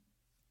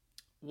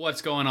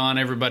What's going on,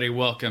 everybody?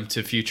 Welcome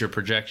to Future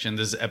Projection.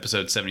 This is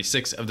episode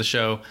 76 of the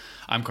show.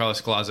 I'm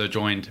Carlos Colazo,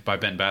 joined by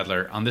Ben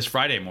Badler on this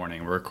Friday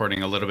morning. We're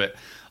recording a little bit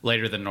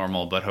later than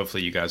normal, but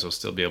hopefully you guys will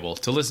still be able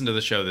to listen to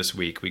the show this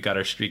week. We got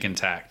our streak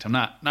intact. I'm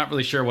not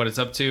really sure what it's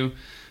up to,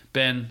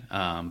 Ben,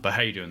 but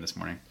how you doing this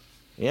morning?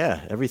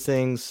 Yeah,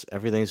 everything's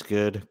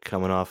good.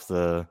 Coming off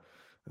the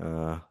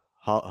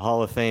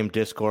Hall of Fame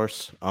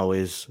discourse,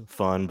 always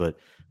fun. But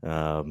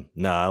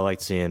no, I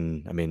like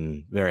seeing. I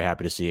mean, very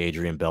happy to see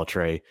Adrian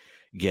Beltre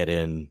get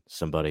in.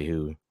 Somebody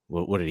who,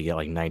 what did he get?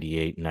 Like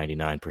 98,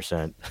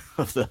 99%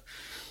 of the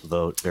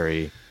vote.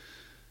 Very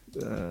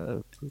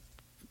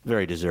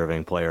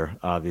deserving player.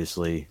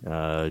 Obviously,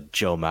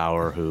 Joe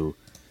Mauer, who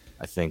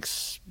I think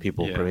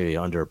people maybe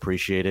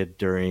underappreciated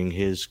during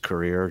his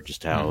career,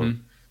 just how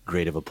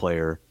great of a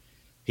player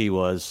he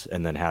was,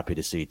 and then happy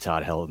to see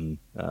Todd Helton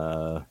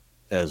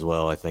as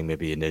well. I think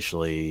maybe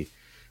initially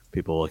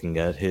people looking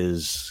at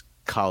his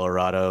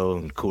Colorado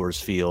and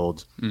Coors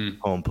Field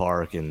home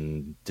park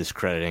and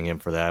discrediting him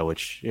for that,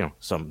 which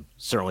some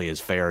certainly is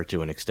fair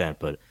to an extent,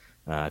 but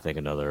I think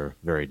another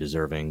very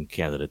deserving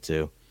candidate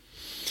too.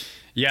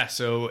 Yeah,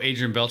 so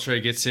Adrian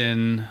Beltre gets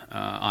in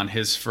on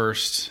his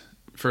first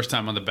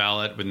time on the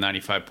ballot with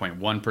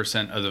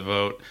 95.1% of the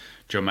vote.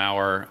 Joe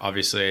Mauer,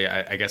 obviously,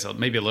 I guess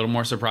maybe a little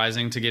more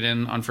surprising to get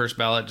in on first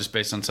ballot just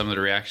based on some of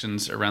the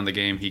reactions around the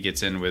game. He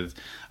gets in with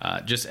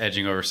just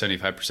edging over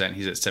 75%.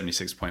 He's at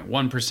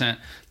 76.1%.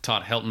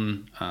 Todd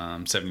Helton,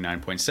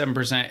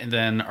 79.7%. And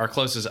then our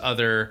closest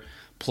other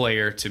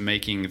player to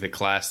making the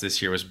class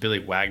this year was Billy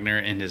Wagner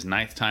in his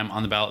 9th time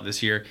on the ballot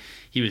this year.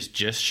 He was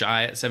just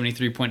shy at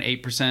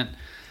 73.8%.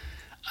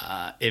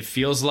 It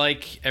feels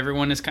like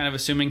everyone is kind of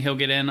assuming he'll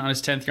get in on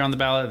his 10th year on the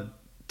ballot.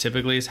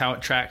 Typically is how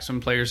it tracks when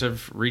players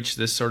have reached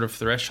this sort of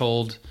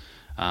threshold.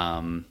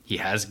 He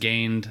has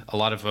gained a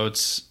lot of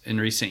votes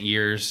in recent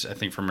years. I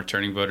think from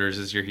returning voters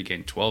this year, he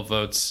gained 12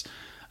 votes.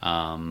 He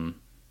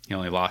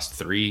only lost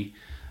 3.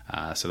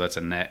 So that's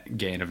a net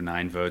gain of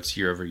 9 votes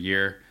year over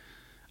year.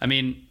 I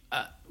mean,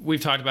 we've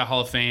talked about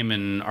Hall of Fame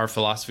and our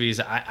philosophies.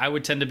 I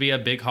would tend to be a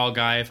big Hall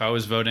guy if I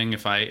was voting,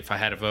 if I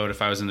had a vote,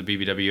 if I was in the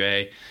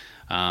BBWA.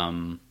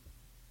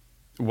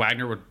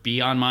 Wagner would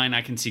be on mine.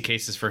 I can see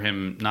cases for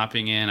him not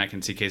being in. I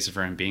can see cases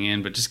for him being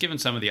in. But just given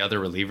some of the other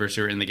relievers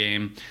who are in the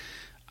game,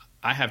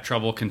 I have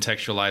trouble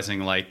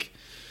contextualizing like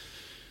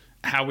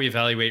how we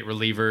evaluate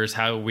relievers,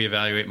 how we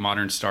evaluate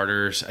modern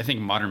starters. I think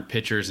modern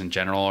pitchers in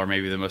general are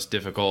maybe the most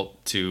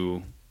difficult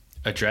to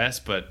address.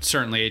 But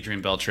certainly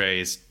Adrian Beltre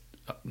is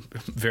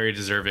very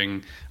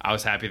deserving. I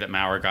was happy that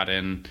Mauer got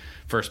in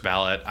first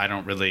ballot. I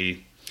don't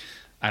really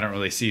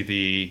see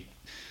the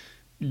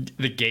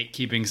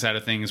gatekeeping side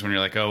of things when you're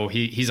like, oh,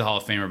 he's a Hall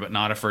of Famer, but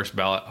not a first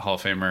ballot Hall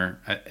of Famer.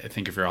 I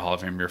think if you're a Hall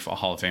of Famer, you're a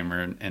Hall of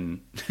Famer, and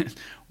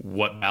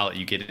what ballot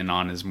you get in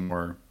on is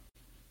more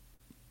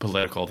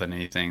political than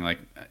anything. Like,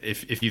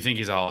 if you think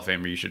he's a Hall of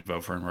Famer, you should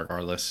vote for him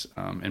regardless,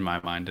 in my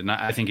mind. And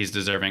I think he's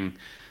deserving.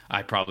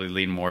 I probably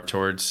lean more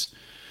towards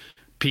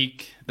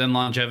peak than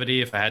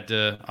longevity. If I had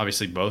to,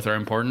 obviously both are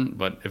important,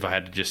 but if I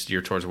had to just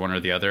steer towards one or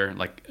the other,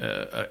 like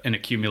an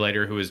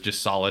accumulator who is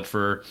just solid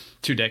for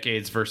 2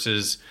 decades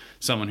versus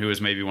someone who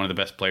is maybe one of the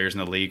best players in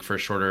the league for a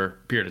shorter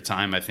period of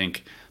time, I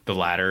think the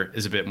latter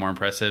is a bit more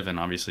impressive. And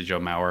obviously Joe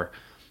Mauer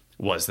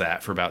was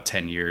that for about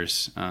 10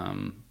 years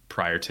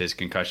prior to his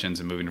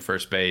concussions and moving to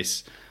first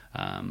base.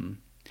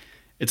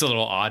 It's a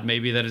little odd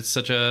maybe that it's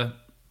such a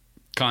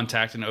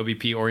contact and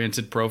OBP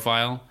oriented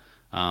profile.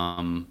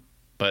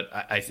 But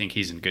I think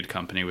he's in good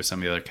company with some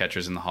of the other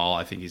catchers in the Hall.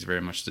 I think he's very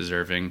much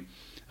deserving.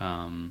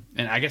 And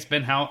I guess,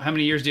 Ben, how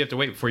many years do you have to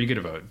wait before you get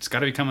a vote? It's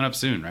got to be coming up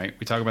soon, right?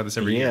 We talk about this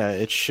every year. Yeah,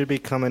 it should be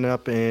coming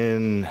up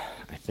in,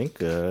 I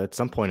think, at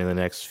some point in the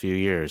next few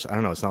years. I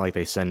don't know. It's not like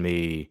they send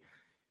me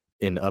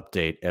an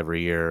update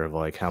every year of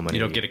like how many.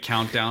 You don't get a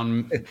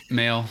countdown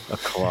mail? A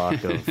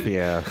clock of,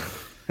 yeah.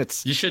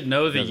 You should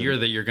know the year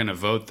that you're going to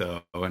vote,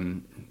 though.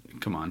 And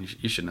come on,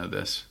 you should know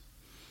this.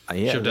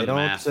 Yeah, they don't.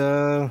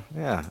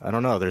 I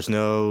don't know. There's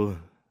no.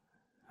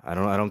 I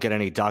don't get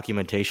any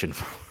documentation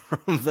from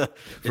the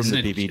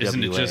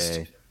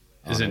BBWA.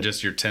 Isn't it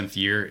just your 10th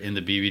year in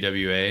the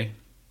BBWA?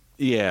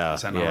 Yeah,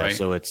 Is that not right?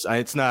 So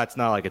it's not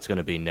like it's going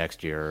to be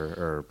next year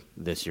or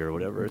this year or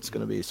whatever it's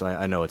going to be. So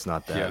I know it's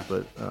not that,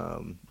 but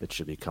it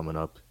should be coming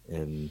up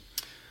in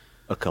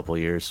a couple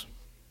years.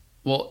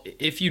 Well,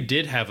 if you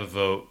did have a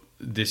vote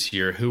this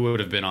year, who would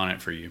have been on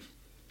it for you?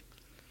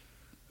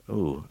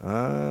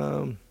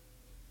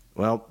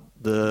 Well,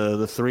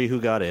 the 3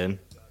 who got in.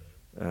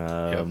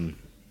 Now I'm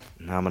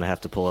going to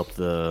have to pull up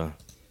the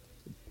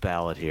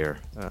ballot here.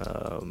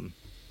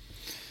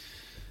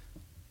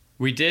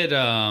 We did.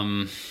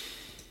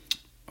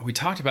 We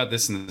talked about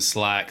this in the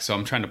Slack, so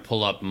I'm trying to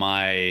pull up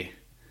my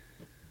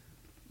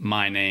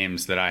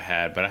names that I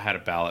had, but I had a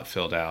ballot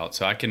filled out,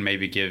 so I can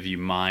maybe give you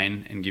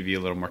mine and give you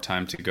a little more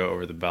time to go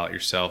over the ballot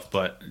yourself.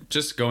 But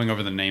just going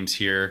over the names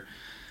here.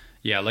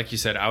 Yeah, like you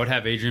said, I would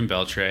have Adrian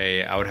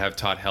Beltre. I would have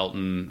Todd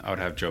Helton. I would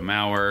have Joe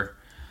Mauer.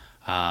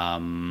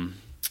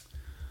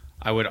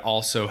 I would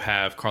also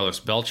have Carlos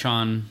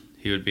Beltran.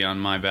 He would be on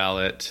my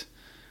ballot.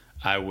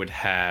 I would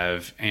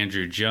have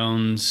Andrew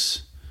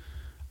Jones.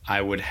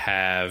 I would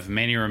have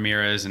Manny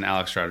Ramirez and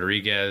Alex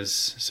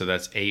Rodriguez. So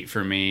that's 8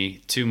 for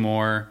me. 2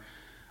 more.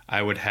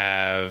 I would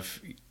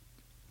have,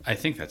 I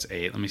think that's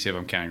 8. Let me see if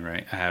I'm counting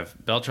right. I have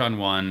Beltran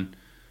 1,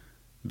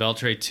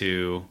 Beltre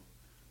 2,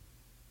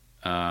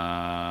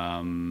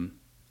 Helton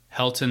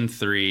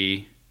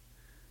 3,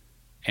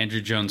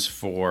 Andrew Jones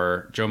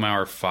 4, Joe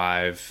Mauer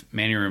 5,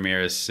 Manny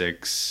Ramirez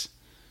 6,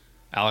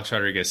 Alex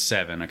Rodriguez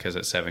 7, because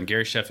that's 7,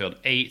 Gary Sheffield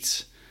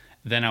 8.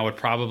 Then I would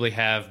probably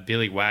have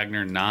Billy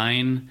Wagner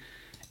 9.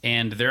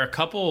 And there are a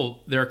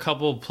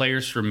couple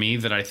players for me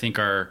that I think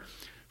are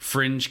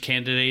fringe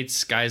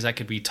candidates, guys I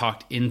could be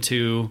talked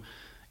into,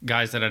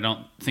 guys that I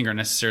don't think are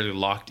necessarily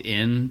locked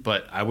in,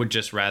 but I would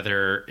just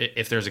rather,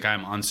 if there's a guy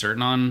I'm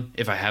uncertain on,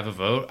 if I have a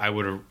vote, I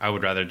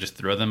would rather just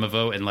throw them a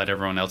vote and let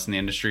everyone else in the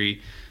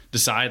industry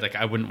decide. Like,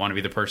 I wouldn't want to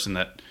be the person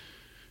that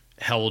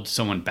held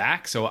someone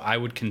back. So I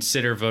would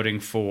consider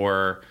voting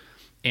for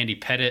Andy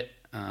Pettitte.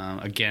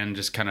 Again,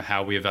 just kind of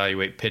how we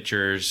evaluate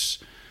pitchers.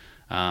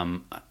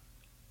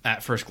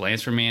 At first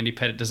glance for me, Andy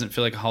Pettitte doesn't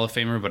feel like a Hall of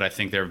Famer, but I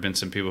think there have been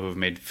some people who have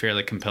made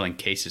fairly compelling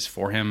cases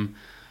for him.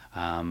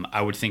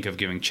 I would think of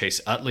giving Chase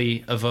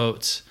Utley a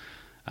vote.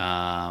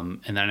 And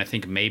then I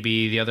think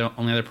maybe the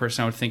only other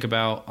person I would think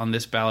about on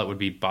this ballot would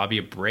be Bobby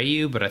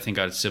Abreu, but I think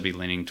I'd still be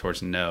leaning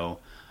towards no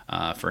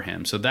for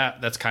him. So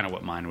that's kind of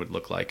what mine would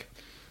look like.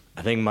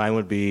 I think mine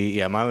would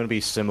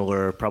be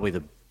similar. Probably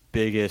the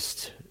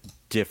biggest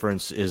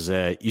difference is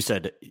that you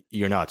said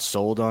you're not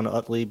sold on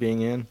Utley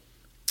being in.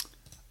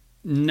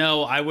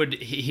 No,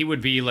 he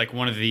would be like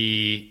one of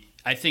the,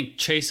 I think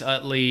Chase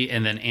Utley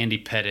and then Andy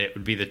Pettitte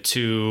would be the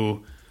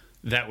two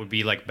that would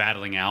be like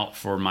battling out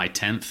for my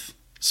 10th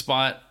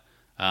spot.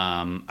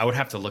 I would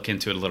have to look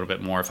into it a little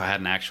bit more. If I had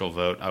an actual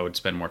vote, I would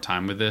spend more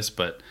time with this.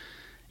 But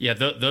yeah,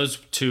 those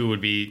two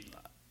would be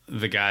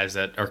the guys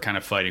that are kind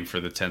of fighting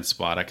for the 10th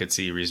spot. I could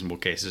see reasonable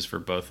cases for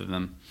both of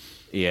them.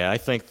 Yeah, I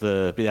think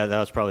that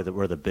was probably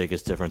where the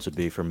biggest difference would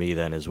be for me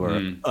then, is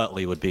where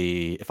Utley would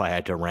be, if I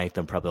had to rank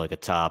them, probably like a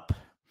top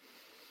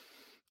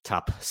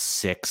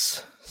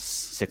 6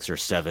 or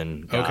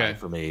 7 guy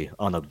for me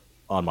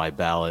on my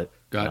ballot.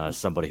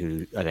 Somebody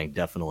who I think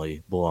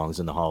definitely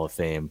belongs in the Hall of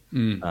Fame.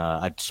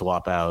 I'd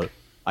swap out.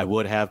 I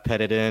would have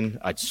Pettitte in.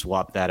 I'd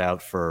swap that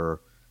out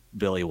for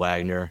Billy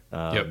Wagner.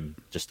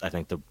 Just I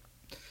think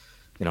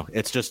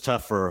it's just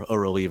tough for a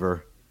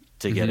reliever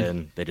to get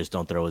in. They just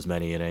don't throw as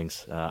many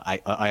innings.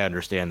 I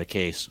understand the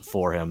case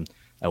for him.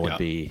 I would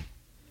be,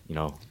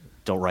 don't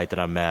write that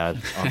I'm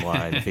mad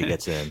online if he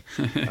gets in.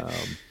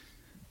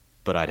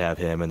 But I'd have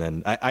him, and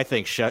then I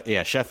think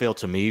Sheffield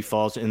to me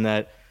falls in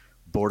that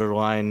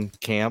borderline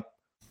camp.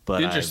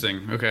 But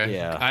interesting. Okay.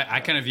 Yeah. I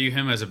kind of view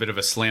him as a bit of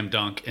a slam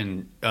dunk,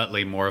 and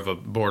Utley more of a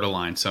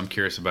borderline. So I'm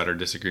curious about our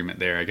disagreement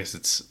there. I guess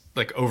it's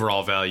like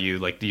overall value,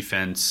 like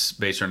defense,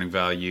 base running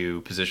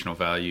value, positional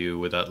value.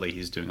 With Utley,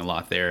 he's doing a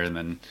lot there, and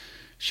then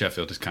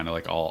Sheffield is kind of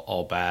like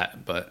all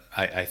bat. But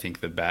I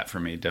think the bat for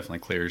me definitely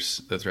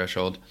clears the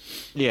threshold.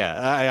 Yeah.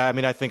 I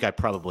mean, I think I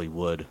probably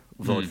would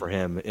vote for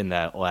him in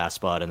that last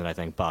spot, and then I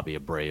think Bobby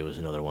Abreu is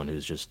another one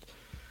who's just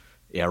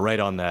right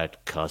on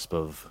that cusp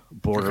of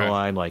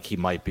borderline. Like, he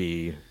might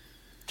be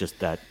just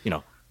that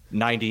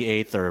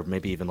 98th or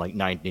maybe even like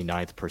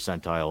 99th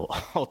percentile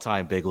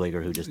all-time big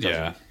leaguer who just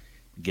doesn't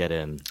get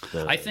in.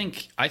 I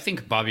think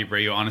Bobby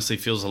Abreu honestly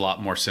feels a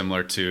lot more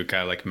similar to a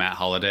guy like Matt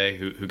Holliday,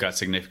 who got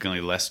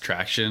significantly less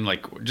traction.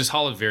 Like, just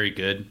Hall of very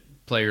good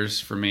players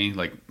for me.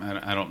 Like,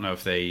 I don't know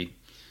if they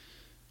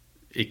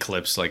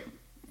eclipse like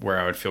where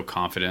I would feel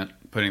confident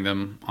putting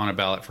them on a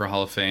ballot for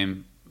Hall of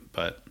Fame,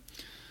 but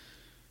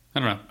I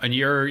don't know. And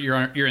you're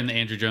in the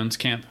Andrew Jones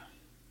camp.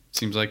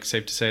 Seems like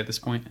safe to say at this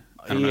point.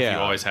 I don't know if you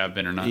always have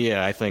been or not.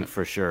 Yeah, I think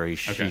for sure he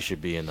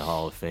should be in the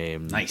Hall of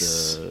Fame.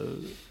 Nice. The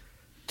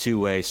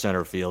two-way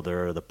center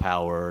fielder, the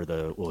power,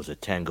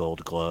 10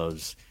 Gold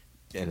Gloves,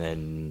 and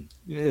then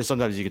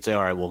sometimes you could say,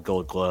 all right, well,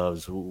 Gold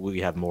Gloves,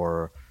 we have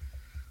more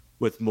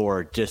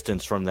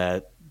distance from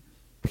that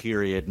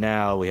period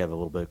now. We have a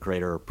little bit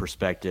greater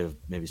perspective,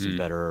 maybe some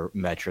better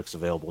metrics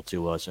available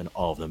to us, and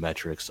all of the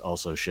metrics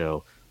also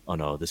show, oh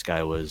no, this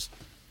guy was,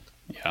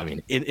 I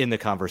mean, in the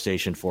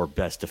conversation for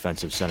best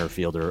defensive center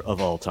fielder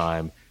of all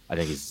time. I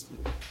think he's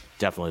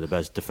definitely the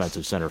best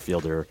defensive center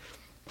fielder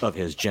of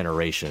his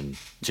generation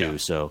too.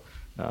 So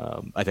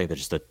I think that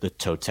just the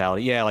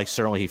totality, like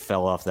certainly he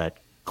fell off that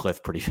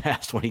cliff pretty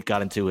fast when he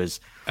got into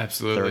his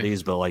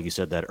 30s, but like you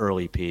said, that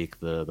early peak,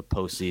 the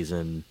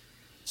postseason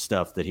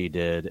stuff that he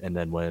did, and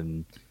then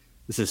when,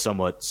 this is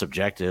somewhat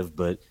subjective,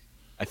 but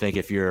I think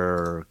if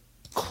you're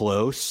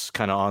close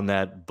kind of on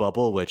that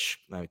bubble, which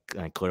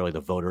clearly the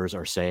voters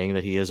are saying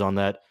that he is on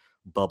that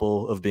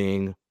bubble of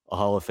being a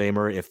Hall of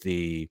Famer, if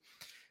the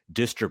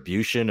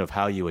distribution of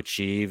how you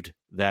achieved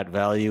that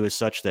value is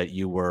such that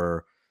you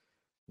were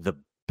the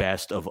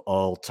best of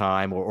all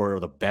time or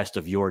the best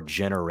of your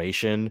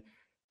generation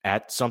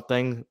at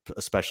something,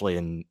 especially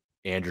in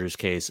Andrew's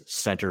case,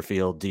 center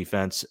field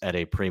defense at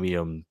a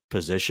premium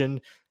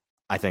position,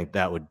 I think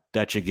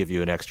that should give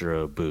you an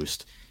extra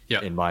boost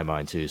in my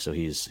mind too. So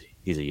he's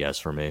he's a yes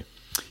for me.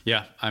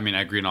 Yeah, I mean,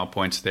 I agree on all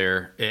points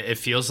there. It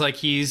feels like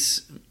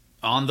he's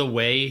on the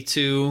way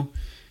to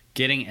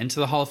getting into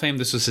the Hall of Fame.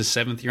 This was his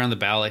 7th year on the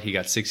ballot. He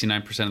got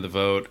 69% of the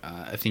vote.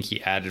 I think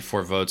he added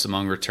 4 votes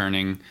among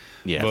returning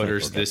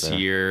voters this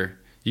year.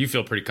 You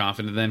feel pretty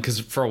confident then? Because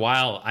for a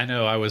while, I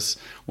know I was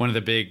one of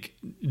the big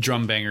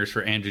drum bangers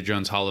for Andruw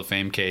Jones Hall of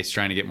Fame case,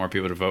 trying to get more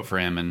people to vote for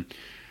him. And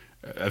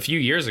a few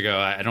years ago,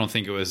 I don't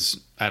think it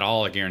was at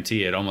all a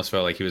guarantee. It almost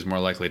felt like he was more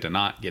likely to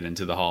not get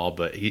into the Hall.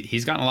 But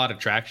he's gotten a lot of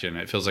traction.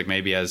 It feels like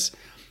maybe as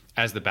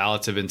the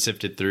ballots have been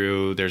sifted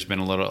through, there's been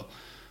a little...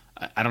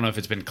 I don't know if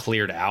it's been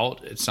cleared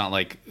out. It's not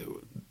like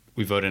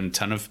we vote in a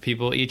ton of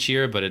people each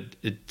year, but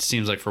it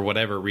seems like for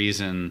whatever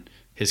reason,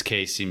 his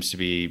case seems to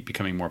be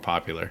becoming more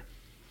popular.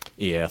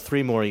 Yeah,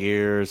 3 more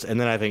years.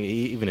 And then I think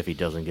even if he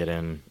doesn't get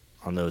in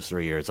on those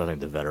 3 years, I think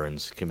the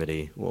Veterans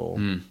Committee will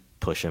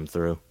push him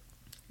through.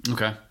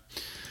 Okay.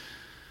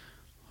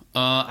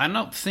 I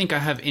don't think I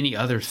have any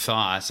other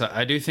thoughts.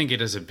 I do think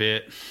it is a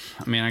bit...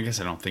 I mean, I guess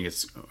I don't think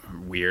it's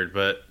weird,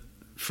 but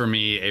for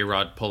me,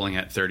 A-Rod pulling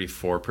at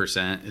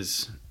 34%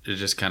 is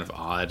just kind of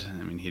odd.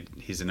 I mean,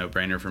 he's a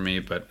no-brainer for me,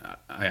 but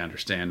I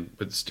understand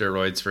with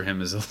steroids for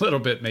him is a little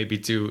bit maybe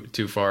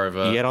too far of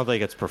a... Yeah, I don't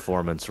think it's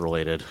performance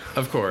related.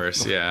 Of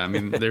course, yeah. I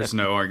mean, there's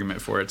no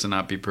argument for it to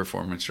not be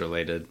performance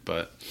related,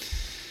 but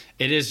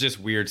it is just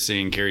weird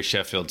seeing Gary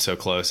Sheffield so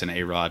close and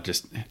A-Rod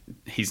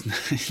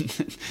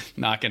he's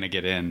not going to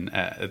get in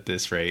at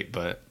this rate,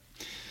 but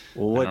I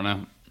don't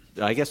know.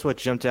 I guess what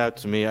jumped out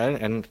to me, I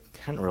hadn't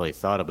really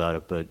thought about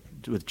it, but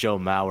with Joe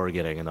Mauer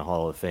getting in the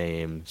Hall of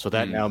Fame, so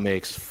that now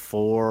makes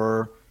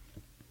 4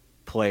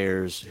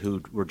 players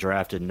who were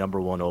drafted number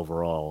 1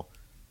 overall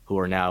who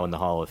are now in the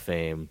Hall of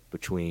Fame,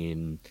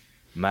 between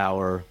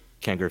Mauer,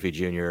 Ken Griffey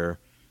Jr.,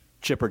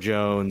 Chipper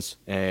Jones,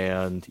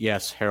 and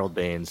yes, Harold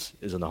Baines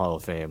is in the Hall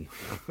of Fame.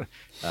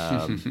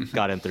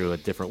 Got in through a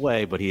different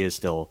way, but he is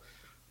still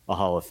a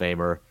Hall of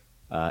Famer.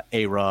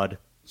 A-Rod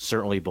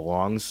certainly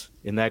belongs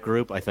in that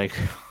group. I think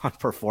on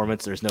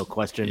performance, there's no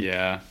question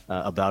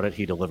about it.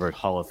 He delivered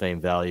Hall of Fame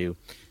value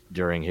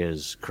during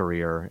his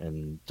career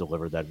and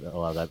delivered a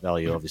lot of that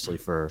value, obviously,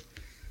 for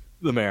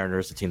the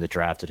Mariners, the team that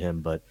drafted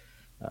him. But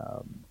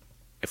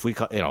if you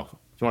want to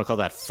call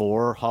that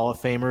 4 Hall of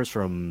Famers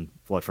from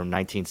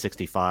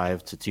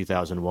 1965 to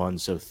 2001,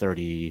 so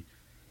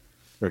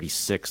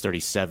 36,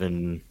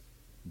 37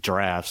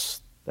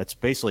 drafts, that's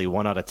basically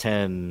 1 out of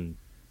 10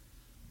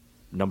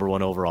 number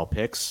 1 overall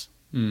picks.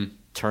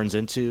 Turns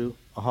into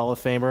a Hall of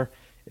Famer.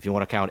 If you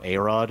want to count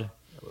A-Rod,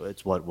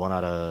 it's 1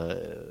 out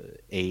of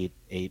 8,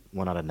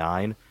 1 out of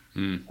 9. I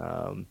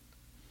don't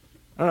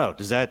know.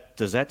 Does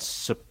that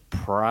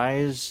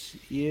surprise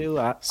you?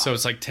 So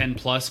it's like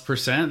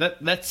 10+%.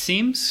 That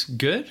seems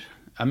good.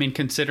 I mean,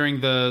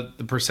 considering the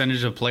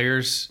percentage of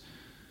players,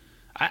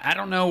 I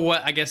don't know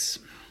what. I guess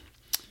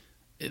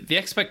the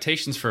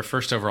expectations for a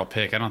first overall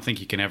pick, I don't think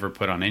you can ever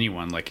put on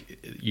anyone. Like,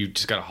 you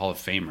just got a Hall of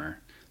Famer.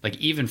 Like,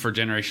 even for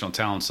generational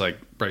talents like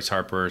Bryce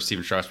Harper,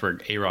 Steven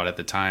Strasburg, A-Rod at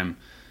the time,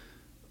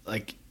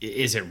 like,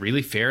 is it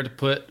really fair to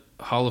put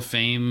Hall of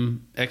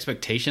Fame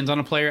expectations on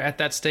a player at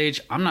that stage?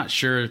 I'm not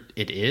sure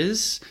it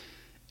is.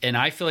 And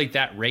I feel like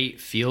that rate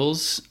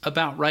feels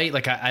about right.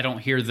 Like, I don't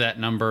hear that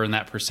number and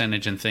that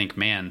percentage and think,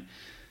 man,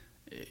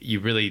 you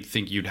really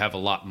think you'd have a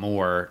lot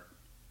more.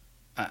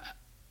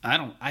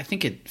 I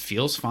think it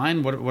feels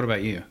fine. What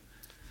about you?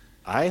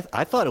 I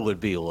thought it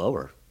would be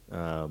lower.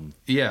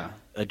 Yeah.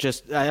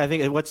 I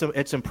think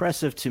it's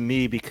impressive to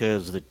me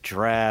because the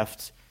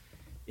draft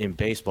in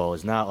baseball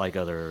is not like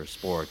other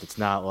sports. It's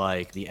not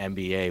like the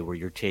NBA where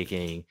you're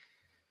taking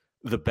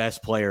the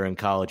best player in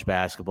college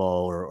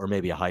basketball or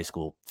maybe a high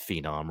school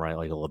phenom, right?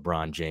 Like a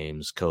LeBron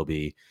James,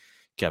 Kobe,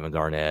 Kevin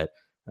Garnett,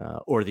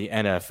 or the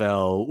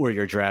NFL where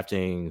you're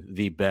drafting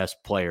the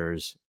best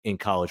players in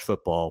college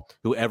football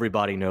who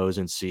everybody knows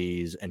and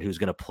sees and who's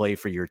going to play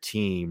for your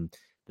team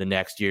the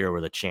next year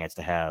with a chance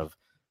to have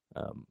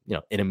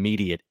an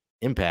immediate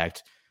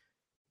impact.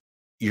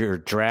 You're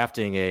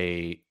drafting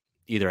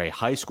either a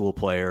high school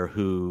player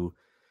who,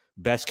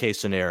 best case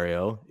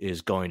scenario,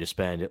 is going to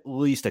spend at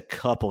least a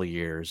couple of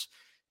years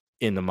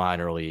in the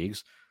minor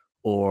leagues,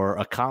 or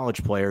a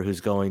college player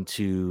who's going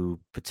to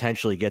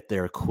potentially get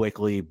there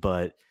quickly,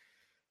 but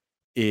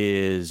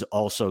is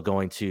also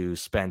going to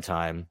spend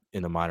time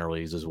in the minor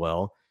leagues as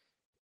well.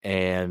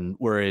 And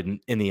we're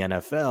in the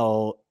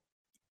NFL,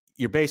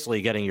 you're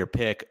basically getting your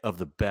pick of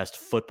the best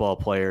football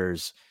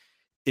players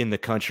in the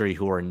country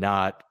who are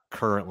not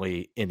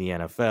currently in the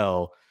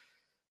NFL.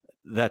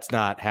 That's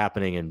not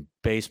happening in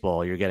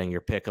baseball. You're getting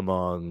your pick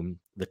among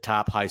the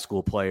top high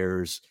school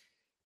players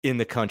in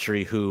the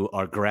country who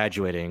are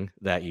graduating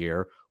that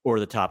year, or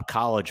the top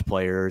college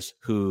players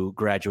who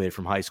graduated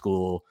from high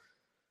school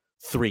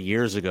 3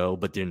 years ago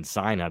but didn't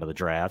sign out of the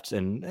drafts.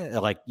 And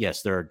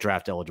yes, there are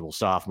draft eligible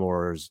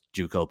sophomores,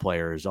 JUCO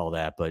players, all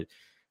that, but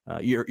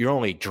you're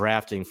only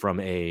drafting from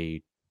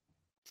a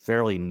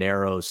fairly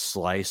narrow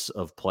slice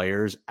of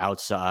players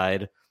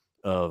outside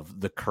of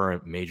the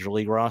current major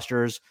league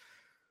rosters.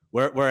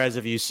 Whereas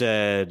if you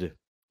said,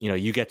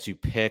 you get to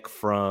pick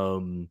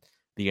from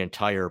the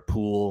entire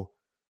pool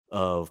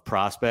of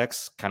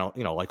prospects, kind of,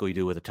 like we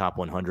do with the top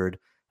 100,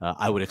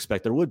 I would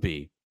expect there would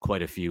be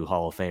quite a few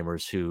Hall of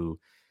Famers who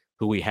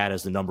we had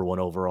as the number one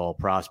overall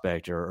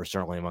prospect, or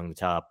certainly among the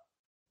top,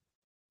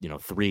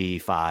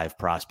 3-5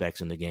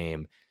 prospects in the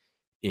game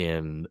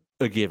in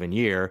a given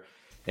year.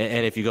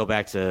 And if you go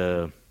back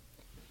to,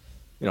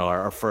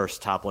 our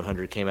first top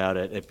 100 came out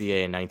at BA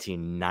in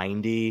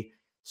 1990.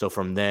 So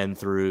from then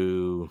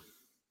through,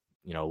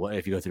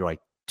 if you go through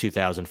like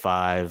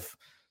 2005,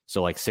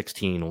 so like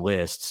 16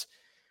 lists,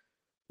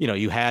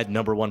 you had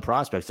number one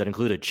prospects that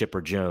included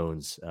Chipper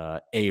Jones,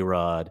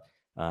 A-Rod,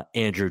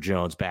 Andrew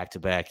Jones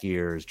back-to-back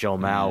years, Joe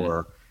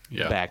Mauer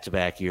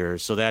back-to-back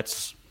years. So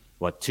that's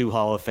two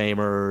Hall of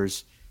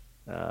Famers.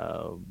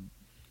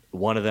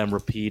 One of them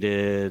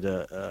repeated,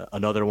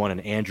 another one, and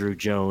Andrew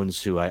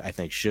Jones, who I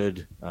think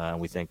should,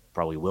 we think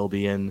probably will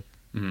be in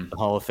the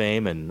Hall of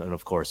Fame, and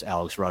of course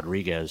Alex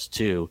Rodriguez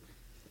too.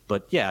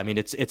 But yeah, I mean,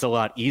 it's a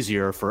lot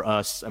easier for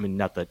us. I mean,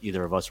 not that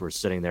either of us were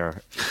sitting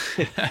there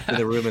in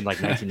the room in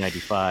like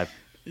 1995.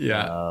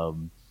 Yeah.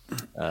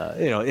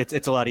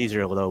 It's a lot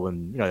easier though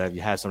when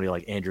you have somebody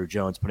like Andrew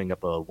Jones putting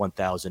up a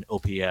 1,000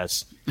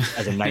 OPS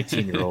as a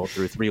 19-year-old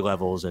through 3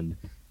 levels and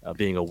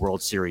being a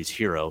World Series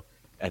hero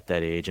at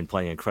that age and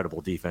playing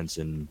incredible defense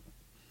in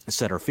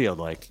center field.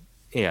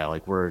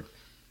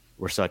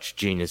 We're such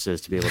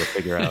geniuses to be able to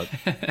figure out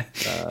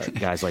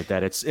guys like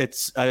that.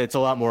 It's a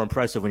lot more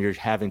impressive when you're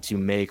having to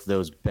make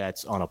those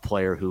bets on a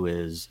player who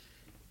is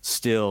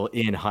still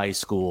in high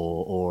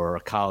school or a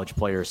college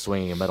player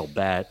swinging a metal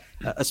bat,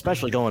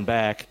 especially going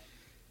back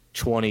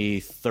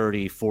 20,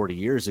 30, 40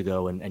 years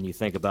ago. And you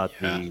think about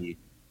the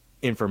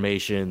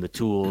information, the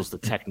tools, the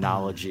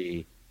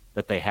technology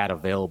that they had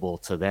available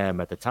to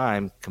them at the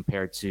time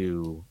compared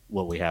to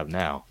what we have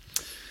now.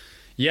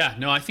 Yeah,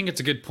 no, I think it's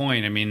a good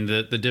point. I mean,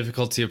 the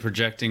difficulty of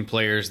projecting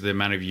players, the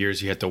amount of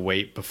years you have to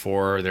wait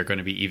before they're going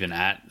to be even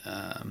at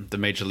the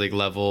major league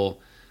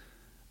level.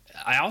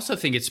 I also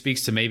think it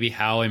speaks to maybe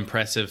how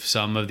impressive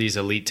some of these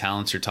elite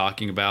talents you're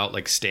talking about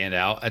stand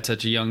out at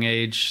such a young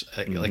age.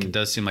 Like it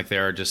does seem like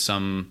there are just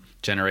some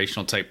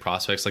generational type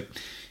prospects. Like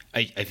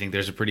I think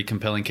there's a pretty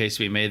compelling case to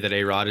be made that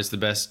A-Rod is the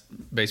best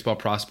baseball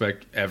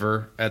prospect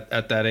ever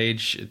at that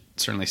age. It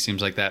certainly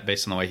seems like that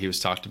based on the way he was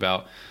talked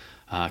about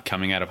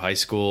coming out of high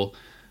school.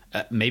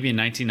 Maybe in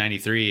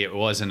 1993, it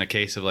wasn't a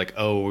case of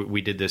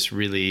we did this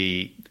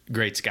really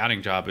great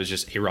scouting job. It was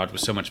just A-Rod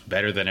was so much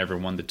better than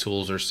everyone. The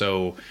tools are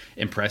so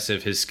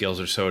impressive. His skills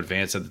are so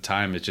advanced at the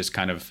time. It's just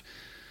kind of,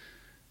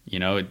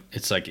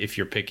 it's like if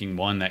you're picking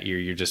one that year,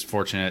 you're just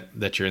fortunate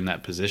that you're in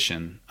that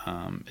position.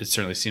 It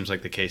certainly seems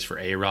like the case for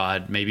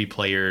A-Rod. Maybe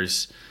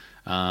players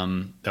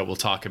that we'll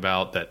talk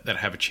about that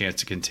have a chance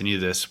to continue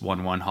this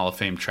 1-1 Hall of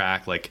Fame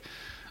track, like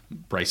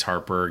Bryce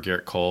Harper,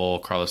 Garrett Cole,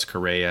 Carlos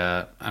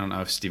Correa. I don't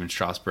know if Steven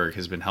Strasburg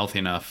has been healthy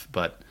enough,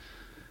 but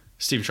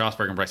Steven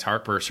Strasburg and Bryce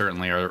Harper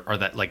certainly are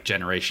that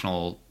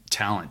generational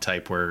talent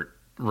type where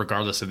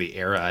regardless of the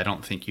era, I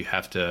don't think you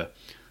have to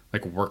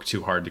work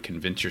too hard to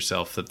convince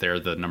yourself that they're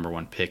the number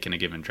one pick in a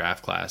given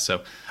draft class.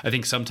 So I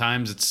think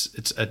sometimes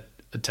it's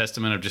a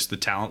testament of just the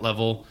talent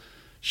level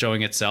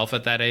showing itself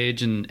at that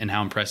age and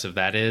how impressive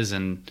that is.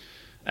 And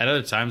at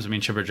other times, I mean,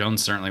 Chipper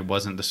Jones certainly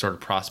wasn't the sort of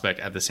prospect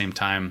at the same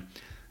time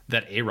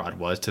that A-Rod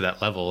was to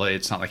that level.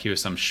 It's not like he was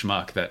some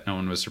schmuck that no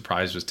one was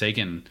surprised was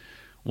taken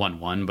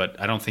 1-1, but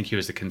I don't think he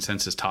was the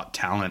consensus top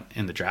talent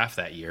in the draft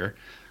that year.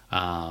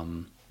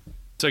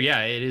 So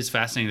yeah, it is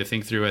fascinating to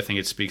think through. I think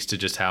it speaks to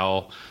just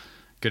how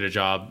good a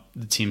job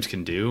the teams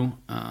can do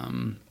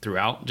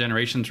throughout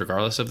generations,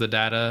 regardless of the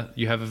data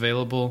you have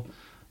available.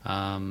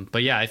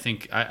 But yeah, I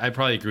think I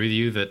probably agree with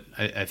you that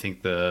I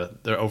think the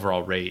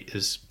overall rate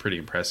is pretty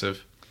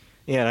impressive.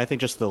 Yeah, and I think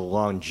just the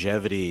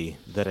longevity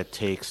that it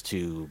takes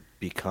to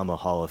become a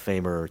Hall of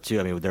Famer too.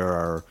 I mean, there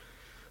are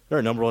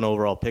number one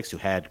overall picks who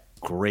had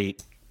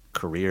great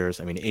careers.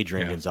 I mean,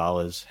 Adrian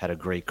Gonzalez had a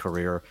great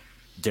career.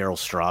 Darryl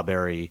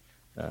Strawberry,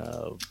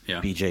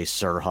 BJ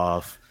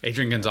Surhoff.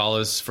 Adrian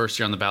Gonzalez, first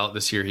year on the ballot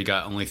this year, he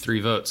got only 3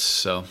 votes.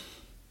 So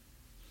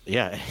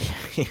yeah,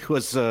 he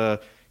was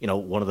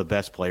one of the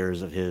best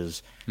players of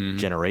his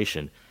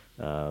generation.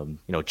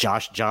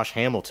 Josh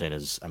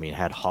Hamilton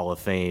had Hall of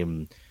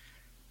Fame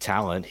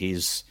talent.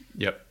 He's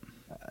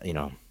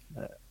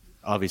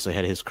obviously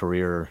had his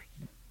career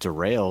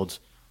derailed,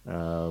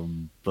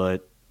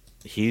 but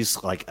he's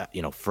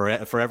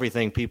for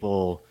everything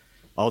people,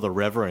 all the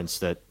reverence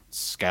that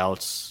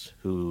scouts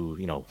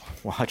who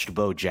watched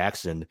Bo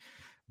Jackson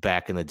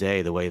back in the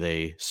day, the way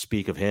they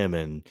speak of him,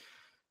 and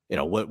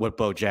what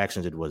Bo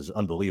Jackson did was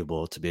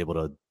unbelievable. To be able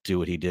to do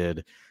what he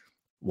did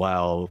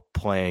while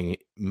playing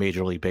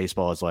Major League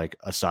Baseball as like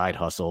a side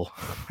hustle,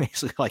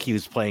 basically like he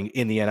was playing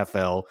in the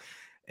NFL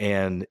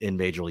and in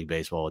Major League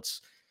Baseball.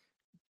 It's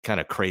kind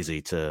of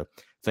crazy to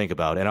think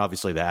about. And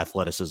obviously the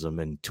athleticism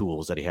and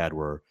tools that he had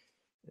were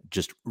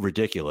just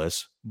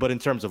ridiculous. But in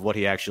terms of what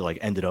he actually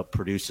ended up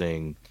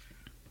producing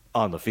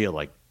on the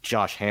field,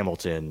 Josh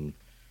Hamilton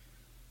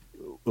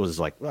was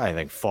I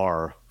think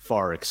far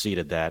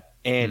exceeded that.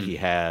 And he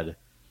had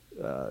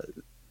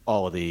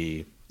all of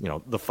the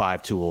the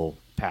 5-tool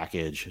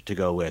package to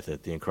go with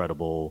it. The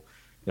incredible,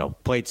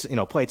 played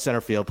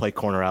center field, played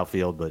corner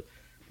outfield, but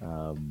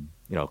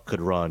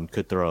could run,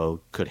 could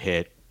throw, could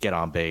hit, get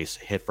on base,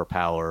 hit for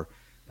power,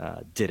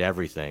 did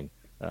everything.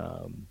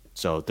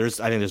 So I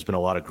think there's been a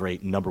lot of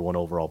great number 1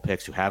 overall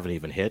picks who haven't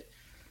even hit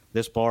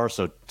this bar.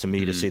 So to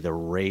me, to see the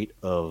rate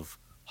of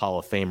Hall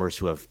of Famers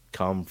who have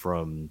come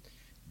from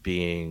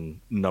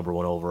being number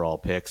 1 overall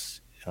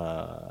picks,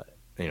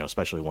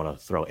 especially want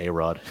to throw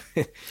A-Rod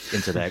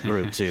into that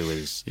group too,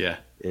 is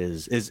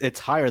it's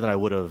higher than I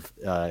would have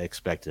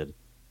expected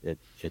it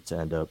to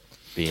end up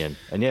being.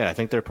 And I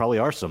think there probably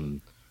are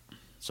some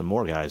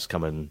more guys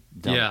coming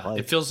down the pipe.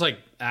 It feels like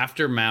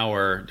after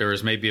Mauer, there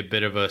was maybe a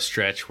bit of a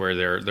stretch where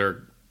there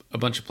are a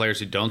bunch of players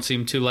who don't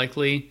seem too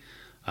likely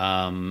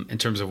in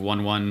terms of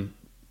 1-1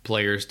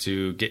 players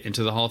to get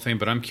into the Hall of Fame.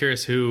 But I'm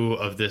curious who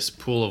of this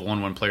pool of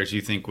 1-1 players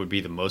you think would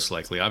be the most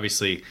likely.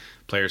 Obviously,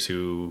 players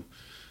who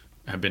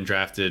have been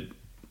drafted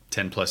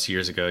 10 plus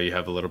years ago, you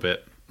have a little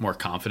bit more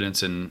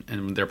confidence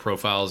in their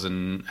profiles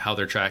and how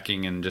they're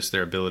tracking and just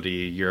their ability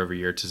year over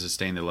year to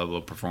sustain the level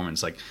of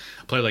performance. Like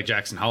a player like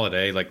Jackson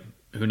Holliday, like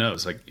who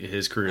knows? Like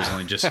his career is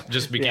only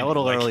just beginning. A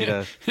little early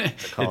to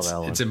call that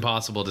one. It's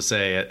impossible to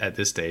say at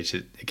this stage.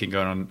 It can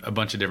go in a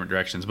bunch of different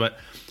directions. But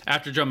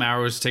after Joe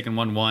Mauer was taken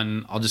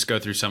 1-1, I'll just go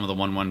through some of the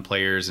 1-1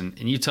 players, and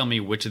you tell me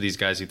which of these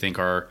guys you think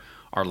are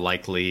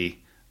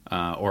likely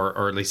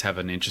or at least have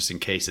an interesting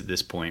case at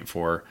this point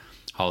for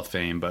Hall of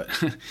Fame. But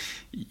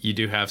you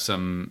do have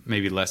some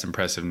maybe less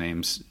impressive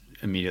names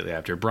immediately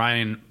after.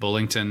 Brian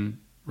Bullington,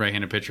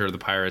 right-handed pitcher of the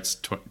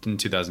Pirates in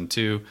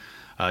 2002.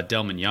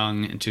 Delman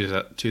Young in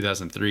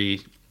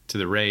 2003 to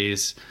the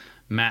Rays,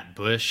 Matt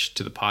Bush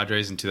to the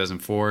Padres in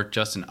 2004,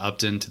 Justin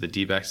Upton to the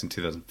D-backs in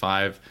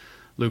 2005,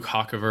 Luke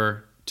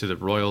Hockever to the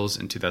Royals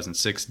in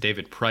 2006,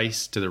 David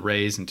Price to the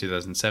Rays in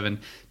 2007,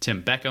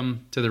 Tim Beckham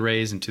to the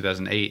Rays in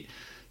 2008,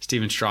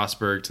 Steven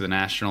Strasburg to the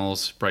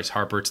Nationals, Bryce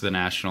Harper to the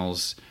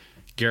Nationals,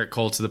 Garrett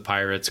Cole to the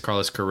Pirates,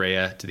 Carlos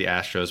Correa to the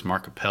Astros,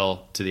 Mark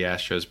Appel to the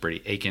Astros,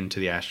 Brady Aiken to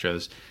the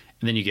Astros,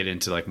 and then you get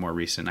into like more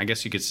recent. I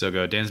guess you could still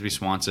go Dansby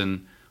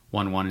Swanson,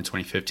 1-1 in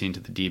 2015 to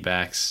the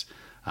D-backs.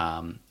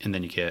 And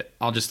then you get,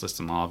 I'll just list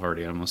them all. I've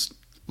already almost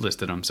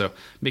listed them. So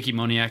Mickey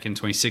Moniak in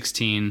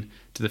 2016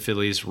 to the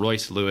Phillies,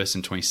 Royce Lewis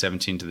in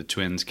 2017 to the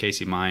Twins,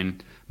 Casey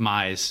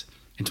Mize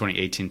in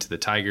 2018 to the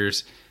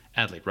Tigers,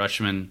 Adley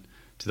Rutschman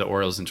to the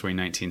Orioles in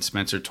 2019,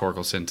 Spencer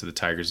Torkelson to the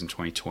Tigers in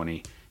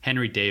 2020,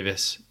 Henry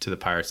Davis to the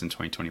Pirates in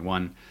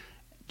 2021,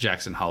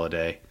 Jackson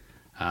Holliday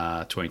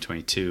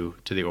 2022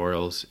 to the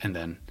Orioles, and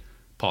then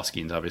Paul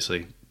Skeens,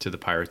 obviously, to the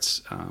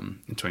Pirates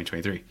in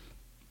 2023.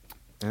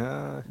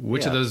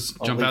 Which of those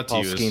jump out to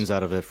you? Paul Skeens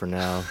out of it for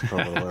now.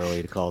 Probably a little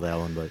early to call that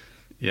one, but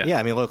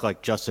I mean, look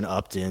like Justin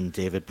Upton,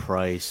 David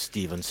Price,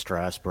 Steven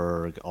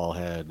Strasburg all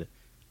had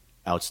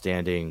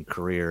outstanding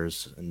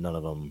careers, and none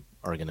of them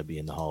are going to be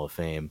in the Hall of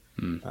Fame.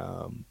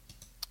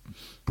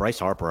 Bryce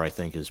Harper, I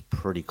think, is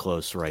pretty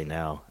close right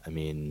now. I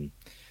mean,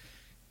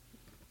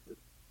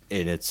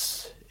 and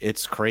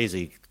it's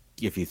crazy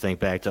if you think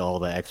back to all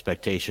the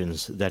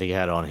expectations that he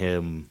had on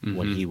him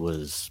when he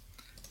was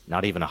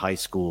not even a high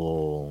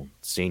school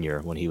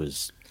senior, when he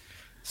was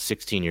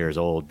 16 years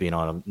old, being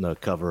on the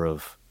cover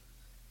of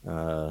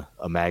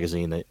a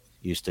magazine that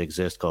used to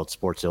exist called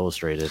Sports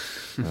Illustrated.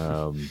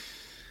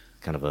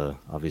 Kind of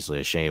obviously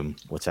a shame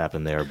what's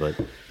happened there, but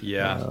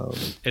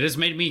it has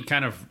made me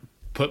kind of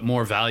put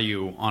more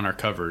value on our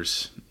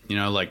covers.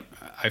 Like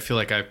I feel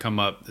like I've come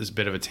up as a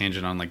bit of a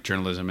tangent on like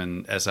journalism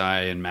and SI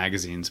and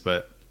magazines,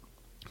 but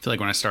I feel like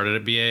when I started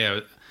at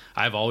BA,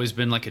 I've always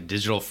been like a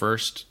digital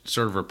first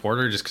sort of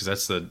reporter, just because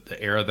that's the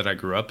era that I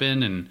grew up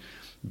in, and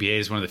BA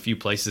is one of the few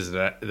places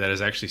that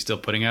is actually still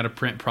putting out a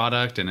print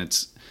product, and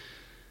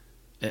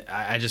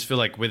I just feel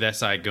like with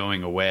SI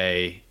going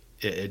away,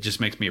 it just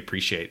makes me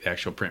appreciate the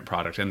actual print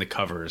product and the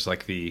covers,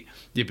 like the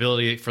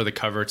ability for the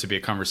cover to be a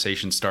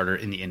conversation starter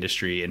in the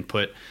industry and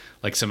put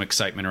like some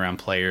excitement around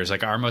players.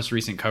 Like our most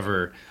recent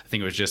cover, I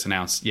think it was just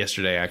announced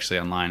yesterday, actually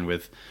online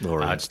with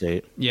Oregon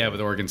State. Yeah,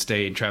 with Oregon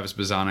State and Travis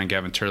Bazzana and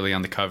Gavin Turley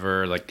on the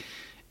cover. Like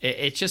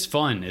it's just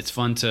fun. It's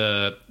fun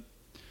to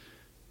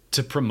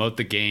promote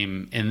the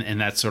game in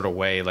that sort of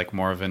way, like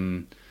more of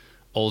an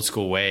old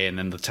school way, and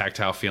then the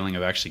tactile feeling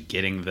of actually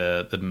getting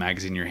the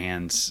magazine in your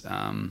hands.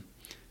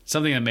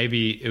 Something that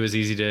maybe it was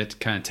easy to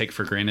kind of take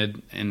for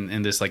granted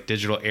in this like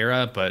digital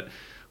era, but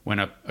when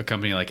a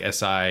company like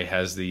SI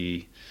has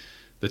the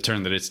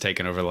turn that it's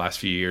taken over the last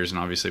few years, and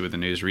obviously with the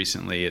news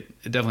recently,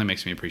 it definitely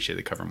makes me appreciate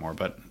the cover more.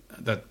 But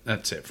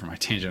that's it for my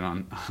tangent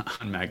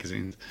on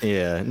magazines.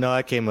 Yeah, no,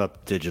 I came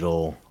up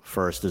digital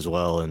first as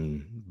well,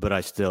 but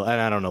I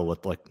don't know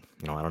what I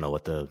don't know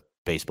what the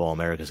baseball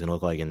America is going to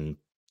look like in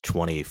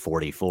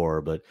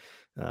 2044, but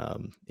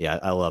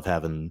I love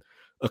having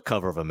a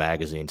cover of a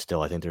magazine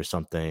still. I think there's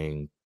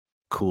something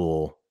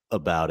cool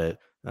about it.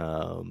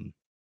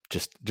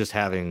 Just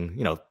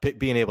having,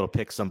 being able to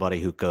pick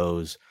somebody who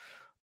goes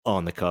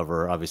on the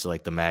cover. Obviously,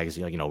 like the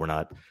magazine, we're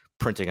not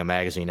printing a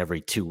magazine every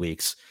 2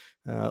 weeks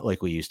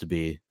like we used to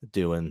be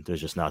doing.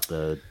 There's just not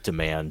the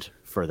demand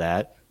for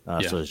that.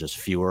 So there's just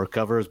fewer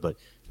covers, but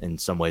in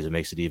some ways it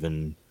makes it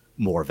even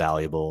more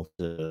valuable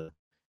to,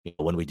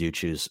 when we do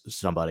choose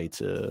somebody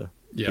to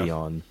be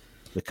on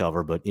the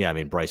cover. But yeah, I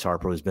mean, Bryce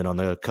Harper has been on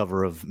the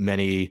cover of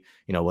many,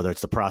 whether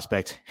it's the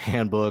Prospect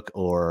Handbook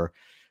or,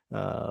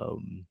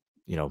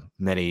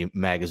 many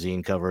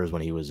magazine covers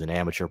when he was an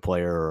amateur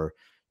player or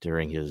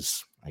during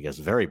his, I guess,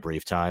 very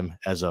brief time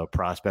as a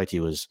prospect. He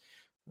was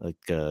like,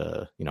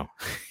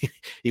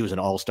 he was an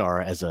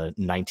all-star as a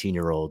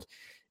 19-year-old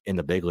in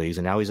the big leagues.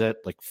 And now he's at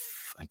like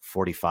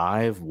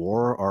 45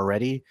 WAR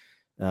already,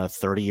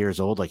 30 years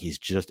old. Like he's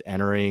just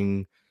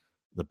entering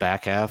the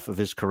back half of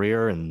his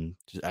career. And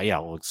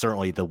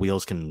certainly the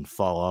wheels can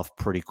fall off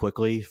pretty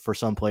quickly for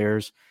some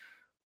players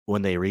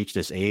when they reach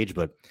this age.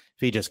 But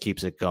if he just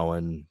keeps it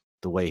going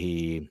the way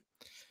he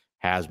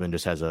has been,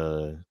 just has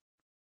a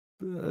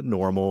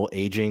normal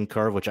aging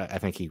curve, which I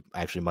think he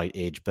actually might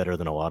age better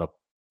than a lot of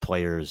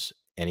players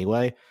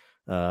anyway.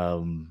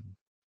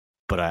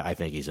 But I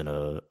think he's in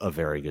a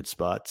very good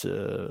spot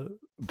to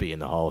be in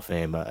the Hall of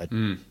Fame. I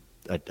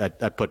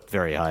put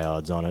very high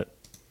odds on it.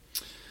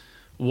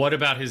 What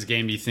about his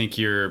game do you think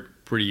you're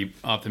pretty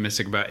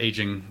optimistic about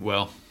aging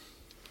well?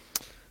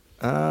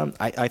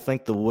 I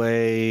think the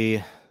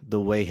way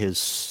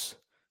his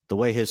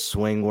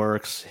swing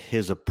works,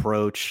 his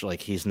approach,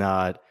 like it's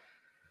not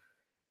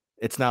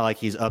like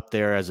he's up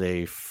there as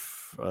a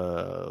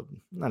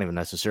not even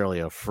necessarily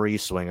a free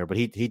swinger, but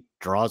he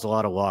draws a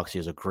lot of walks. He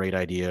has a great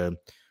idea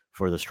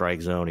for the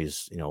strike zone.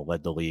 He's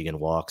led the league in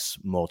walks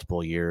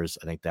multiple years.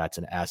 I think that's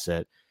an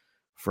asset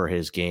for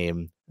his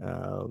game.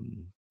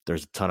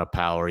 There's a ton of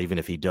power, even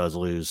if he does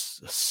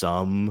lose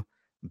some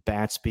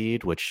bat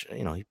speed, which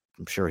I'm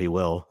sure he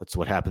will. That's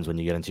what happens when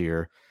you get into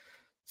your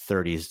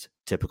 30s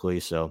typically.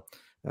 So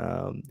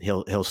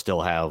he'll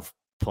still have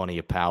plenty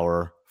of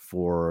power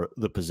for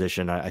the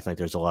position. I think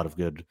there's a lot of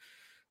good.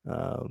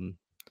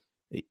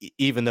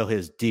 Even though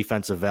his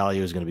defensive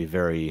value is going to be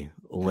very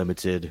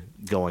limited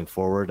going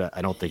forward,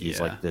 I don't think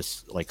he's like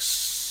this like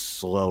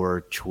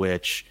slower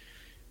twitch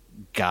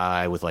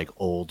guy with like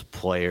old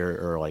player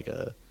or like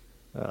a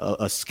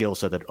skill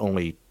set that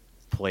only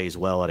plays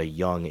well at a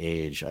young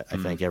age. I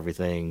think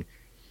everything,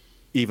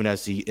 even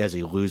as he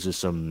loses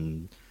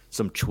some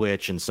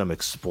twitch and some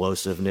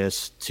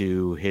explosiveness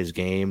to his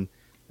game,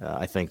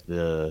 I think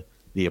the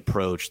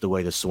approach, the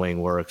way the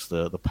swing works,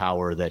 the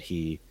power that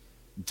he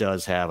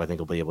does have, I think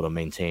he'll be able to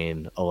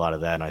maintain a lot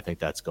of that. And I think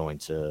that's going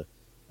to,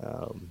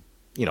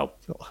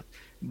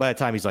 by the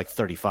time he's like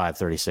 35,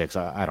 36,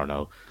 I don't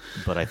know.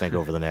 But I think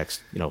over the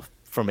next,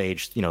 from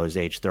age, his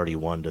age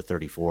 31 to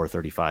 34,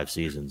 35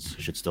 seasons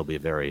should still be a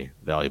very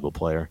valuable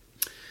player.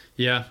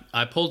 Yeah.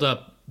 I pulled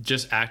up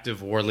just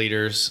active WAR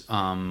leaders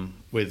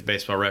with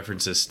Baseball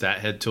Reference's stat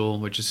head tool,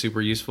 which is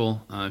super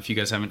useful if you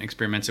guys haven't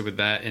experimented with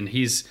that. And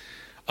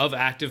of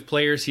active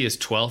players, he is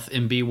 12th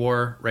in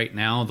B-WAR right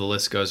now. The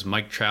list goes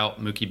Mike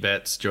Trout, Mookie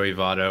Betts, Joey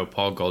Votto,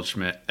 Paul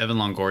Goldschmidt, Evan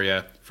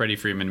Longoria, Freddie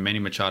Freeman, Manny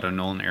Machado,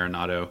 Nolan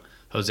Arenado,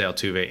 Jose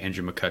Altuve,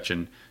 Andrew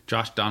McCutchen,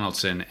 Josh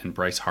Donaldson, and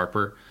Bryce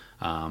Harper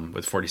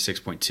with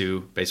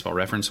 46.2 Baseball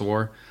Reference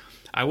WAR.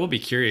 I will be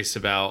curious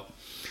about,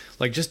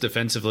 like, just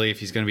defensively, if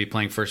he's going to be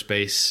playing first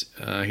base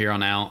here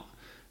on out,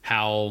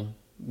 how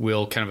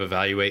we'll kind of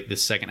evaluate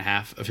this second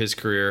half of his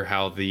career,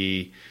 how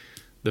the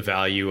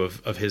value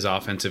of his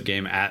offensive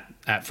game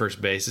at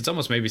first base. It's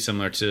almost maybe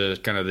similar to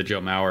kind of the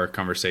Joe Mauer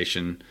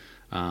conversation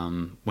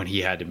when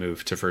he had to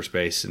move to first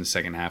base in the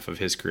second half of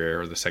his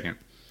career, or the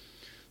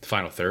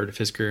final third of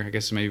his career, I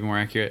guess is maybe more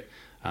accurate.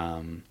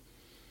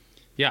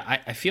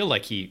 I feel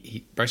like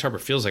Bryce Harper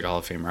feels like a Hall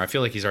of Famer. I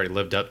feel like he's already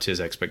lived up to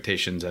his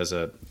expectations as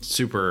a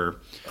super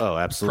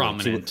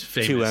prominent,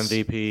 famous.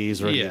 2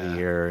 MVPs, Rookie of the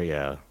Year,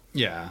 yeah.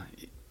 Yeah,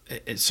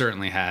 it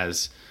certainly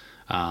has.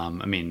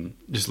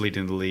 Just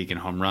leading the league in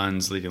home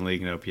runs, leading the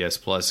league in OPS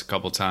plus a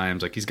couple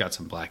times. Like, he's got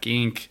some black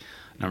ink,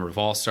 a number of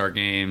all-star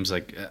games.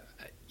 Like,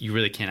 you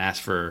really can't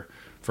ask for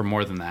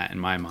more than that in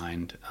my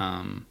mind.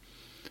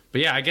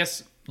 But yeah, I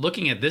guess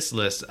looking at this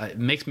list, it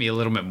makes me a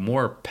little bit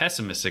more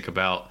pessimistic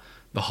about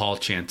the Hall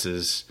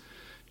chances.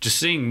 Just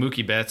seeing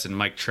Mookie Betts and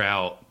Mike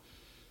Trout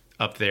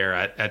up there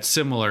at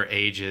similar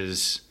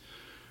ages,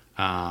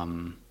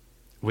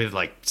 with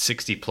like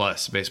 60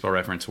 plus Baseball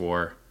Reference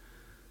WAR.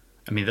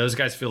 I mean, those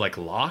guys feel like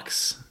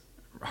locks.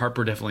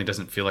 Harper definitely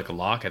doesn't feel like a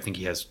lock. I think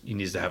he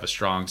needs to have a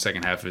strong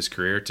second half of his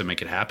career to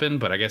make it happen.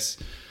 But I guess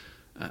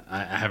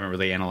I haven't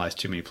really analyzed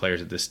too many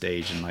players at this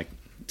stage, and like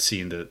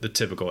seeing the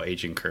typical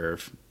aging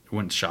curve, it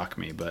wouldn't shock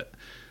me. But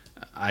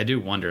I do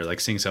wonder, like,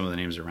 seeing some of the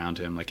names around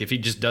him, like if he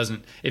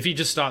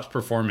just stops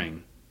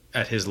performing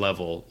at his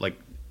level, like,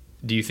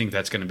 do you think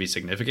that's going to be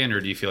significant,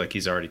 or do you feel like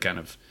he's already kind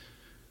of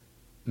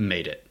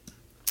made it?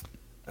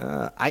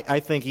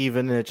 I think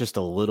even just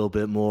a little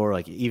bit more,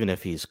 like even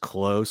if he's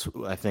close,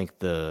 I think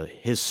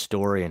his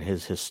story and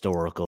his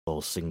historical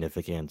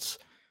significance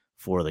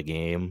for the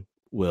game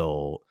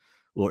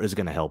is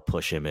going to help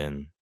push him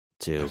in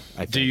too.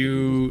 Do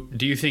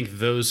you think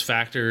those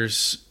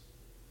factors,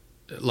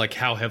 like,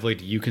 how heavily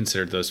do you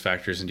consider those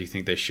factors, and do you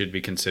think they should be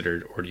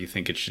considered, or do you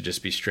think it should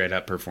just be straight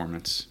up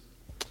performance?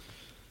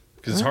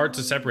 Because it's hard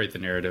to separate the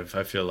narrative,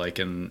 I feel like,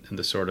 in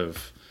the sort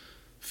of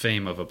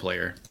fame of a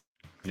player.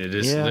 It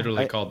is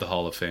literally called the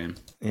Hall of Fame.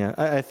 Yeah,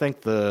 I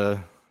think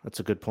that's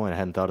a good point. I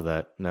hadn't thought of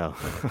that. No.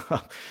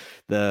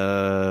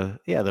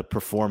 The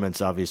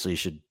performance obviously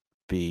should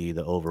be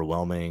the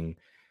overwhelming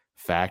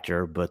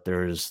factor, but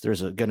there's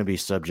going to be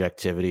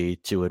subjectivity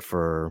to it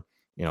for,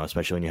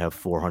 especially when you have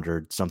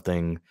 400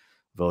 something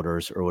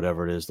voters or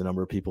whatever it is, the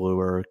number of people who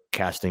are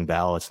casting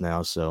ballots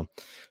now. So,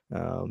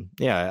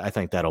 I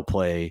think that'll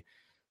play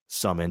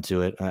some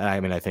into it. I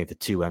mean, I think the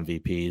 2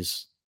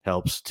 MVPs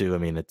helps too. I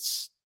mean,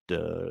 it's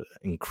the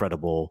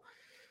incredible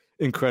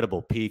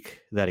peak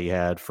that he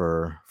had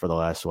for the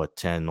last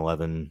 10,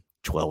 11,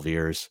 12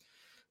 years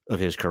of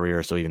his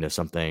career. So even if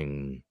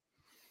something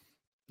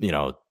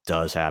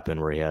does happen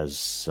where he has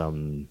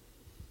some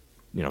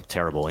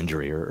terrible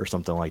injury or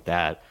something like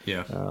that,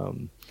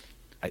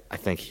 I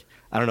think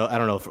I don't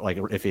know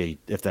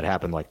if that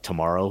happened like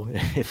tomorrow,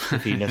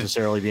 if he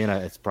necessarily be in,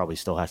 it probably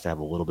still has to have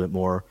a little bit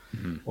more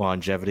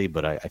longevity,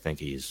 but I think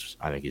he's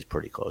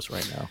pretty close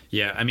right now.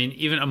 Yeah, I mean,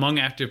 even among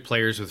active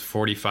players with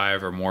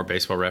 45 or more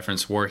Baseball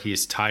Reference WAR,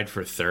 he's tied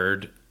for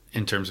third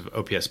in terms of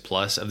OPS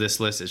plus of this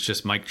list. It's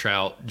just Mike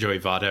Trout, Joey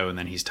Votto, and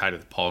then he's tied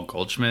with Paul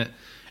Goldschmidt.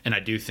 And I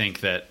do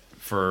think that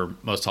for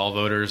most Hall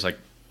voters, like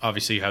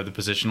obviously you have the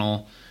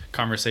positional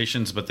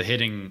conversations, but the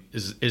hitting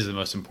is the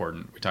most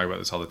important. We talk about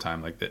this all the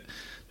time. Like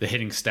the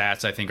hitting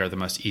stats, I think, are the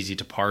most easy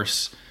to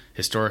parse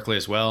historically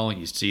as well.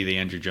 You see the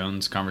Andrew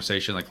Jones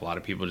conversation. Like a lot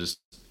of people just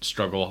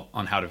struggle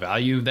on how to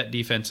value that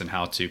defense and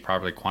how to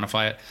properly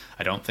quantify it.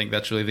 I don't think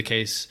that's really the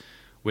case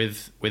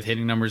with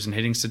hitting numbers and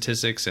hitting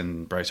statistics.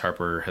 And Bryce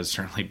Harper has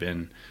certainly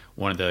been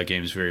one of the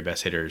game's very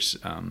best hitters.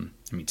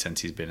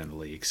 Since he's been in the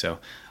league. So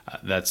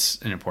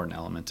that's an important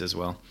element as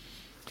well.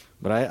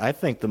 But I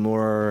think the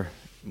more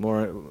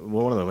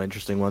one of the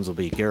interesting ones will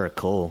be Garrett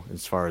Cole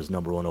as far as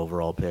number 1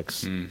 overall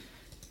picks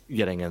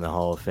getting in the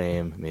Hall of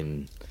Fame. I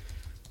mean,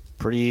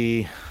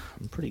 pretty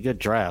good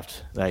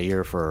draft that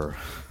year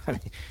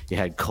you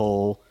had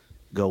Cole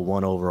go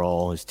 1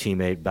 overall. His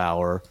teammate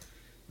Bauer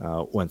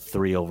went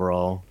 3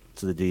 overall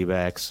to the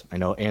D-backs. I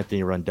know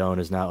Anthony Rendon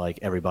is not like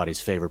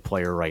everybody's favorite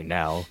player right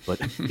now, but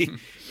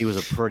he was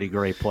a pretty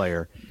great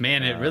player.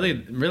 Man, it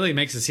really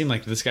makes it seem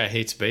like this guy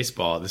hates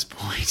baseball at this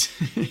point.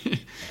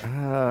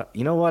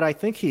 You know what? I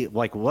think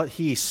what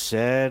he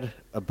said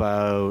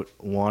about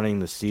wanting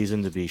the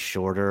season to be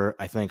shorter,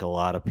 I think a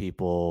lot of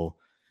people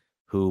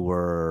who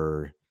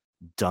were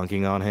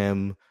dunking on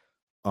him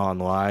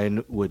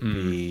online would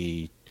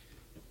be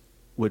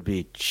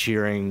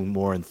cheering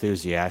more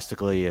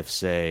enthusiastically if,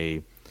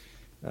 say,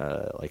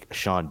 like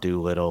Sean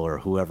Doolittle or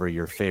whoever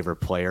your favorite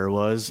player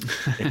was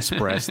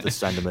expressed the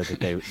sentiment that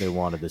they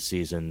wanted the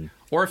season.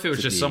 Or if it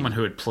was just someone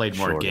who had played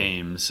more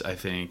games, I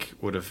think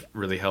would have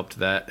really helped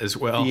that as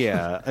well.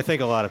 Yeah, I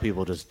think a lot of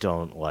people just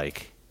don't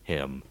like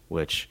him,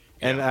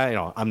 and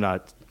I'm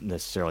not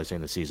necessarily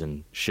saying the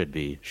season should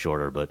be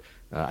shorter, but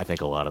I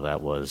think a lot of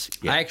that was.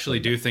 I actually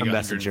do think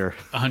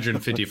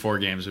 154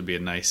 games would be a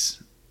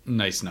nice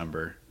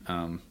number,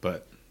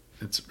 but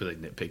it's really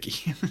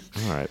nitpicky.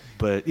 All right.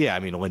 But, yeah, I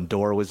mean,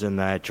 Lindor was in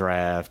that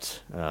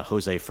draft.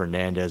 Jose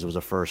Fernandez was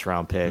a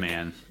first-round pick.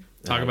 Man,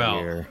 talk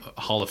about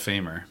a Hall of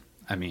Famer.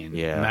 I mean,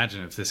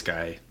 imagine if this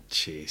guy,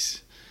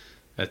 jeez,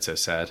 that's so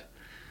sad.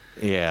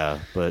 Yeah,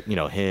 but,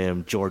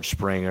 him, George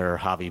Springer,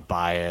 Javi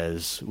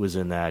Baez was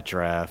in that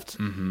draft.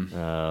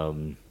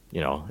 And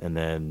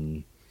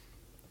then,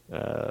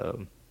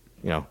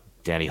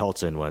 Danny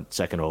Hultzen went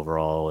 2nd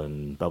overall,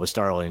 and Bubba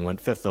Starling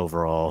went 5th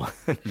overall.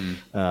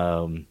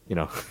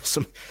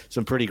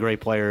 Some pretty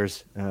great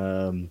players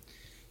in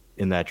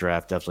that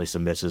draft. Definitely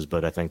some misses,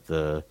 but I think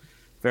fair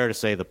to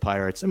say the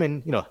Pirates. I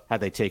mean,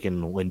 had they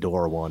taken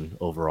Lindor 1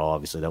 overall,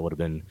 obviously that would have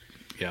been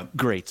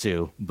great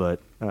too.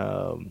 But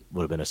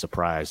would have been a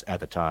surprise at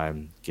the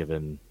time,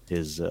 given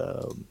his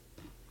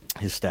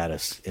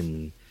status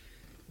in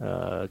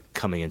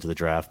coming into the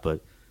draft. But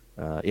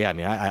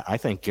I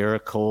think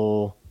Garrett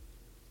Cole.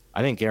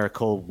 I think Garrett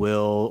Cole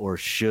will or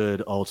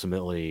should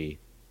ultimately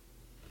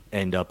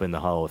end up in the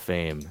Hall of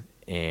Fame.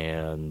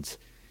 And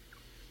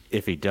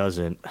if he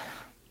doesn't,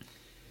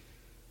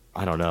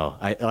 I don't know.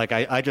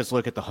 I just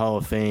look at the Hall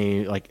of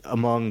Fame, like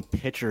among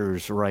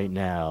pitchers right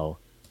now,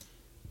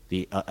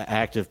 the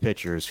active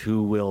pitchers,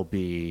 who will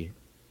be,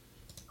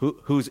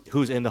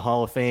 who's in the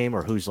Hall of Fame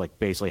or who's like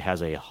basically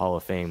has a Hall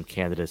of Fame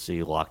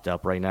candidacy locked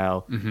up right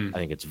now. I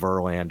think it's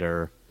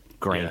Verlander,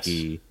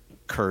 Greinke,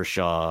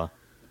 Kershaw,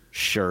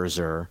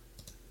 Scherzer,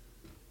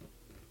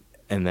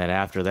 and then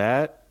after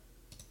that,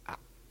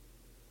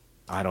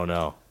 I don't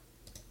know.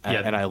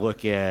 And I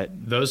look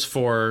at those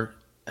 4,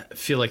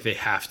 feel like they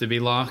have to be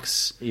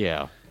locks.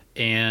 Yeah,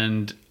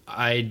 and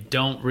I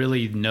don't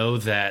really know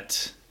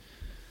that.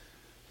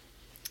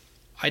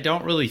 I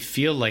don't really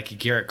feel like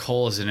Garrett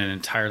Cole is in an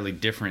entirely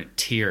different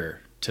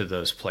tier to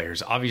those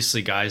players.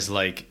 Obviously, guys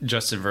like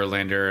Justin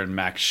Verlander and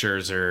Max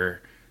Scherzer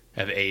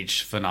have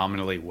aged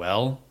phenomenally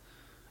well.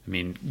 I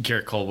mean,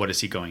 Garrett Cole, what is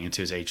he going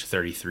into his age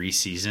 33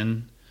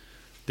 season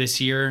this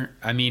year?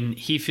 I mean,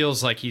 he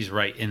feels like he's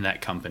right in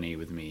that company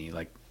with me.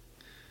 Like,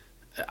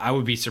 I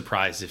would be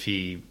surprised if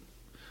he.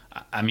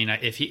 I mean,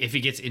 if he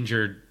gets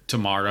injured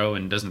tomorrow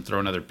and doesn't throw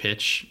another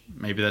pitch,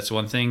 maybe that's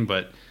one thing.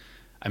 But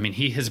I mean,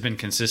 he has been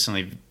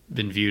consistently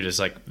been viewed as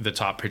like the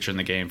top pitcher in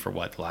the game for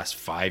the last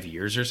 5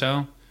 years or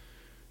so.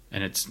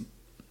 And it's,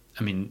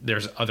 I mean,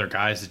 there's other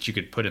guys that you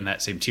could put in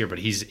that same tier, but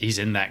he's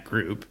in that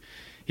group.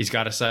 He's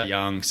got a Cy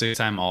Young,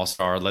 6-time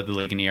All-Star, led the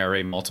league in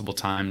ERA multiple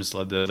times,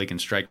 led the league in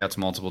strikeouts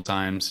multiple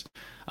times.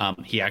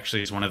 He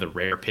actually is one of the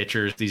rare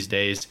pitchers these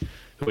days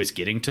who is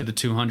getting to the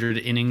 200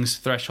 innings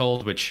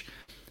threshold, which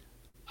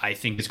I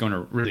think is going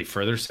to really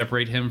further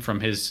separate him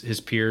from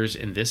his peers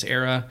in this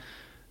era.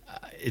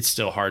 It's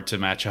still hard to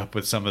match up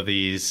with some of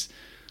these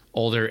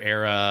older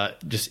era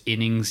just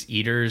innings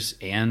eaters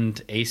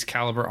and ace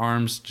caliber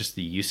arms. Just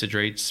the usage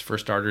rates for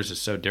starters is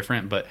so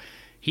different, but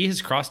he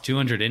has crossed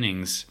 200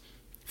 innings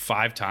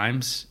 5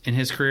 times in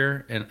his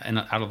career and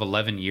out of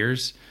 11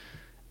 years.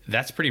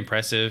 That's pretty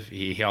impressive.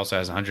 He also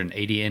has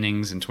 180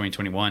 innings in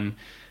 2021.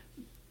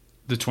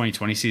 The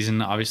 2020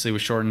 season obviously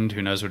was shortened.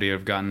 Who knows what he would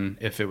have gotten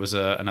if it was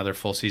another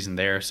full season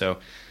there. So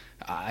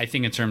I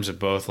think in terms of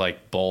both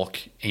like bulk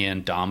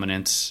and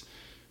dominance,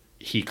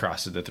 he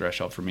crosses the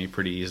threshold for me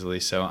pretty easily.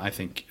 So I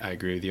think I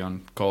agree with you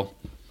on Cole.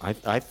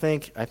 I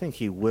think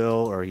he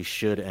will, or he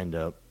should end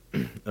up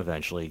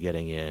eventually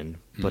getting in.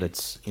 But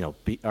it's, all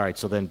right.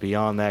 So then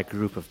beyond that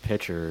group of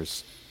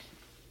pitchers,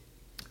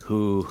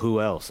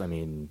 who else? I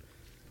mean,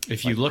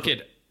 if you look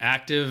at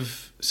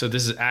active, so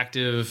this is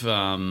active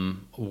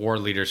WAR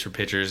leaders for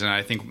pitchers, and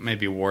I think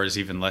maybe WAR is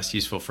even less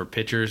useful for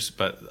pitchers.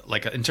 But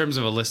like in terms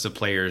of a list of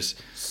players,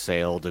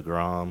 Sale,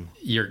 DeGrom,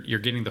 you're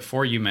getting the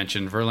 4 you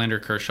mentioned: Verlander,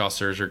 Kershaw,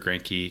 Scherzer,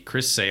 Greinke,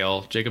 Chris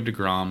Sale, Jacob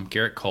DeGrom,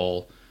 Garrett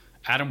Cole,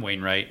 Adam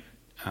Wainwright,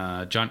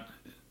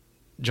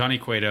 Johnny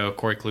Cueto,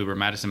 Corey Kluber,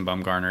 Madison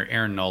Bumgarner,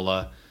 Aaron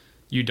Nola,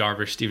 Yu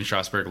Darvish, Steven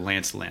Strasburg,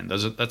 Lance Lynn.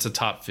 That's a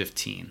top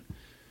 15.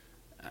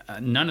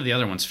 None of the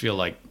other ones feel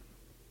like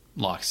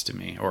locks to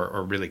me,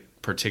 or really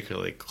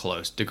particularly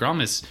close.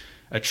 DeGrom is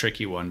a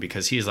tricky one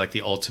because he's like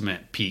the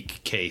ultimate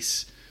peak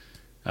case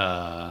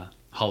Hall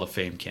of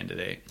Fame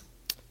candidate.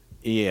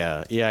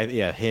 Yeah.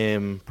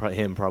 Him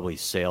probably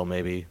Sale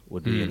maybe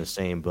would be in the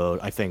same boat.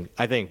 I think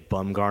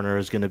Bumgarner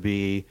is going to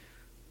be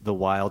the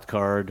wild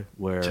card,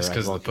 where just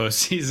because of the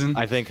postseason.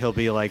 I think he'll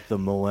be like the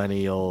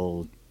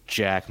millennial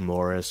Jack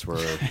Morris,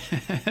 where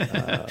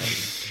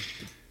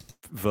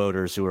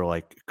voters who are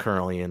like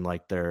currently in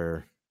like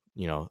their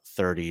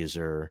 30s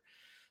or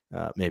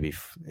maybe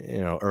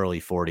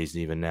early 40s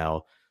even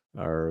now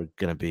are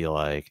gonna be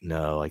like,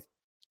 no, like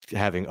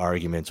having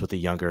arguments with the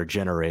younger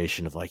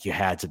generation of like, you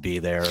had to be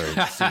there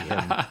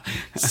and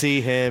see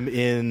him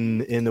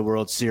in the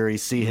World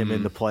Series, see him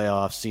in the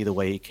playoffs, see the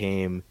way he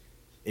came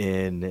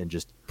in and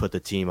just put the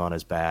team on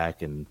his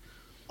back and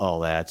all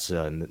that.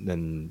 So, and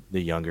then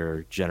the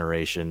younger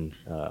generation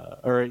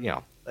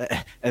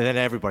and then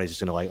everybody's just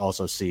going to like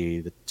also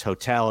see the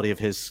totality of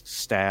his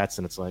stats,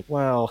 and it's like,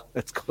 well,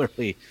 it's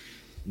clearly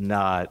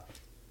not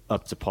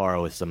up to par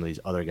with some of these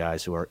other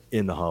guys who are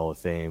in the Hall of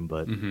Fame.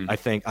 But I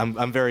think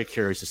I'm very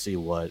curious to see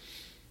what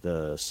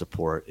the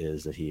support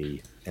is that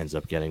he ends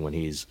up getting when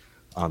he's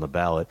on the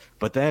ballot.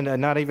 But then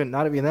not even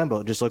them,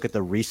 but just look at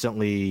the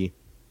recently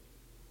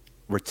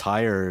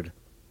retired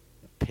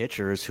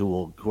pitchers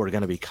who are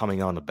going to be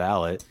coming on the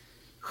ballot.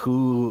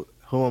 Who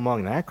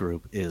among that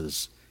group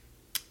is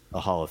a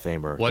Hall of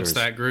Famer? What's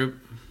that group?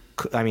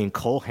 I mean,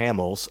 Cole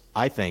Hamels,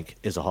 I think,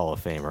 is a Hall of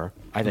Famer.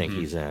 I think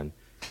he's in.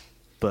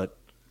 But,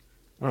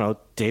 I don't know,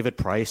 David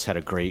Price had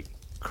a great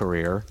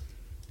career.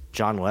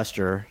 John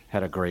Lester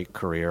had a great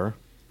career.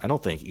 I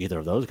don't think either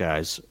of those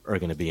guys are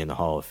going to be in the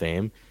Hall of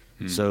Fame.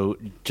 So,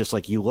 just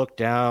like you look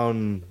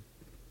down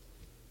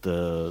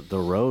the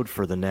road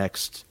for the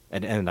next,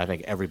 and I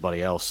think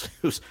everybody else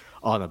who's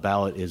on the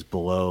ballot is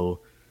below,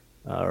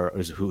 or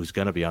who's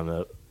going to be on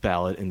the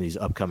ballot in these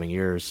upcoming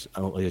years,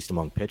 at least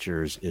among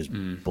pitchers, is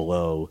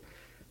below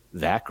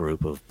that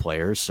group of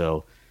players.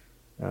 So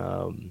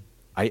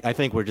I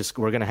think we're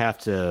going to have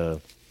to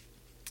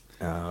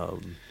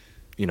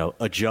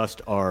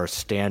adjust our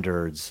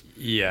standards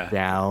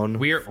down.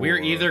 We're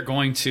either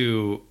going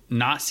to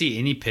not see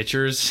any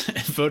pitchers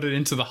voted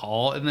into the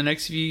Hall in the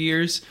next few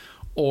years,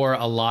 or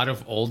a lot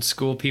of old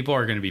school people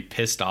are going to be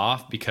pissed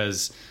off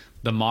because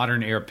the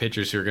modern era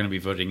pitchers who are going to be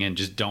voting in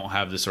just don't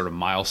have the sort of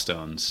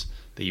milestones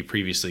that you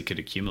previously could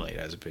accumulate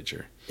as a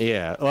pitcher.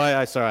 Yeah. Well,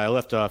 I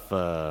left off,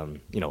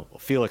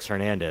 Felix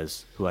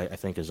Hernandez, who I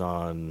think is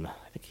on.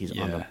 I think he's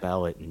on the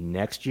ballot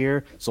next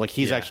year. So like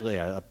he's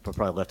actually, I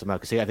probably left him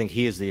out because I think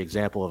he is the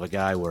example of a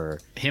guy where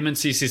him and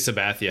CC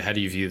Sabathia. How do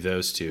you view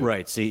those two? Right.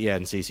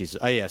 And CC.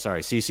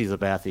 CC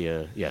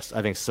Sabathia. Yes,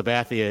 I think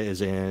Sabathia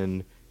is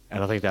in,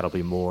 and I think that'll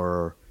be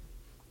more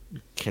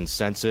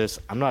consensus.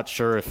 I'm not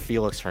sure if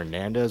Felix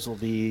Hernandez will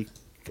be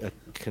a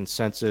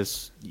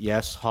consensus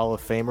Hall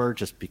of Famer,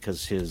 just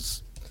because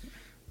his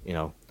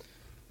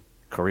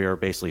career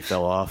basically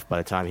fell off by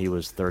the time he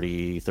was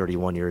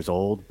 31 years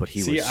old. But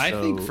I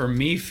think for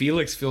me,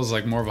 Felix feels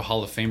like more of a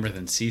Hall of Famer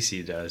than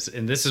CC does,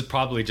 and this is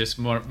probably just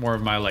more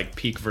of my like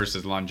peak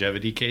versus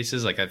longevity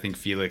cases. Like I think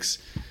Felix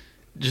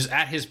just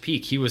at his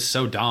peak, he was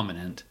so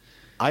dominant.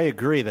 I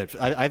agree that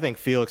I think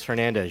Felix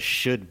Hernandez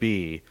should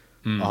be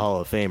a Hall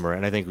of Famer,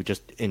 and I think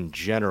just in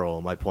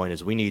general, my point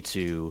is we need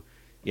to,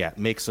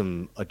 make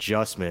some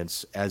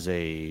adjustments as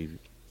a,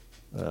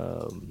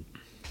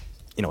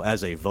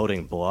 as a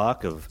voting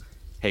block of,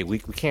 hey, we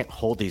can't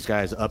hold these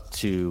guys up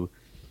to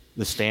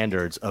the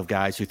standards of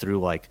guys who threw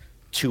like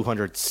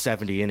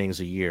 270 innings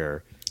a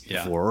year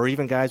before, or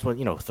even guys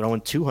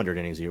throwing 200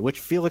 innings a year, which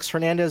Felix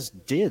Hernandez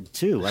did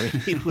too. I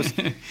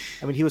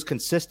mean, he was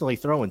consistently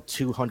throwing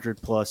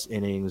 200 plus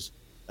innings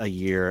a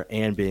year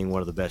and being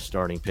one of the best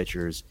starting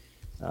pitchers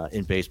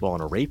in baseball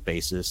on a rate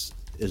basis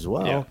as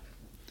well. Yeah.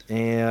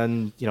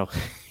 And you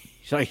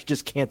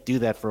just can't do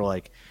that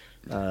for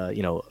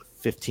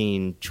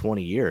 15,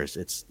 20 years.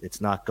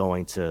 It's not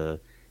going to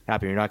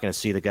happen. You're not going to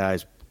see the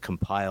guys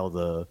compile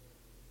the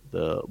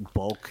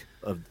bulk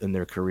in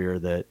their career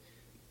that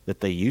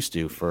they used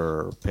to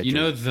for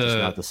pitchers. It's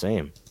not the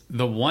same.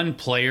 The one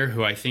player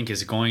who I think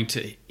is going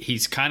to,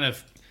 he's kind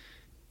of,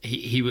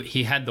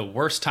 he had the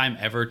worst time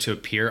ever to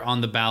appear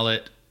on the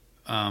ballot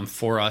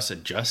for us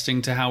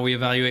adjusting to how we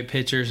evaluate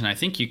pitchers. And I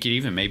think you could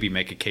even maybe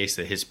make a case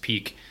that his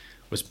peak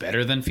was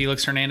better than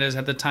Felix Hernandez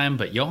at the time.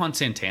 But Johan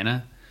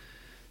Santana,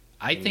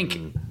 I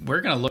think we're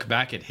going to look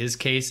back at his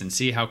case and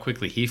see how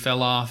quickly he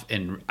fell off.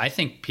 And I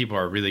think people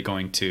are really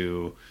going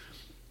to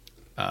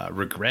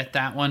regret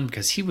that one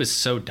because he was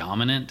so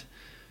dominant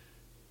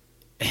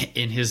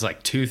in his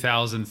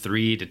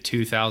 2003 to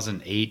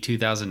 2008,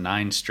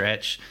 2009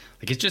 stretch.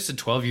 It's just a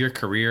 12-year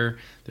career.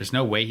 There's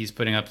no way he's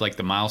putting up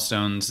the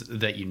milestones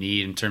that you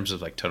need in terms of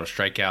total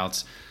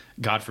strikeouts.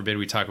 God forbid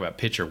we talk about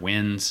pitcher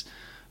wins.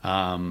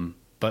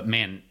 But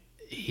man,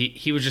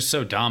 he was just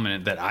so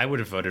dominant that I would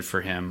have voted for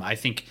him. I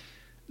think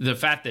the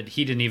fact that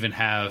he didn't even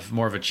have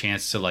more of a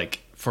chance to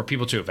for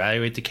people to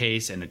evaluate the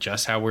case and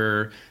adjust how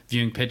we're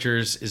viewing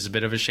pitchers is a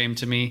bit of a shame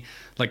to me.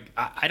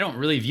 I don't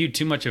really view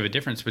too much of a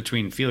difference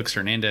between Felix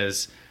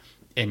Hernandez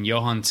and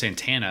Johan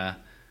Santana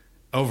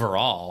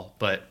overall,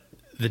 but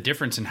the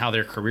difference in how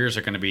their careers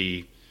are going to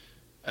be,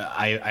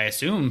 I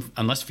assume,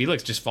 unless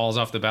Felix just falls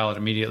off the ballot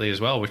immediately as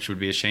well, which would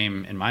be a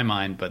shame in my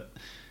mind, but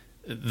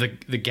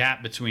the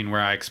gap between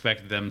where I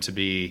expected them to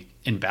be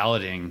in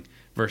balloting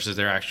versus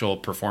their actual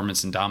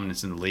performance and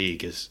dominance in the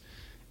league is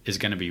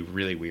going to be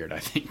really weird, I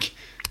think.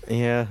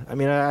 Yeah, I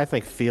mean, I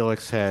think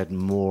Felix had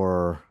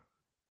more.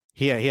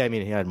 He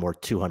had more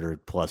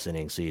 200 plus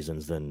inning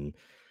seasons than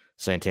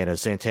Santana.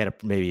 Santana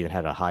maybe even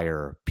had a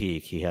higher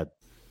peak. He had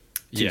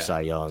two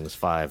Cy Youngs,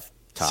 5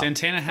 top.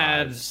 Santana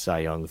had Cy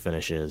Young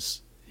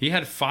finishes. He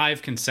had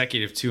 5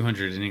 consecutive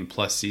 200 inning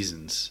plus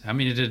seasons. How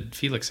many did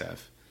Felix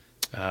have?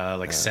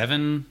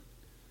 7.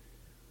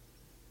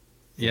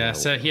 Yeah,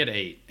 so he had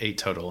 8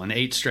 total, and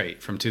 8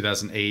 straight from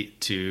 2008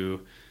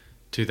 to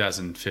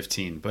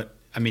 2015. But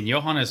I mean,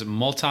 Johan is a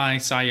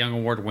multi-Cy Young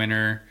Award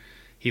winner.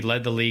 He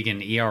led the league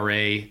in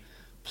ERA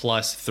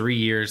plus 3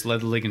 years,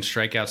 led the league in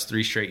strikeouts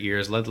 3 straight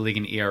years, led the league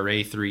in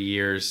ERA 3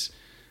 years.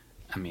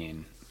 I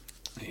mean,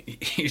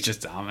 he's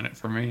just dominant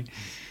for me.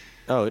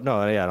 Oh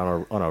no, yeah,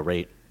 on a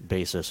rate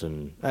basis,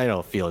 and I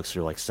know Felix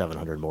threw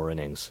 700 more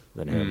innings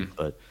than him,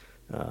 but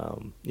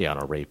on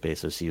a rate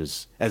basis, he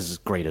was as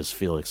great as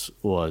Felix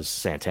was.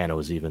 Santana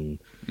was even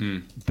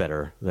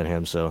better than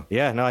him. So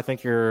yeah, no, I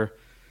think you're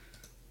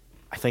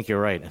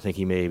right. I think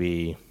he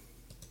maybe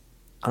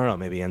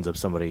ends up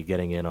somebody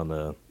getting in on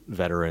the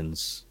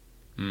veterans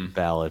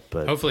ballot,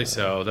 but hopefully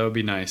so. That would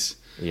be nice.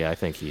 Yeah, I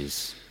think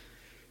he's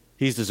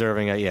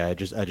deserving. Yeah, I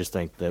just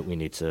think that we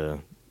need to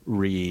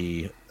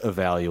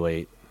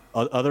reevaluate.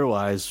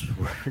 Otherwise,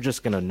 we're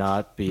just going to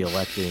not be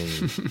electing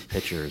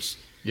pitchers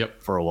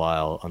for a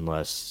while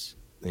unless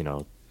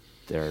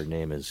their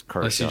name is Kershaw.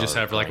 Unless you just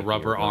have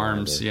rubber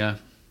arms, yeah.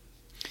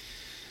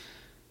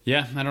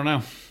 Yeah, I don't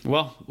know.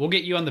 Well, we'll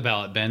get you on the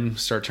ballot, Ben.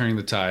 Start turning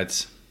the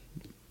tides.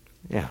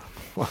 Yeah,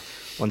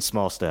 one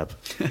small step.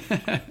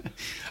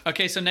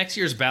 Okay, so next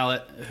year's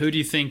ballot, who do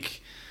you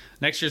think?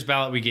 Next year's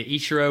ballot, we get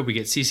Ichiro, we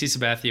get CC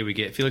Sabathia, we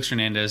get Felix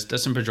Hernandez,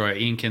 Dustin Pedroia,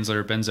 Ian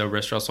Kinsler, Ben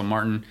Zobrist, Russell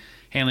Martin,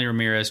 Hanley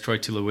Ramirez, Troy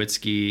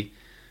Tulowitzki,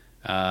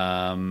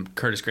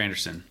 Curtis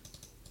Granderson.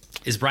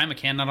 Is Brian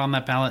McCann not on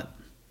that ballot?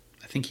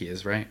 I think he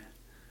is, right?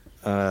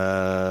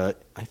 I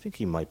think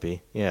he might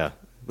be, yeah.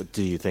 But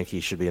do you think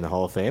he should be in the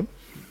Hall of Fame?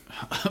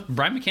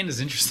 Brian McCann is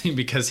interesting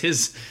because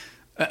his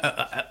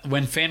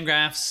when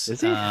Fangraphs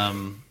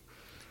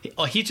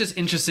he's just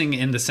interesting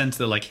in the sense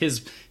that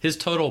his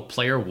total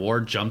player WAR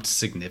jumped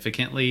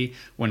significantly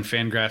when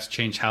Fangraphs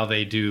changed how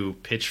they do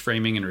pitch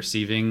framing and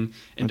receiving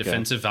and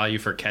defensive value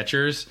for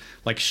catchers,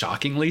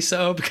 shockingly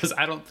so, because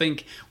I don't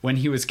think when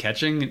he was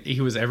catching he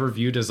was ever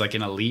viewed as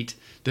an elite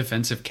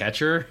defensive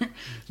catcher.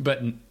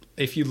 But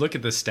if you look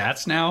at the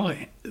stats now,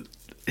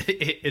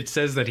 it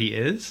says that he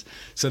is.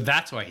 So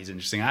that's why he's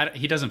interesting.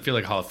 He doesn't feel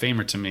like a Hall of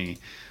Famer to me.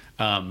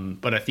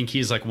 But I think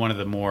he's one of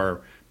the more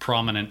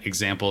prominent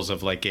examples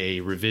of a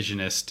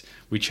revisionist.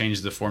 We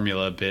changed the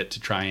formula a bit to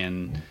try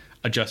and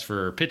adjust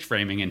for pitch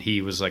framing, and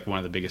he was one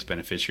of the biggest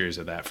beneficiaries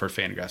of that for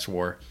Fangraphs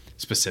WAR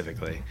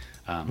specifically.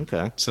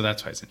 Okay. So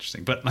that's why it's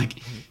interesting. But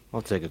like,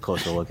 I'll take a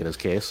closer look at his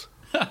case.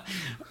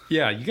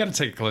 yeah, you got to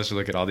take a closer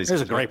look at all these.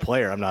 He's a great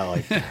player. I'm not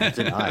like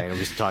denying. I'm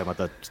just talking about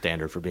the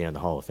standard for being in the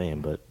Hall of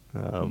Fame. But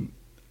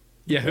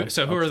yeah.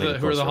 Who are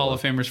the Hall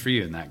of Famers for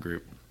you in that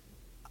group?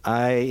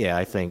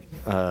 I think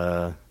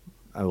I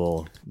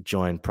will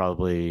join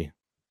probably.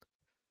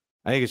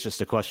 I think it's just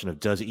a question of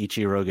does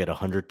Ichiro get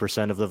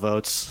 100% of the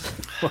votes,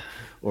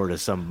 or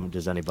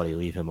does anybody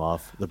leave him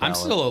off the ballot?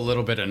 I'm still a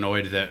little bit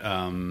annoyed that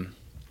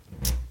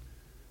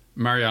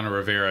Mariano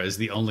Rivera is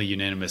the only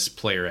unanimous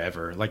player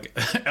ever. Like,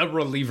 a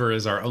reliever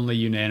is our only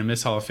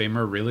unanimous Hall of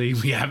Famer. Really?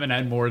 We haven't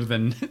had more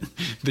than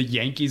the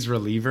Yankees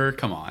reliever?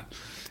 Come on.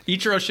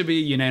 Ichiro should be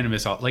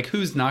unanimous. Like,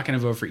 who's not going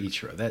to vote for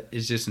Ichiro? That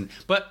is just...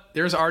 But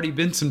there's already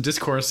been some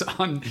discourse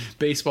on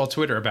baseball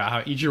Twitter about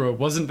how Ichiro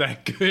wasn't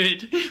that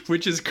good,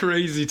 which is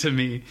crazy to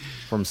me.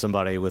 From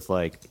somebody with,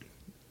 like,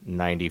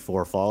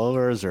 94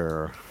 followers,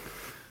 or...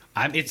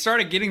 It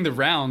started getting the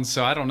rounds,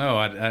 so I don't know.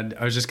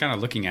 I was just kind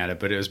of looking at it,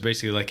 but it was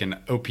basically like an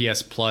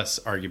OPS plus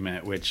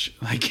argument, which,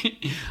 like,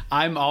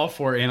 I'm all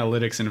for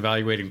analytics and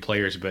evaluating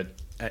players, but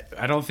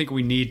I don't think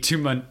we need too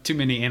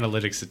many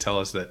analytics to tell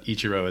us that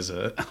Ichiro is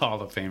a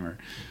Hall of Famer.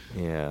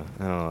 Yeah,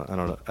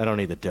 I don't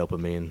need the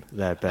dopamine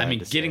that bad. I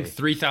mean, getting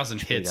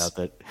 3,000 hits.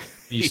 That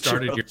you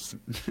started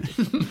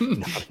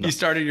you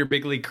started your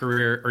big league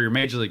career or your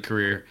major league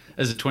career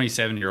as a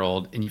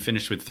 27-year-old, and you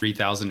finished with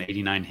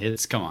 3,089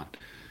 hits. Come on.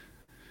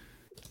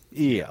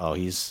 Yeah,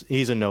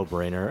 he's a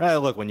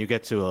no-brainer. Look, when you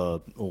get to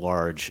a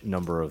large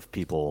number of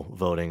people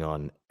voting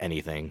on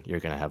anything, you're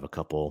going to have a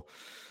couple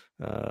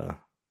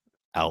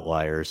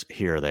outliers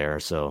here or there,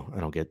 so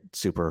I don't get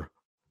super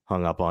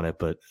hung up on it.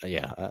 But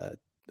yeah,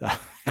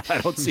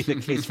 I don't see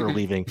the case for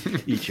leaving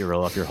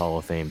Ichiro off your Hall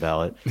of Fame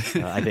ballot.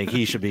 I think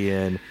he should be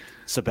in.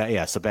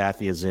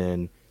 Sabathia is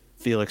in.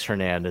 Felix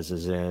Hernandez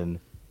is in,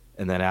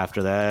 and then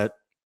after that,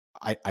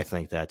 I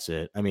think that's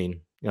it. I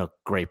mean,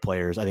 great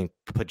players. I think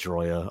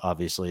Pedroia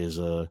obviously is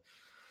an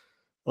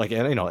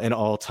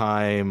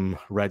all-time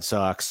Red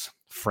Sox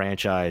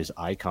franchise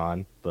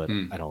icon, but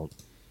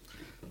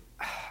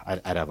I'd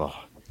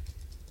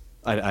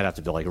have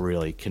to be like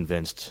really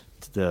convinced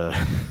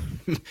to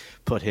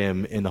put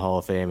him in the Hall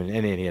of Fame,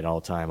 and he had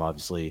all-time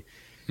obviously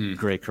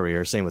great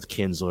career. Same with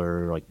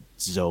Kinsler, like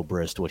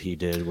Zobrist. What he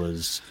did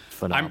was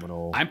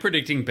phenomenal. I'm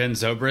predicting Ben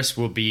Zobrist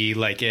will be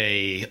like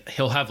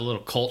he'll have a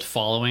little cult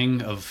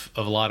following of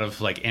a lot of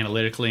like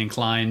analytically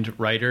inclined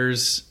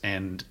writers,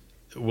 and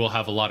we'll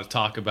have a lot of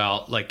talk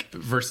about like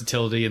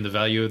versatility and the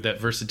value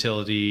that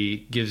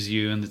versatility gives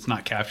you, and it's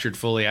not captured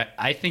fully.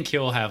 I think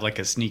he'll have like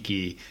a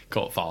sneaky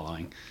cult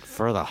following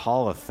for the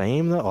Hall of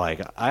Fame, though.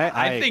 Like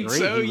I think agree.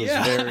 So. He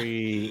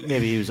was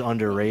maybe he was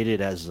underrated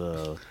as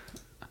a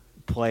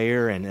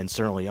player, and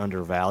certainly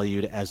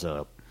undervalued as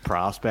a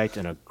prospect,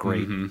 and a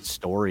great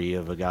story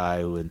of a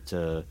guy who went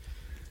to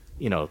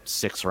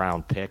 6th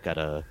round pick at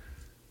a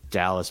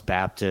Dallas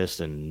Baptist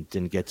and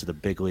didn't get to the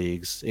big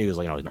leagues. He was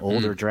like an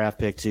older draft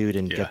pick too.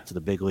 Didn't get to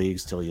the big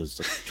leagues till he was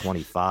like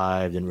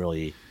 25. Didn't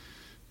really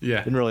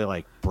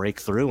like break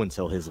through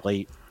until his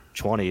late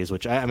 20s.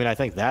 Which I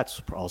think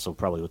that's also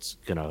probably what's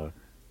gonna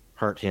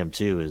hurt him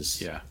too.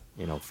 Is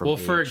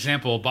for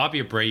example,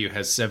 Bobby Abreu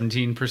has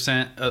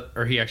 17%,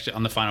 or he actually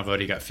on the final vote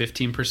he got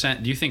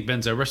 15%. Do you think Ben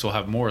Zobrist will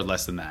have more or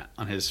less than that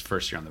on his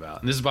first year on the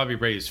ballot? And this is Bobby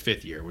Abreu's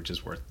 5th year, which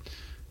is worth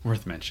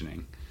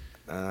mentioning.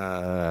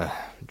 I'm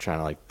trying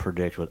to like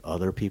predict what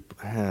other people.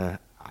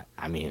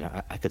 I mean,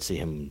 I could see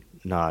him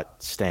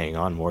not staying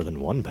on more than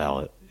one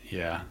ballot.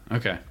 Yeah.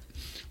 Okay.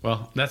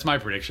 Well, that's my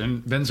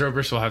prediction. Ben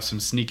Zobrist will have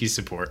some sneaky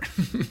support.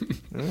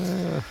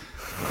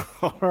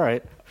 All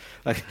right.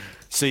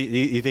 So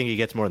you think he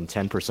gets more than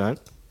 10%?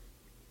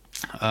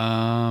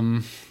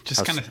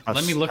 Just kind of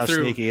let me look through.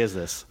 How sneaky is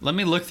this? Let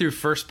me look through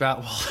first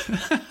ballot.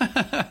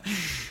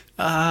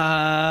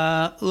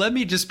 Let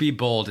me just be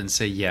bold and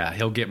say, yeah,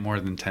 he'll get more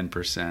than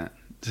 10%.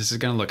 This is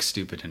going to look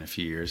stupid in a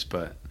few years,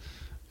 but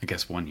I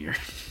guess 1 year.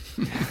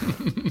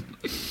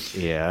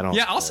 Yeah, I don't.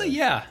 Yeah, I'll say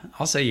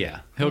yeah.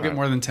 He'll get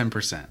more than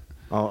 10%.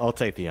 I'll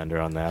take the under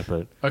on that,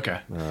 but okay.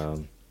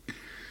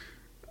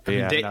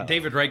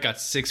 David Wright got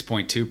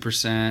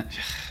 6.2%.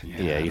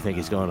 Yeah, you think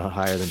he's going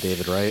higher than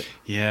David Wright?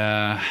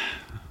 Yeah,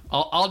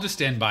 I'll just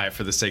stand by it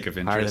for the sake of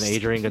interest. Higher than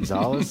Adrian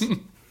Gonzalez?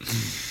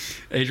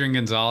 Adrian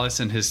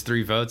Gonzalez and his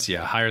 3 votes?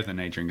 Yeah, higher than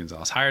Adrian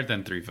Gonzalez. Higher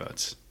than 3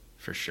 votes,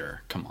 for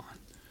sure. Come on.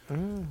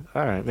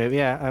 All right,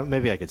 maybe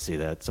I could see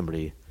that.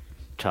 Somebody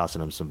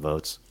tossing him some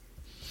votes.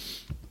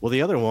 Well,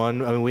 the other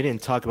one, I mean, we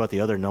didn't talk about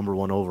the other number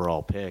 1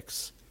 overall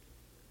picks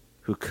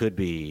who could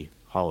be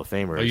Hall of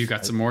Famers. Oh, you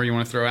got some more you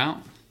want to throw out?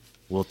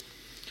 Well,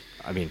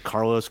 I mean,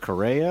 Carlos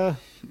Correa.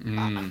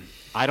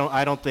 I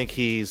don't think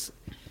he's.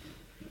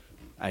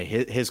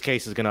 His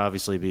case is going to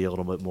obviously be a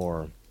little bit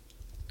more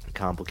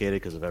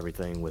complicated because of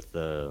everything with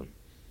the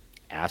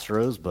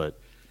Astros, but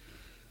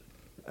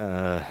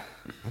I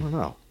don't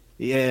know.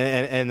 Yeah,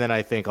 and then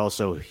I think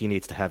also he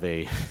needs to have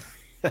a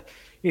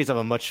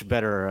much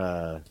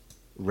better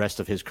rest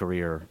of his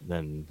career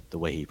than the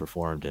way he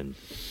performed in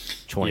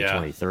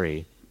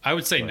 2023. I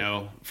would say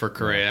no for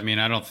Correa. I mean,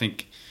 I don't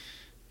think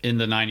in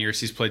the 9 years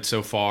he's played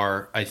so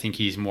far, I think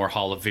he's more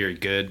Hall of Very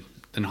Good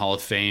than Hall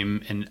of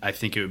Fame. And I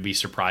think it would be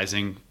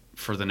surprising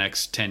for the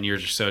next 10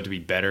 years or so to be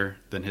better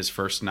than his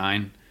first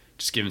 9,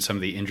 just given some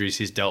of the injuries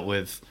he's dealt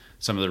with,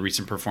 some of the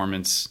recent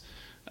performance.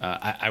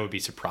 I would be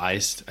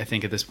surprised, I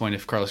think, at this point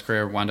if Carlos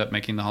Correa wound up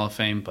making the Hall of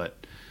Fame.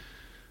 But,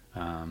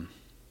 I'm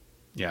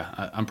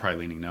probably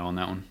leaning no on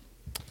that one.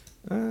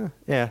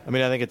 Yeah, I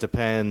mean, I think it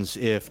depends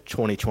if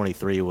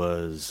 2023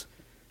 was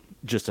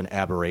just an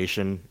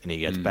aberration and he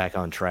gets back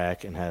on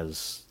track and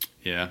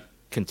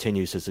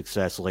continues his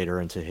success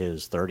later into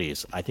his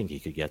 30s. I think he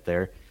could get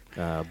there.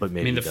 But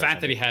maybe the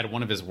fact that he had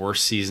one of his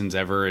worst seasons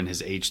ever in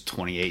his age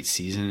 28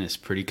 season is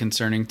pretty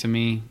concerning to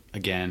me.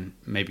 Again,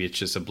 maybe it's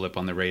just a blip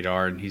on the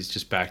radar and he's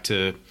just back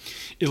to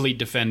elite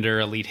defender,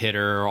 elite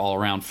hitter, all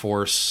around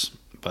force.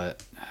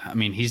 But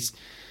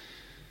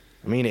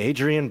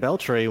Adrian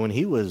Beltre, when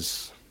he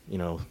was,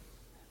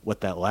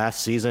 that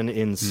last season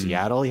in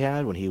Seattle he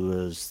had when he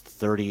was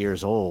 30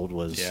 years old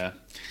was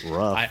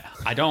rough.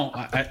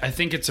 I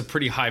think it's a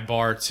pretty high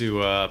bar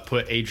to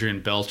put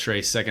Adrian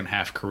Beltre's second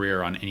half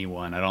career on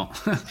anyone.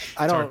 It's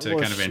hard to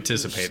kind of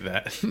anticipate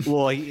that.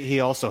 Well,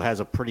 he also has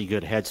a pretty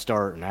good head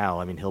start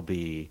now. I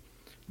mean,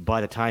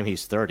 by the time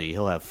he's 30,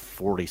 he'll have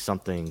 40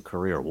 something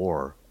career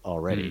WAR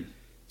already.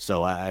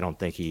 So I don't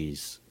think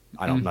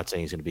I'm not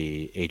saying he's going to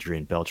be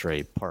Adrian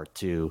Beltre part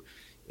 2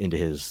 into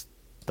his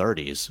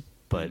 30s,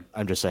 but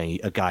I'm just saying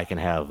a guy can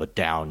have a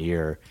down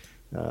year,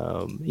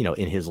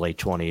 in his late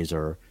 20s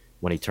or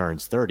when he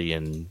turns 30,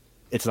 and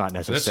it's not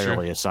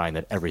necessarily a sign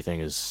that everything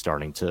is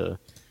starting to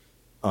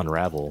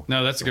unravel.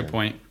 No, that's a good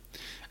point.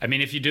 I mean,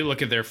 if you do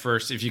look at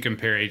if you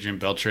compare Adrian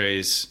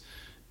Beltre's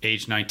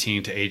age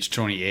 19 to age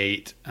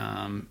 28,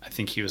 I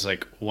think he was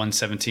like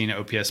 117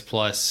 OPS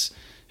plus.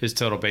 His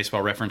total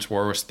baseball reference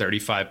WAR was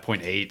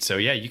 35.8. So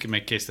yeah, you can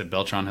make a case that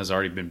Beltran has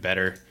already been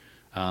better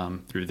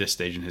through this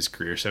stage in his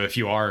career. So if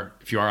you are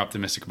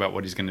optimistic about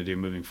what he's going to do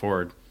moving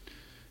forward,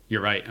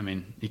 you're right. I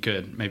mean, he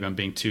could. Maybe I'm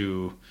being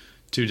too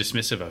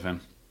dismissive of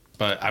him,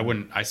 but I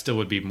wouldn't. I still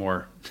would be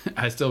more.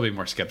 I'd still be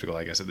more skeptical,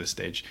 I guess, at this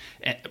stage.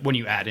 And when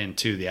you add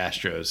into the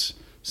Astros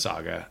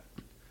saga,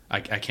 I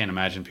can't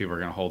imagine people are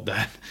not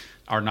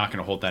going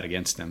to hold that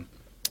against him.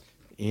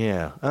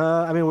 Yeah,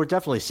 we're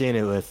definitely seeing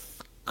it with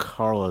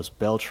Carlos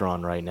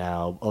Beltran right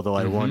now. Although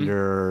I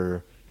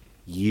wonder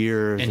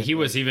years. And he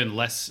was even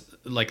less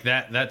like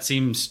that. That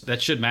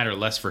should matter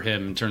less for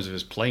him in terms of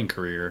his playing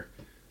career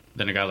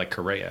than a guy like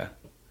Correa.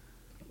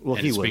 Well,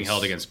 and it's being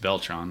held against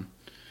Beltran.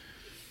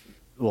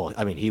 Well,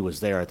 I mean, he was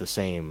there at the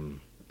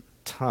same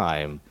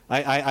time.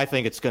 I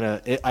think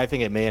I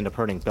think it may end up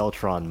hurting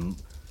Beltran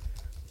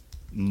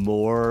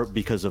more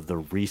because of the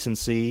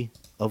recency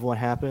of what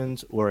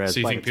happened. Whereas,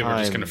 so you think people are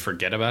just going to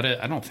forget about it?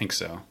 I don't think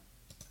so.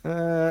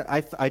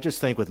 I just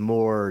think with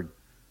more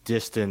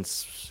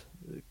distance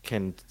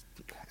not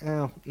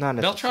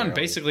necessarily. Beltran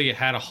basically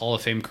had a Hall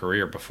of Fame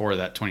career before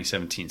that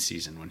 2017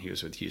 season when he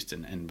was with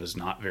Houston and was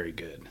not very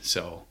good.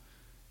 So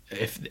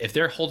if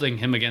they're holding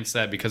him against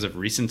that because of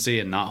recency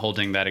and not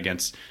holding that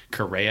against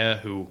Correa,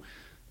 who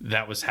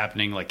that was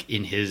happening like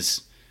in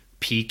his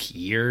peak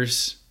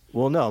years.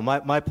 Well, no,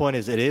 my point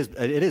is it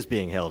is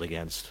being held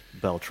against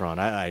Beltran.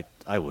 I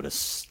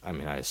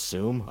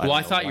assume. Well,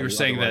 I thought you were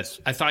saying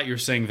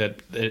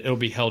that it'll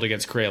be held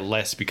against Correa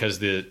less because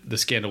the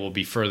scandal will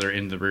be further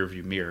in the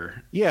rearview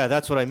mirror. Yeah,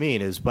 that's what I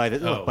mean. Is by the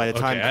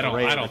time I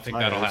don't think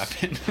that'll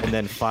happen. And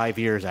then 5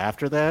 years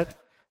after that.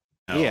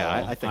 No,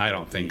 yeah, I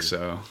don't think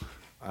so.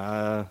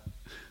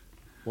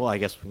 Well, I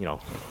guess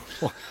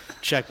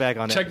check back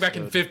on check back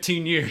in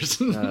 15 years.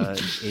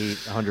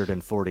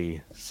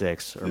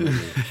 846 or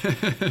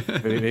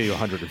maybe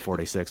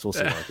 146. We'll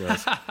see how it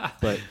goes.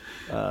 But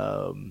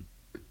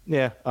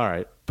yeah, all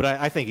right. But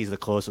I think he's the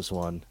closest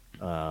one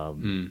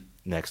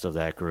next of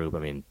that group. I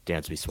mean,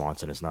 Dansby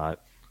Swanson is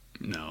not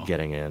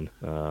getting in.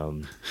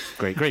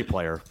 Great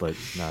player, but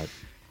not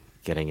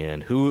getting in.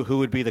 Who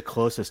would be the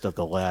closest of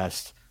the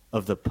last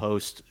of the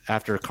post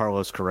after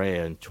Carlos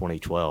Correa in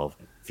 2012?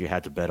 If you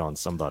had to bet on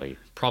somebody,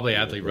 probably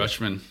Adley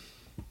Rutschman.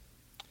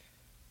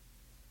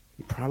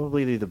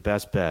 Probably the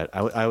best bet.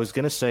 I was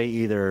going to say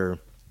either.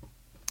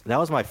 That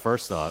was my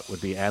first thought. Would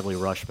be Adley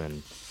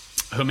Rutschman.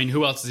 I mean,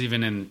 who else is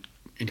even in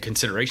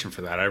consideration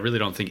for that? I really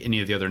don't think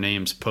any of the other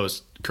names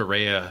post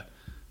Correa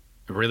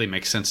really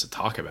makes sense to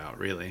talk about.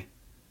 Really,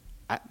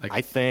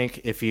 I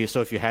think if you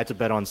had to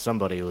bet on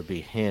somebody, it would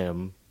be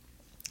him.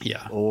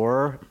 Yeah.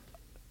 Or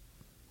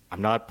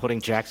I'm not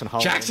putting Jackson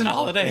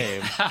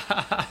Holliday.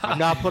 I'm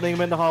not putting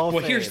him in the Hall of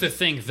Fame. Well, here's the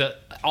thing: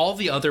 all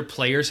the other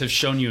players have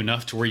shown you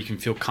enough to where you can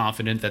feel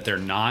confident that they're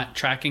not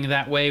tracking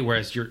that way.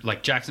 Whereas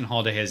Jackson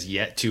Holliday has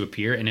yet to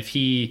appear, and if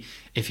he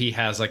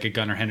has like a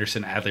Gunnar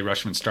Henderson, Adley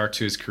Rutschman start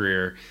to his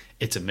career,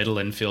 it's a middle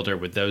infielder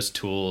with those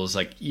tools.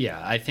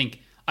 I think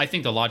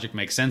the logic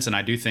makes sense, and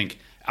I do think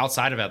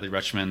outside of Adley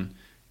Rutschman,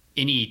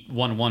 any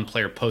 1-1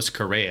 player post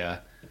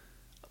Correa,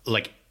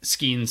 like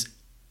Skeens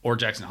or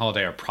Jackson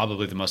Holliday, are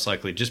probably the most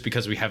likely, just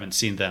because we haven't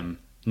seen them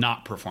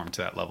not perform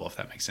to that level, if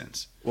that makes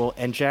sense. Well,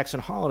 and Jackson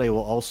Holliday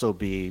will also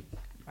be,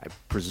 I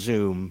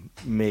presume,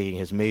 making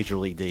his major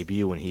league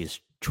debut when he's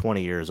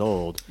 20 years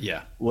old.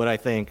 Yeah. What I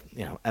think,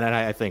 and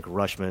I think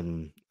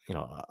Rutschman,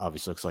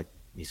 obviously looks like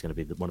he's going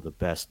to be one of the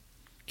best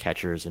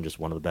catchers and just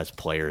one of the best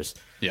players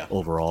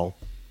overall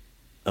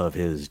of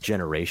his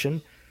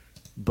generation.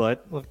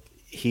 But look,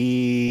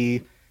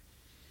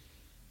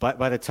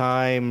 by the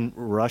time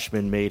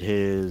Rutschman made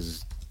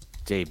his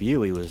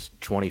debut, he was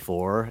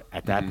 24.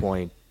 At that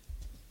point,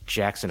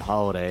 Jackson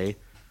Holliday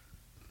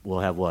will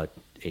have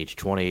age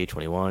 20,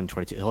 21,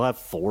 22. He'll have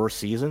 4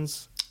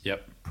 seasons.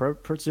 Yep.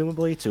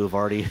 Presumably to have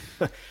already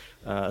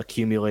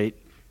accumulate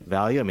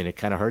value. I mean, it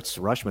kind of hurts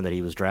Rutschman that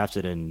he was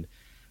drafted in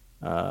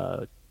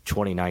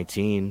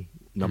 2019,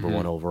 number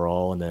 1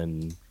 overall, and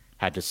then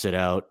had to sit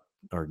out,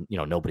 or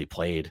nobody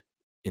played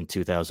in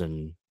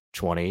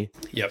 2020.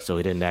 Yep. So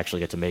he didn't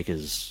actually get to make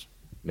his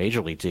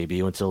major league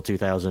debut until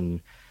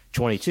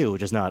 2022,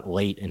 which is not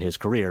late in his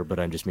career, but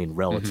I just mean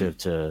relative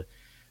to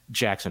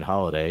Jackson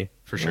Holliday.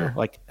 For sure.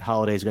 Like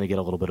Holliday's going to get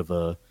a little bit of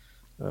a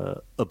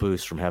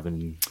boost from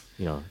having,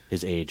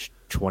 his age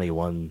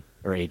 21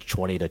 or age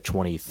 20 to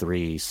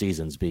 23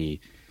 seasons be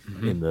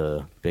in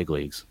the big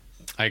leagues.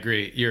 I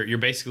agree. You're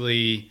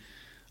basically,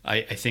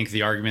 I think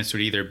the arguments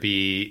would either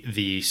be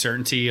the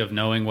certainty of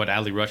knowing what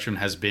Adley Rutschman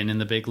has been in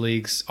the big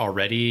leagues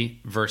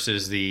already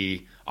versus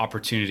the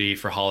opportunity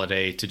for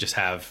Holliday to just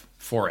have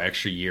 4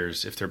 extra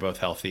years if they're both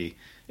healthy,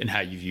 and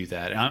how you view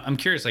that. And I'm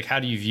curious, how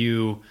do you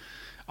view,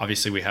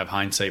 obviously we have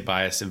hindsight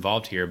bias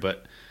involved here,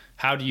 but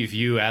how do you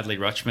view Adley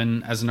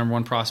Rutschman as the number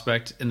 1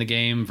 prospect in the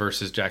game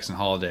versus Jackson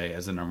Holliday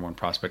as the number 1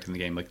 prospect in the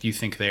game? Do you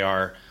think they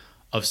are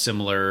of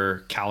similar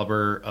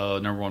caliber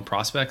number 1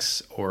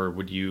 prospects, or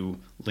would you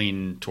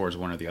lean towards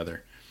one or the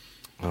other?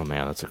 Oh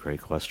man, that's a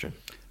great question.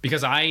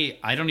 Because I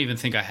don't even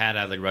think I had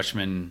Adley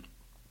Rutschman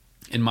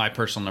in my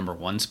personal number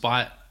 1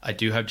 spot. I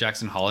do have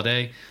Jackson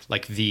Holliday,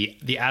 the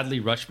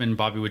Adley Rutschman,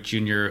 Bobby Witt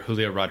Jr.,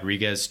 Julio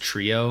Rodriguez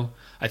trio.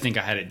 I think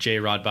I had it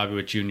J-Rod, Bobby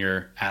Witt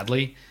Jr.,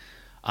 Adley.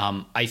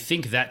 I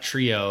think that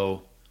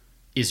trio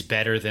is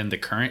better than the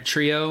current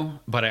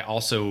trio, but I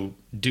also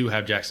do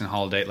have Jackson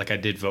Holliday. I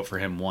did vote for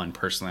him 1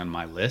 personally on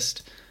my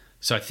list.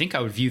 So I think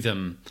I would view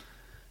them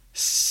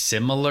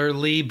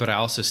similarly, but I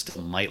also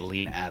still might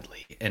lean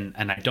Adley. And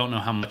I don't know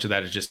how much of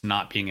that is just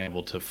not being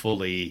able to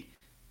fully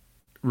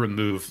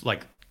remove,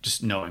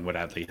 just knowing what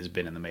Adley has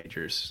been in the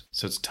majors.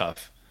 So it's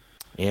tough.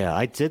 Yeah,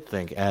 I did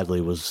think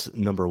Adley was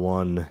number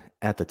 1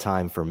 at the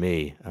time for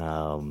me.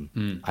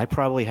 I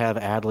probably have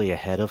Adley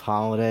ahead of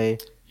Holliday.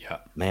 Yeah.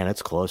 Man,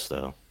 it's close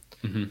though.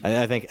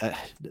 I think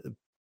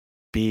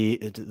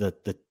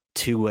the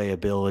two-way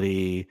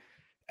ability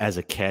as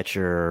a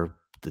catcher,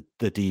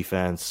 the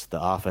defense,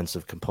 the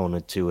offensive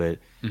component to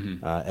it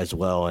as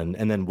well,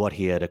 and then what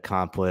he had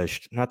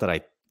accomplished. Not that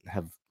I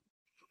have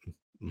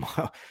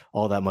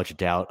all that much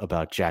doubt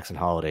about Jackson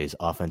Holliday's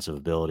offensive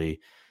ability,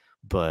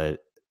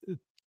 but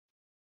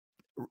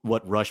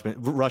what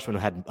Rutschman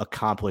had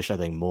accomplished, I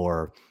think,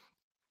 more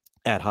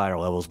at higher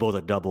levels, both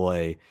at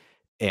AA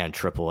and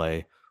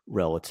AAA,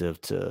 relative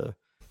to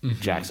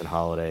Jackson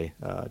Holliday,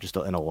 just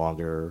in a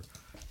longer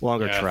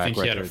track I think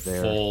he had record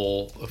there.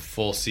 A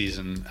full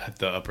season at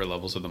the upper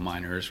levels of the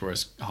minors,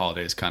 whereas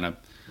Holliday's kind of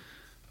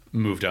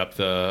moved up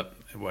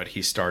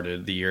he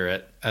started the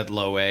year at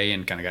low A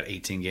and kind of got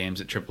 18 games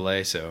at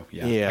AAA. So I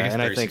guess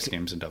 36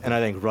 games in AA. And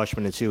I think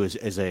Rutschman too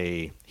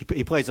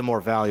he plays a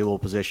more valuable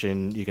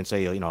position. You can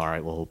say, all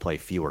right, well, he'll play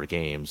fewer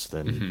games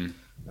than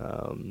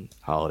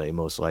Holliday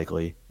most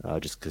likely,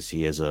 just because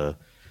he is a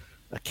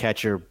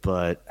catcher,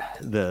 but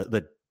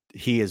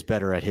he is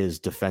better at his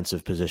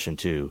defensive position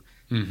too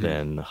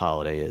than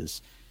Holliday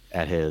is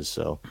at his.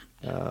 So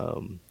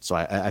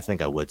I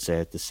think I would say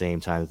at the same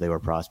time that they were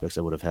prospects,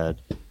 I would have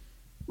had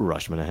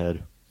Rutschman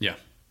ahead. Yeah.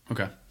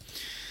 Okay.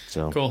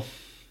 So cool.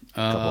 A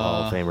couple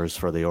Hall of Famers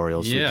for the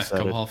Orioles. Yeah, a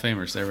couple Hall of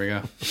Famers. There we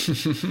go.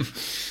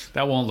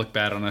 That won't look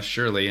bad on us,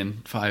 surely, in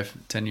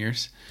 5-10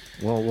 years.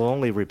 Well, we'll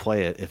only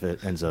replay it if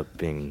it ends up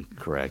being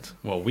correct.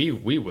 Well, we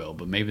will,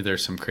 but maybe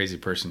there's some crazy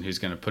person who's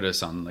going to put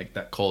us on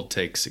that Cold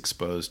Takes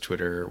Exposed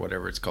Twitter or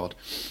whatever it's called.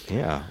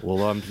 Yeah.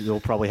 Well, you'll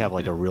probably have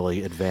a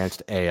really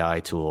advanced AI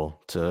tool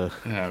to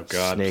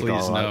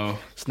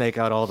snake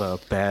out all the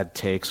bad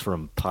takes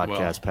from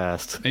podcasts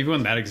past. Maybe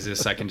when that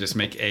exists, I can just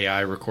make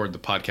AI record the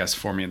podcast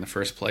for me in the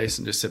first place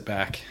and just sit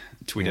back,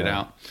 tweet it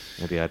out.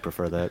 Maybe I'd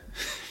prefer that.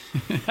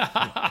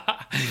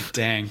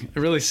 Dang, I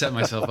really set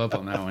myself up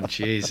on that one.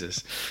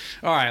 Jesus.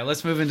 All right,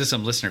 let's move into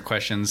some listener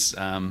questions.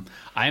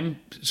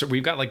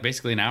 We've got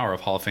basically an hour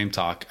of Hall of Fame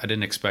talk. I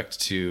didn't expect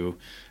to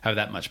have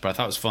that much, but I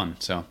thought it was fun.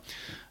 So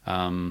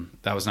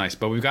that was nice.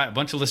 But we've got a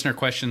bunch of listener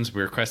questions.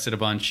 We requested a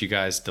bunch. You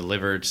guys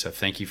delivered, so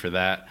thank you for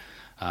that.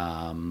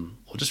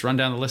 We'll just run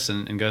down the list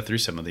and go through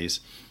some of these.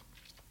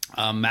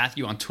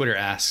 Matthew on Twitter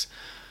asks,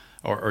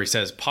 or he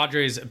says,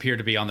 Padres appear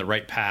to be on the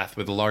right path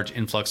with a large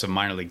influx of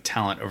minor league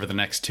talent over the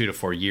next 2 to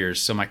 4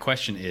 years. So my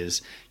question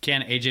is,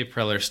 can AJ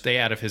Preller stay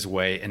out of his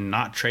way and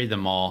not trade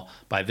them all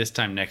by this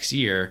time next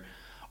year?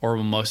 or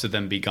will most of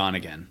them be gone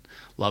again?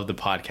 Love the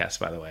podcast,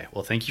 by the way.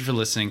 Well, thank you for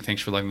listening.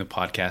 Thanks for liking the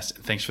podcast.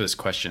 And thanks for this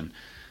question.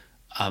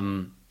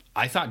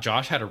 I thought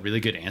Josh had a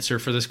really good answer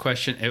for this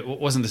question. It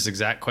wasn't this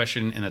exact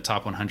question in the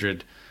top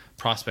 100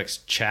 prospects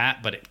chat,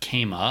 but it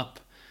came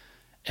up.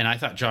 And I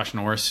thought Josh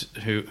Norris,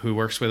 who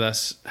works with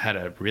us, had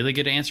a really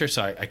good answer.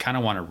 So I kind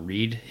of want to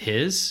read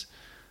his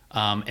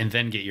and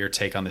then get your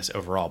take on this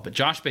overall. But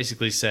Josh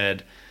basically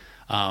said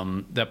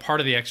that part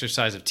of the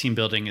exercise of team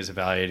building is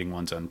evaluating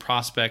one's own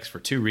prospects for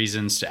two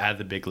reasons: to add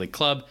the big league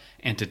club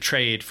and to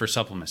trade for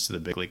supplements to the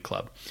big league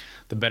club.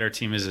 The better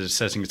team is at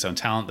assessing its own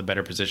talent, the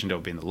better positioned it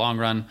will be in the long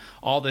run.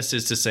 All this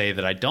is to say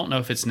that I don't know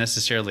if it's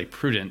necessarily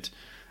prudent,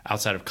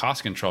 outside of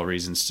cost control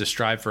reasons, to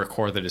strive for a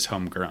core that is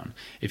homegrown.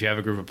 If you have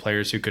a group of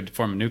players who could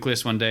form a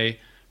nucleus one day,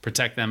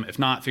 protect them. If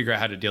not, figure out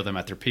how to deal them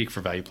at their peak for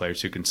value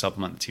players who can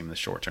supplement the team in the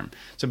short term.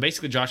 So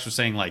basically, Josh was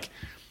saying, like,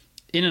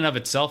 in and of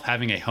itself,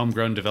 having a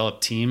homegrown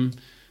developed team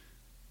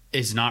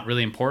is not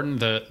really important.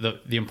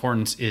 The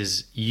importance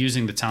is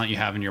using the talent you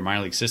have in your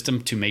minor league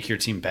system to make your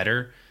team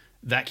better.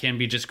 That can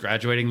be just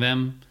graduating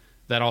them.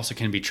 That also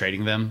can be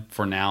trading them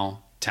for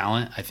now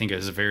talent. I think it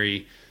is a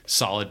very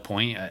solid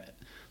point.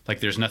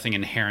 Like, there's nothing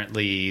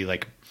inherently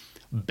like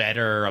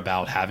better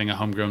about having a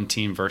homegrown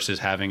team versus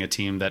having a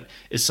team that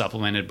is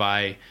supplemented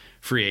by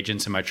free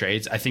agents and by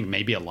trades. I think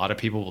maybe a lot of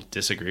people will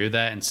disagree with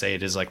that and say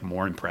it is like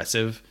more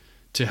impressive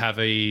to have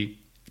a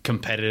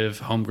competitive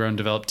homegrown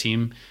developed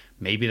team.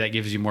 Maybe that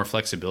gives you more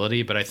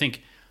flexibility, but I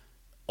think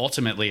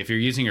ultimately, if you're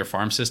using your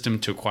farm system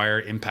to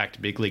acquire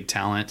impact big league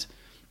talent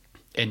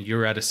and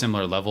you're at a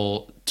similar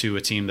level to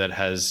a team that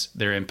has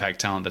their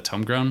impact talent that's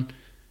homegrown,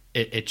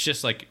 it's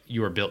just like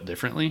you are built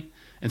differently.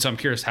 And so I'm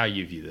curious how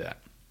you view that.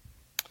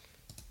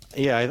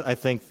 Yeah, I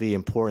think the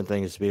important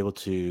thing is to be able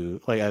to,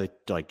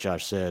 like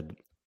Josh said,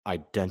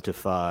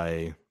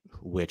 identify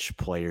which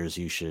players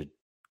you should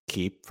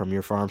keep from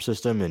your farm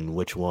system and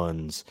which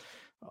ones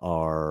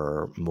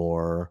are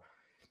more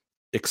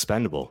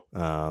expendable.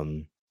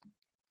 I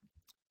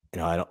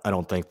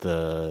don't think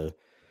the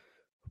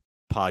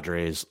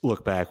Padres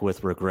look back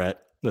with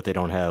regret that they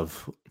don't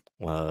have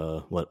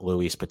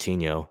Luis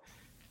Patino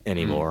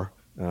anymore.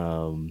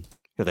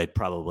 They'd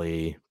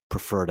probably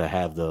prefer to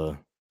have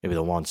maybe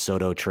the Juan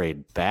Soto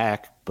trade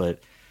back,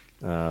 but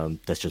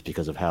that's just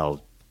because of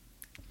how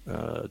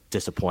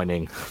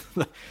disappointing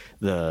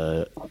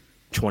the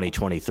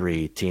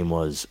 2023 team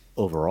was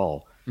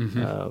overall.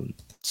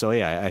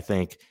 I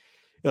think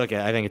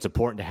it's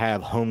important to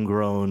have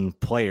homegrown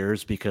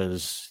players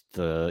because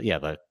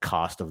the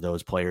cost of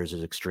those players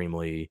is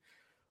extremely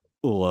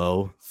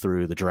low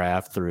through the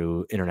draft,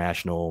 through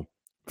international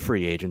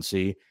free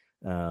agency.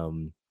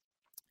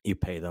 You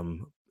pay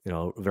them,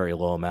 a very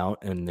low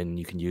amount, and then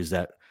you can use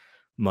that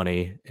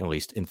money, at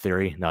least in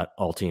theory. Not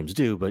all teams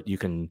do, but you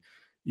can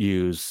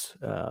use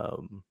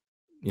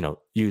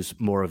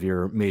more of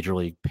your major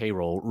league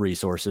payroll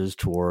resources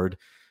toward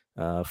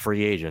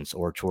free agents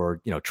or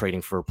toward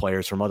trading for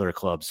players from other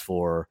clubs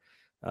for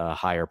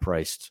higher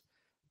priced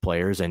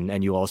players,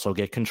 and you also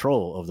get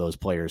control of those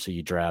players who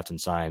you draft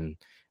and sign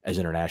as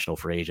international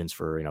free agents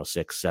for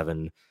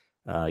 6-7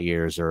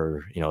 years,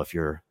 or if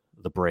you're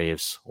the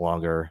Braves,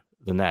 longer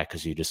than that,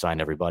 because you just signed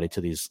everybody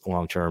to these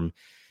long-term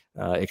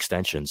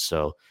extensions.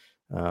 So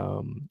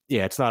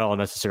it's not all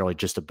necessarily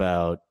just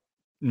about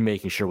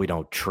making sure we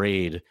don't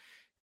trade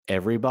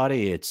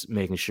everybody. It's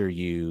making sure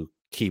you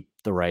keep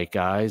the right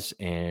guys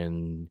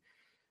and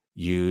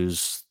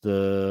use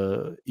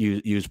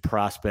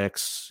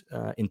prospects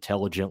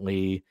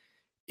intelligently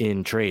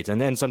in trades. And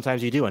then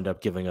sometimes you do end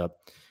up giving up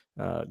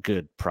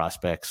good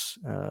prospects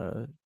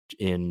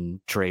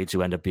in trades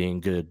who end up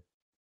being good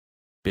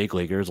big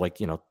leaguers. Like,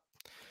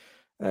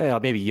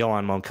 maybe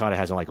Yohan Moncada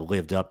hasn't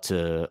lived up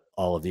to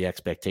all of the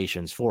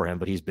expectations for him,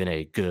 but he's been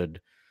a good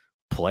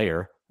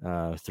player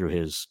through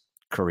his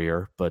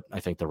career. But I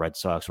think the Red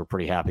Sox were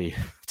pretty happy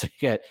to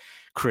get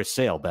Chris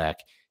Sale back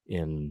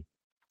in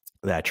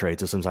that trade.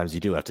 So sometimes you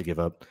do have to give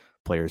up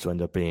players who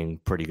end up being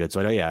pretty good.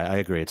 So I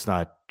agree. It's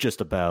not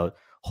just about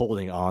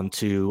holding on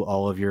to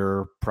all of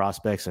your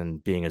prospects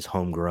and being as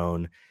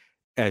homegrown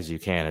as you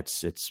can.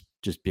 It's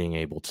just being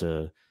able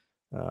to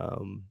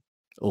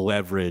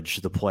leverage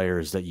the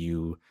players that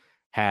you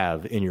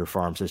have in your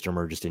farm system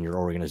or just in your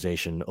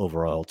organization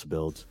overall to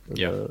build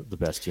the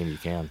best team you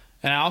can.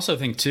 And I also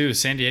think too,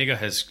 San Diego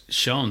has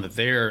shown that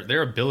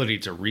their ability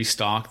to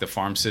restock the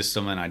farm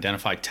system and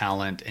identify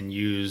talent and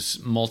use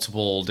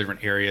multiple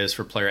different areas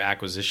for player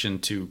acquisition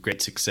to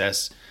great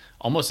success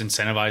almost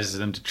incentivizes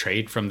them to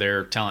trade from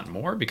their talent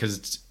more,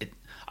 because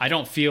I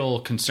don't feel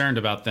concerned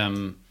about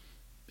them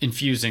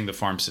infusing the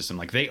farm system.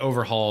 Like, they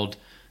overhauled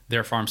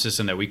their farm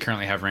system that we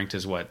currently have ranked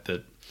as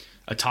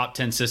a top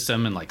 10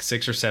 system and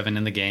 6 or 7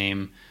 in the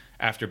game,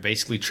 after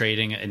basically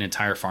trading an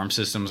entire farm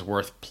system's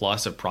worth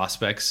plus of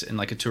prospects in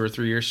a 2 or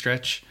 3 year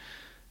stretch.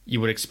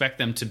 You would expect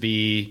them to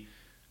be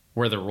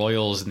where the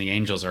Royals and the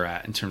Angels are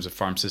at in terms of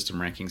farm system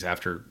rankings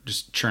after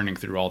just churning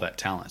through all that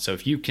talent. So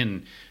if you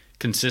can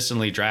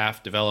consistently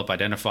draft, develop,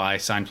 identify,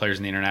 sign players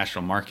in the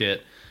international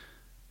market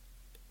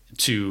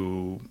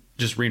to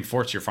just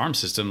reinforce your farm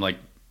system. Like,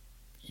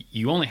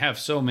 you only have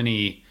so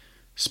many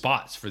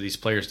spots for these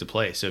players to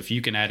play. So if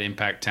you can add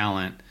impact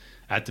talent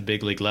at the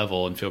big league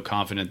level and feel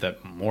confident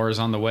that more is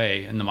on the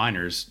way in the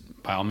minors,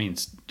 by all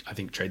means, I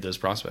think trade those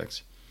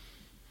prospects.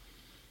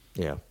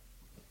 Yeah.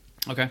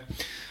 Okay.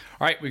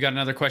 All right. We got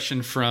another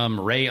question from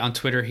Ray on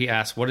Twitter. He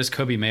asked, what is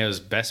Coby Mayo's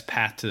best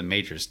path to the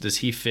majors? Does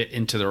he fit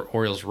into the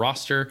Orioles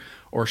roster,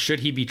 or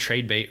should he be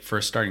trade bait for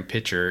a starting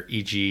pitcher,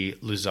 e.g.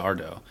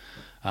 Luzardo?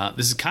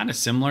 This is kind of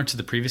similar to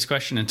the previous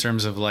question in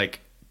terms of like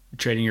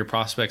trading your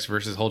prospects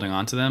versus holding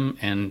on to them.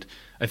 And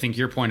I think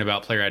your point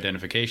about player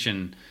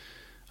identification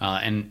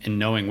and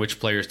knowing which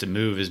players to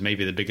move is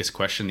maybe the biggest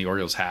question the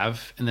Orioles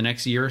have in the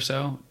next year or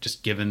so,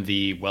 just given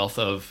the wealth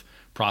of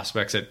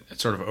prospects at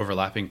sort of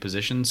overlapping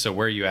positions. So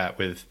where are you at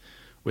with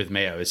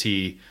Mayo? Is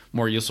he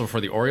more useful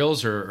for the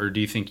Orioles, or do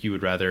you think you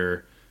would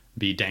rather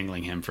be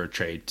dangling him for a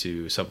trade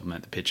to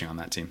supplement the pitching on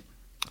that team?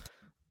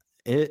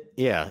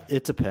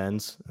 It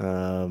depends.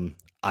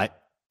 I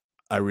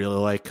really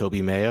like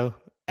Coby Mayo.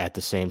 At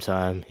the same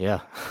time,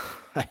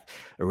 I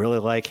really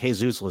like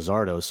Jesus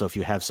Luzardo. So if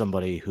you have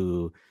somebody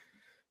who,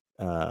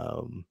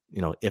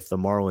 if the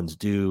Marlins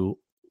do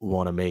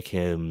want to make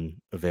him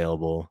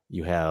available,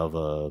 you have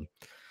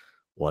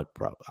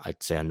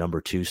I'd say a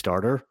number 2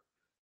 starter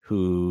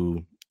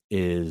who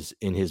is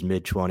in his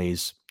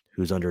mid-20s,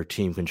 who's under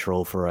team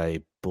control for,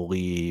 I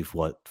believe,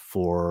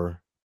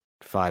 4,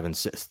 5, and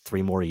 6,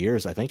 3 more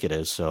years, I think it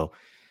is. So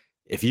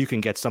if you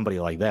can get somebody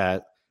like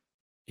that,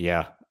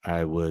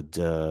 I would.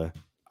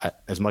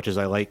 As much as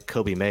I like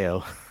Coby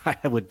Mayo,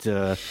 I would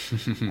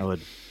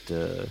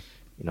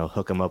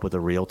hook him up with a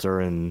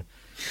realtor in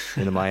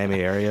the Miami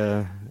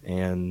area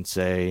and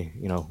say,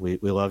 we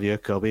love you,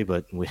 Coby,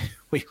 but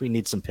we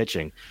need some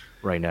pitching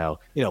right now.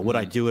 Would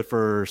I do it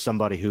for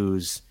somebody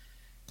who's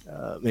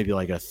maybe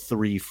like a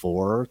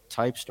 3-4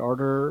 type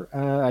starter?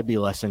 I'd be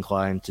less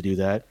inclined to do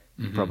that.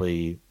 Mm-hmm.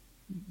 Probably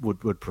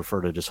would prefer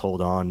to just hold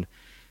on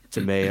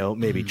to Mayo,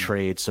 maybe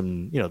trade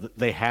some.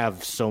 They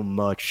have so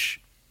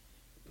much.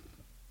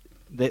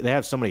 They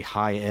have so many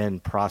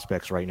high-end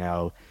prospects right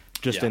now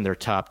just in their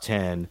top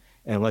 10.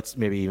 And let's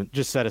maybe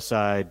just set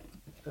aside,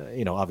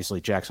 obviously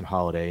Jackson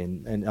Holliday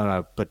and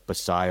put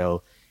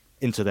Basayo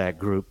into that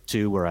group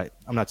too, where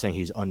I'm not saying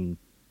he's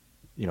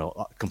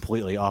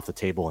completely off the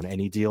table in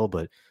any deal,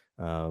 but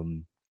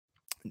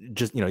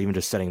just, even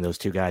just setting those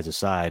 2 guys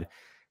aside,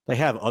 they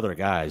have other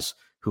guys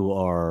who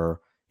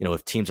are,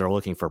 if teams are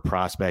looking for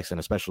prospects, and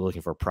especially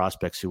looking for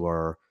prospects who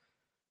are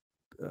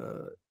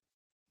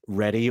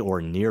ready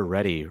or near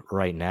ready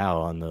right now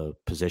on the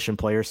position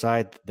player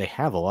side, they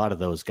have a lot of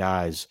those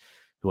guys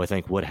who I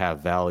think would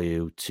have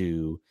value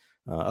to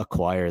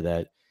acquire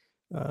that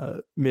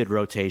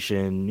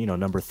mid-rotation,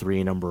 number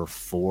 3, number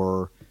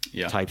 4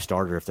 type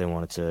starter if they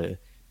wanted to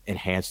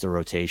enhance the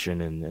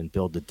rotation and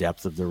build the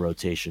depth of the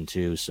rotation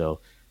too.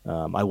 So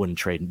I wouldn't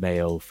trade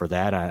Mayo for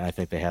that. I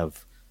think they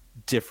have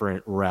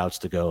different routes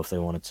to go if they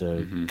wanted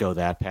to go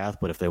that path,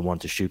 but if they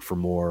want to shoot for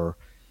more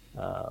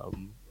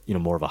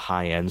more of a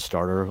high-end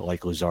starter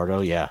like Luzardo,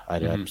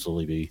 I'd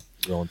absolutely be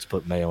willing to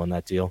put Mayo in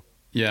that deal.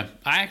 Yeah,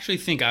 I actually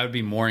think I would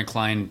be more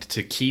inclined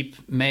to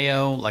keep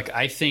Mayo. Like,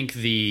 I think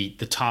the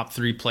top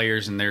 3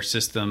 players in their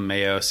system,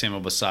 Mayo,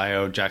 Samuel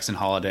Basayo, Jackson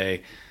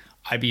Holliday,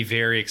 I'd be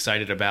very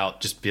excited about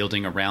just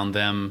building around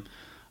them.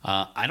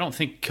 I don't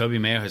think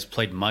Coby Mayo has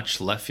played much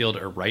left field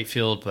or right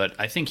field, but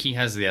I think he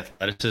has the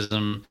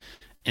athleticism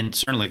and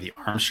certainly the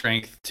arm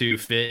strength to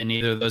fit in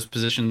either of those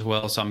positions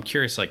well. So I'm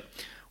curious,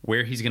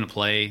 where he's going to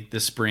play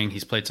this spring.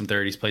 He's played some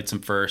third, he's played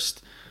some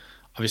first.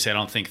 Obviously, I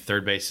don't think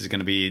third base is going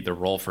to be the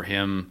role for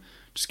him,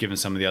 just given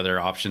some of the other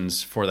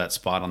options for that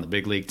spot on the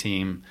big league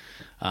team.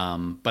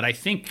 But I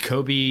think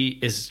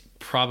Coby is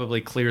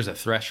probably clears a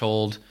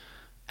threshold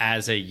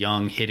as a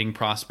young hitting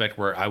prospect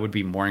where I would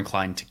be more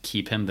inclined to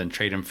keep him than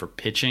trade him for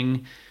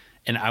pitching.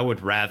 And I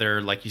would rather,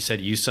 like you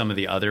said, use some of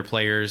the other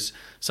players.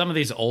 Some of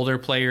these older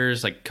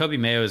players, like Coby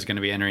Mayo is going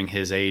to be entering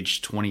his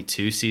age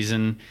 22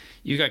 season.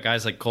 You got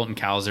guys like Colton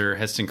Cowser,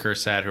 Heston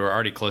Kjerstad, who are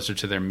already closer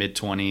to their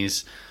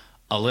mid-20s,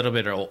 a little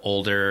bit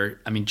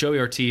older. I mean, Joey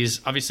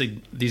Ortiz,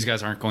 obviously these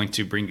guys aren't going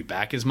to bring you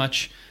back as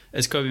much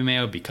as Coby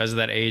Mayo because of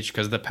that age,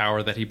 because of the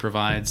power that he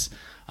provides.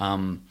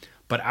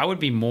 But I would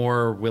be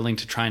more willing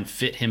to try and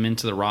fit him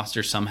into the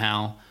roster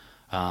somehow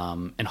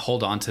and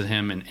hold on to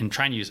him and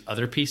try and use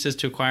other pieces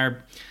to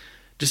acquire.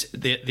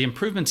 Just the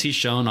improvements he's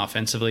shown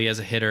offensively as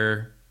a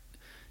hitter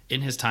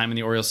in his time in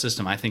the Orioles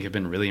system, I think have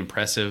been really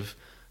impressive.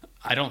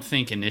 I don't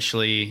think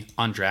initially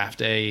on draft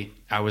day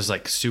I was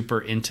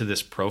super into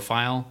this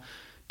profile,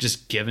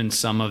 just given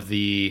some of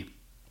the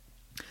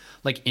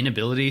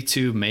inability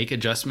to make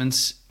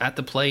adjustments at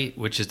the plate,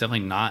 which is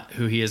definitely not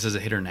who he is as a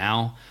hitter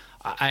now.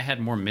 I had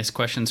more missed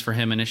questions for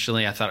him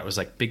initially. I thought it was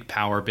big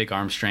power, big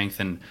arm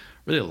strength, and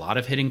really a lot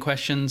of hitting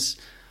questions.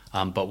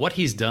 But what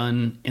he's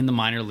done in the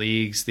minor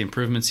leagues, the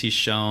improvements he's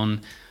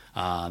shown,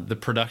 the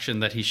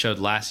production that he showed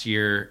last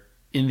year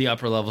in the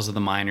upper levels of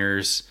the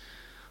minors,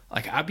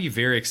 I'd be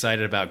very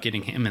excited about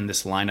getting him in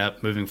this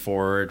lineup moving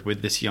forward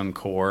with this young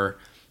core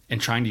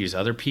and trying to use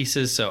other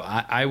pieces. So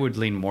I would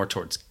lean more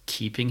towards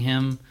keeping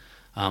him.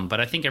 But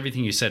I think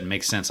everything you said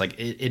makes sense. Like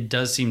it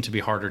does seem to be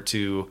harder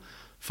to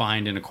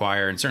find and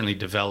acquire and certainly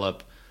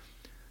develop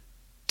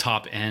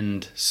top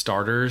end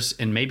starters.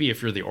 And maybe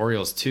if you're the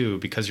Orioles too,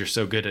 because you're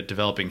so good at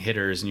developing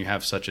hitters and you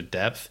have such a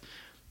depth,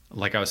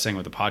 like I was saying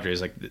with the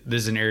Padres, like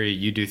this is an area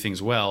you do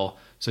things well.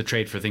 So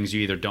trade for things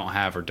you either don't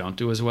have or don't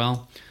do as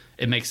well.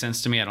 It makes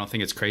sense to me. I don't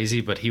think it's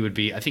crazy, but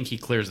I think he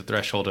clears the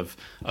threshold of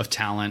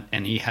talent,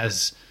 and he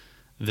has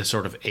the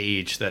sort of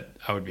age that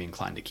I would be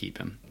inclined to keep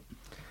him.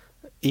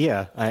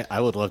 Yeah,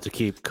 I would love to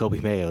keep Kobe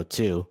Mayo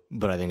too,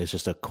 but I think it's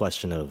just a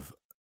question of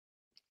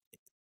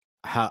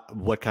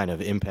what kind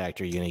of impact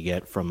are you going to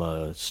get from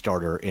a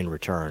starter in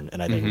return?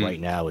 And I think right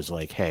now is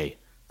like, hey,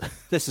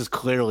 this is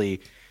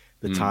clearly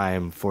the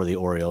time for the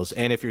Orioles.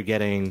 And if you're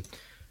getting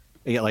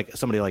like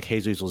somebody like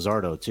Jesus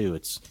Luzardo too,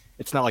 it's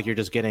not like you're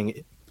just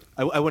getting.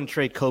 I wouldn't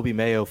trade Kobe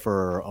Mayo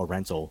for a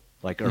rental,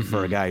 or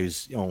for a guy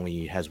who's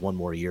only has one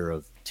more year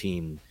of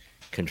team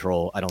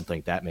control. I don't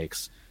think that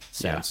makes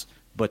sense. Yeah.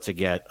 But to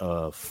get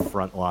a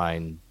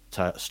frontline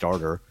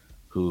starter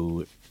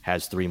who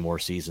has 3 more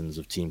seasons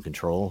of team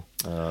control.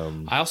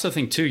 I also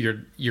think too,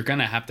 you're going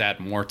to have to add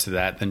more to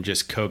that than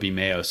just Kobe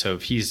Mayo. So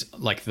if he's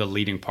like the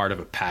leading part of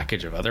a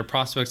package of other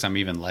prospects, I'm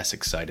even less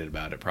excited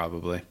about it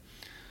probably.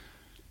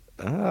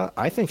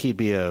 I think he'd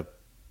be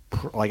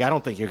I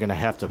don't think you're going to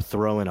have to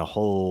throw in a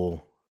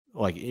whole,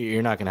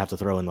 you're not going to have to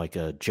throw in like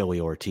a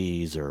Joey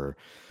Ortiz or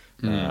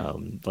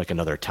like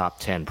another top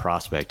 10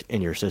 prospect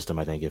in your system.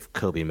 I think if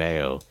Kobe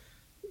Mayo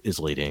is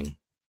leading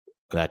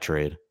that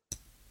trade.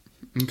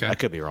 Okay. I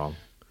could be wrong.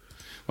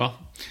 Well,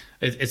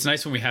 it's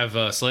nice when we have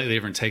slightly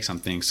different takes on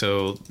things.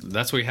 So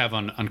that's what we have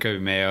on Kobe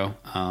Mayo.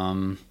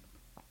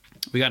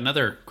 We got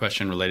another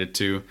question related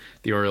to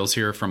the Orioles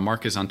here from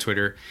Marcus on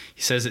Twitter.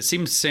 He says, it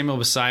seems Samuel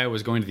Basallo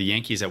was going to the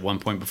Yankees at one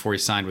point before he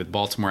signed with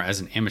Baltimore as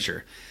an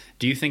amateur.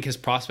 Do you think his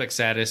prospect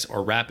status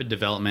or rapid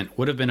development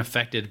would have been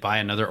affected by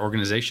another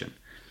organization?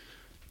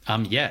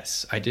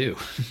 Yes, I do.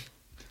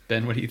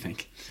 Ben, what do you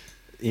think?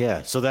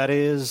 Yeah, so that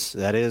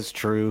is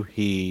true.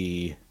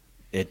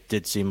 It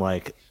did seem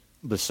like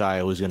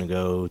Basallo was going to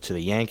go to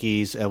the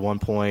Yankees at one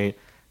point.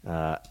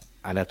 I'd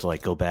have to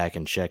go back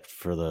and check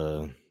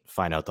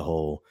find out the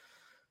whole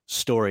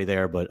story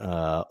there, but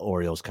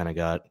Orioles kind of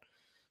got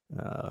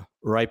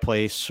right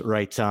place,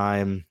 right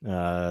time.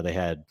 They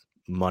had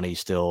money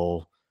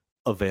still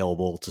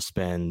available to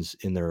spend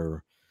in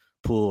their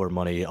pool, or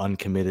money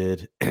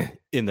uncommitted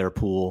in their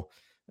pool.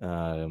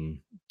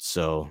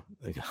 So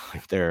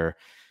they're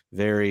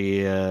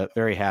very,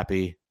 very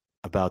happy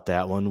about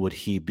that one. Would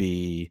he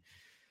be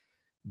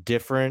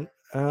different?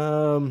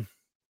 Yeah.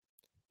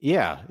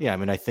 I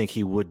mean, I think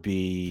he would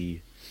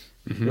be.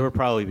 There would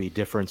probably be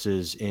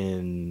differences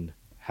in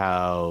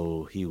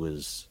how he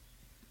was,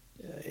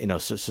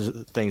 so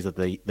things that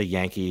the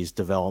Yankees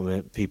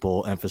development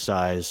people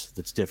emphasize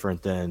that's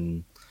different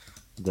than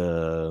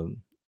the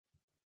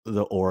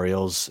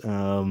Orioles.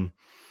 On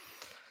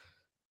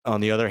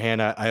the other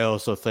hand, I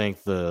also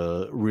think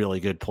the really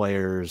good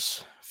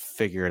players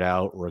figure it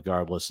out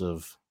regardless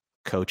of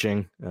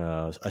coaching,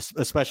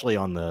 especially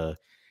on the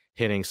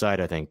hitting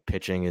side. I think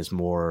pitching is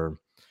more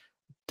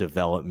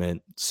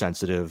development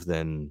sensitive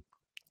than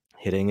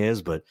hitting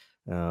is, but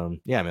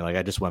yeah, I mean,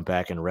 I just went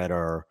back and read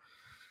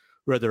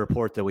the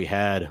report that we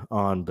had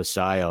on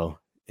Basallo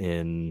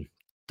in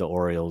the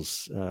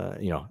Orioles,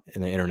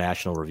 in the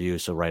international review.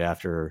 So right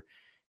after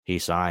he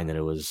signed, and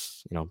it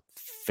was,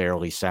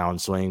 fairly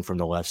sound swing from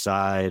the left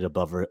side,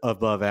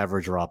 above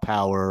average raw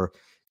power,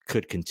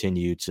 could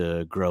continue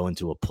to grow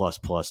into a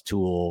plus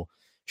tool,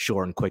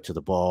 short and quick to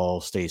the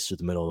ball, stays through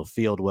the middle of the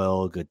field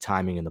well, good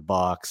timing in the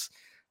box,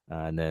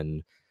 and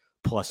then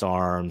plus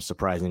arm,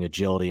 surprising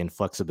agility and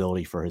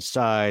flexibility for his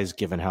size,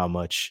 given how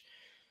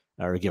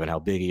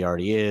big he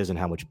already is and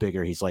how much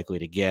bigger he's likely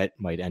to get,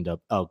 might end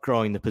up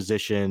outgrowing the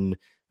position,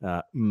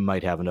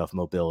 might have enough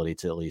mobility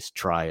to at least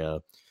try a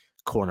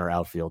corner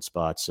outfield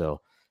spot.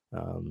 So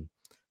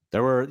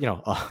there were,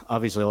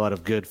 obviously a lot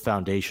of good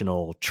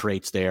foundational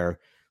traits there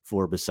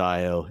for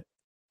Basallo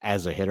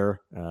as a hitter.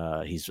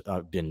 He's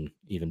been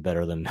even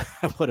better than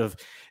I would have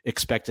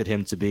expected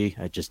him to be.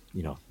 I just,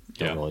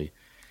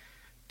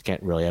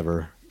 can't really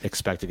ever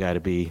expect a guy to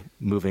be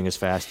moving as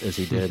fast as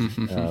he did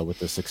with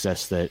the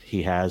success that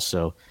he has.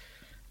 So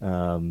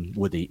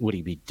would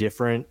he be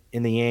different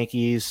in the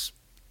Yankees?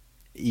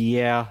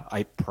 Yeah,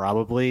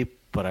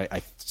 but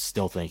I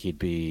still think he'd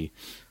be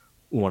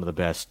one of the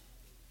best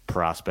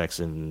prospects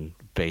in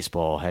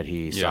baseball had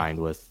he signed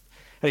with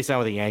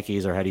the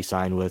Yankees, or had he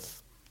signed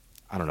with,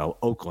 I don't know,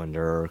 Oakland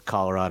or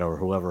Colorado or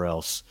whoever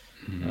else.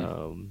 I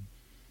don't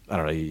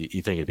know.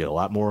 You think it'd be a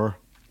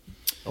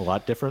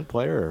lot different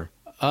player?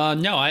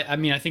 No, I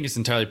mean, I think it's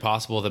entirely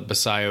possible that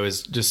Basallo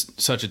is just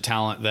such a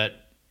talent that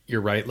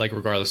you're right.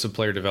 Regardless of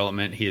player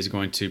development, he is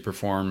going to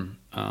perform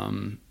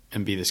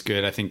and be this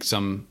good. I think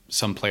some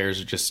players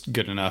are just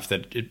good enough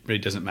that it really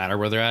doesn't matter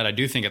where they're at. I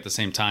do think at the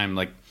same time,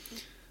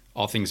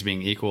 all things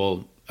being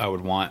equal, I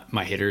would want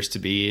my hitters to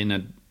be in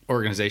an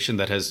organization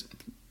that has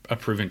a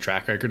proven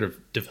track record of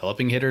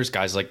developing hitters.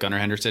 Guys like Gunnar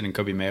Henderson and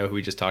Kobe Mayo, who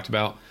we just talked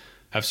about,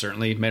 have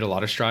certainly made a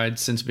lot of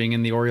strides since being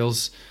in the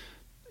Orioles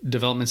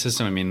development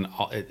system. I mean,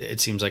 it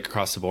seems like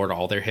across the board,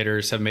 all their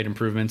hitters have made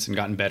improvements and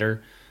gotten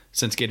better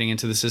since getting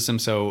into the system.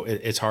 So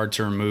it's hard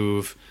to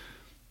remove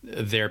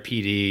their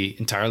PD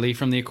entirely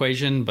from the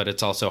equation, but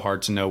it's also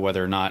hard to know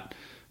whether or not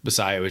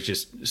Basayo is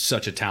just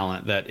such a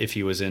talent that if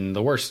he was in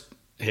the worst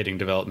hitting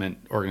development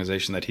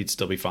organization that he'd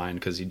still be fine,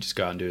 because he'd just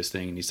go out and do his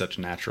thing, and he's such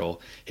a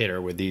natural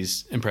hitter with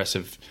these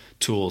impressive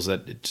tools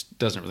that it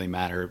doesn't really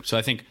matter. So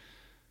I think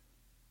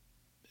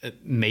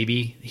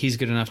maybe he's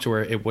good enough to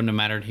where it wouldn't have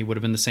mattered. He would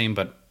have been the same.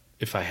 But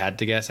if I had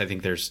to guess, I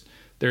think there's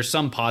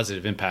some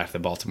positive impact that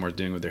Baltimore's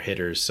doing with their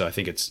hitters. So I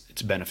think it's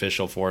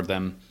beneficial for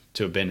them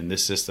to have been in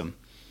this system.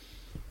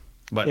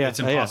 But it's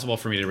impossible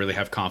for me to really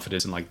have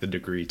confidence in like the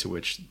degree to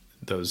which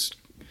those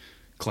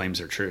claims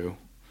are true.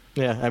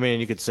 Yeah, I mean,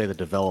 you could say the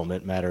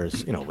development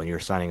matters. You know, when you're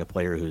signing a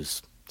player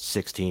who's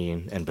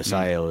 16, and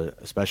Basayo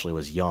especially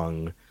was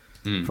young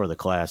for the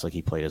class, like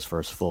he played his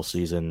first full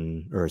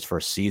season, or his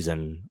first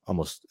season,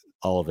 almost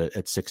all of it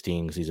at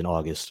 16, because he's an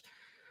August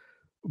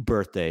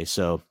birthday.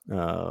 So,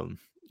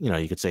 you know,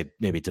 you could say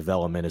maybe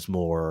development is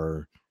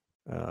more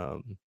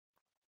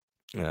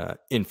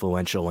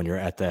influential when you're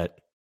at that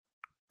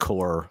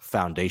core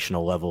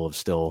foundational level of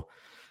still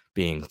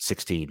being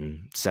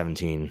 16,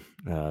 17,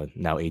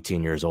 now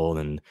 18 years old,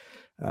 and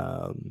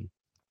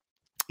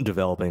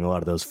developing a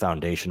lot of those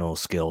foundational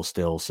skills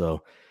still.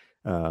 So,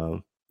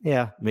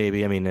 yeah,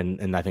 maybe. I mean,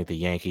 and I think the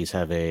Yankees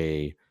have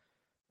a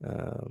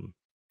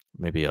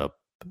maybe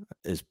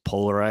is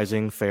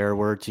polarizing fair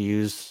word to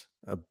use,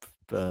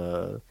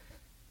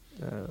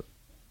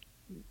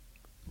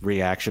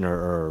 reaction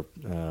or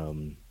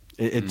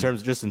in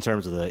terms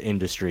of the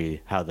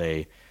industry, how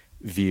they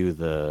view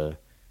the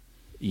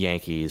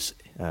Yankees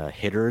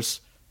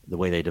hitters, the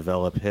way they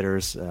develop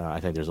hitters. I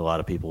think there's a lot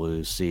of people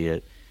who see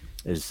it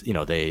as, you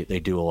know, they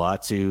do a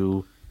lot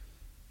to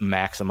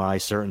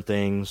maximize certain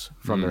things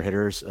from their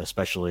hitters,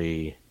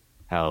 especially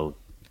how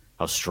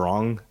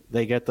strong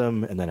they get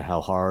them, and then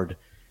how hard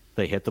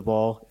they hit the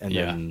ball. And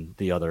then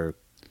the other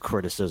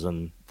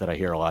criticism that I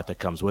hear a lot that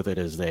comes with it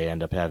is they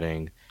end up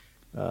having,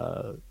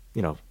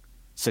 you know,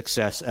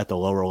 success at the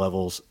lower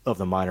levels of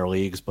the minor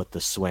leagues, but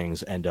the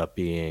swings end up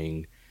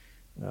being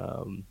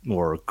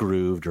more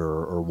grooved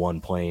or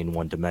one plane,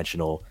 one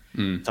dimensional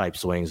type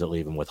swings that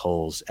leave them with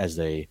holes as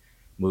they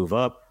move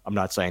up. I'm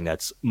not saying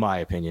that's my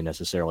opinion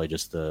necessarily,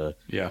 just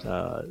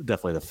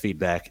definitely the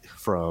feedback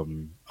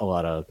from a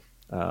lot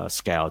of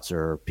scouts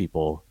or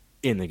people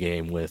in the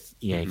game with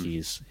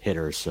Yankees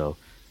hitters. So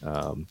I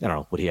don't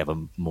know, would he have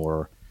a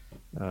more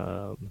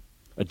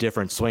a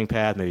different swing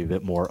path, maybe a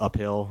bit more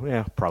uphill?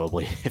 Yeah,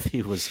 probably. If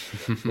he was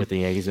with the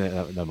Yankees,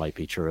 that might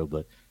be true.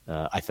 But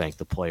I think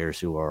the players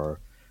who are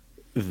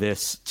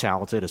this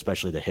talented,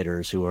 especially the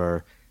hitters who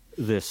are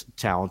this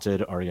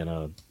talented, are going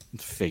to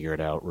figure it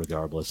out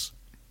regardless.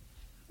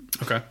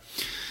 Okay.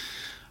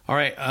 All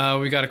right.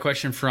 We got a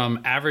question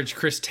from Average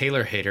Chris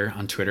Taylor Hater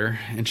on Twitter.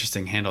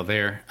 Interesting handle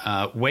there.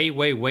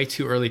 Way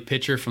too early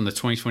pitcher from the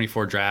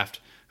 2024 draft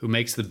who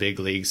makes the big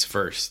leagues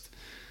first.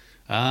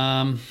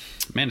 Man,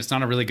 it's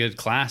not a really good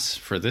class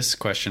for this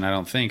question, I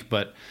don't think.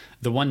 But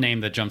the one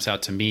name that jumps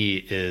out to me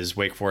is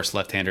Wake Forest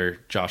left-hander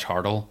Josh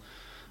Hartle.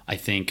 I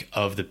think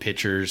of the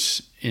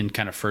pitchers in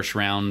kind of first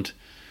round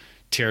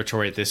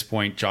territory at this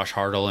point, Josh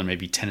Hartle and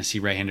maybe Tennessee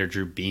right-hander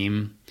Drew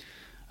Beam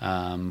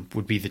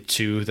would be the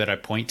two that I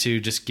point to,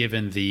 just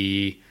given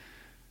the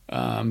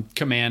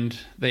command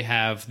they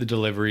have, the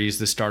deliveries,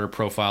 the starter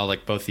profile.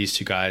 Like, both these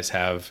two guys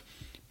have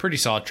pretty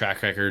solid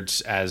track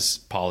records as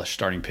polished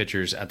starting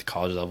pitchers at the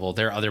college level.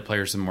 There are other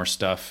players with more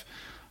stuff.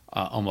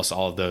 Almost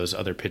all of those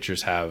other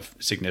pitchers have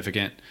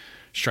significant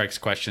strikes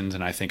questions,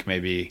 and I think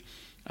maybe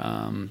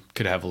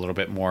could have a little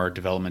bit more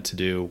development to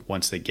do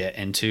once they get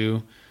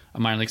into a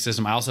minor league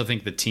system. I also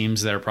think the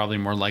teams that are probably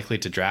more likely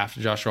to draft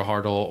Joshua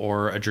Hartle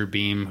or a Drew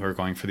Beam, who are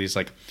going for these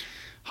like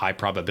high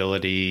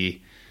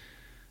probability,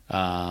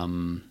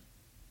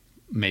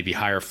 maybe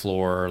higher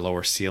floor,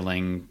 lower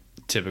ceiling,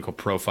 typical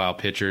profile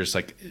pitchers,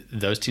 like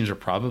those teams are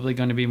probably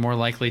going to be more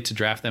likely to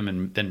draft them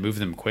and then move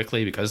them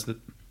quickly because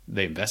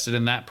they invested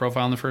in that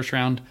profile in the first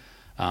round.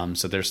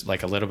 So there's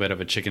like a little bit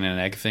of a chicken and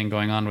egg thing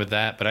going on with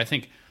that. But I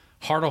think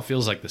Hartle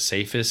feels like the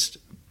safest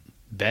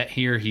bet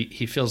here.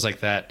 He feels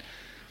like that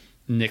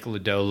Nick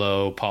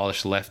Lodolo,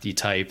 polished lefty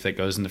type that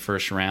goes in the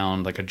first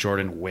round, like a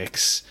Jordan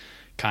Wicks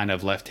kind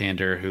of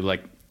left-hander who,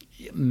 like,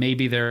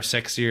 maybe there are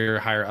sexier,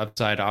 higher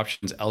upside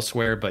options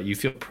elsewhere, but you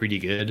feel pretty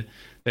good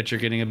that you're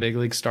getting a big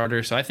league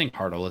starter. So I think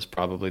Hartle is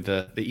probably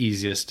the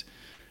easiest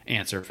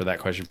answer for that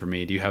question for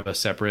me. Do you have a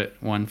separate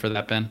one for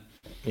that, Ben?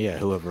 Yeah,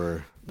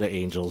 whoever the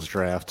Angels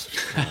draft.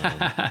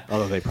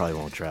 Although they probably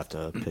won't draft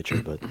a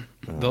pitcher, but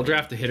they'll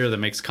draft a hitter that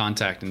makes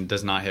contact and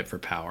does not hit for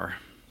power.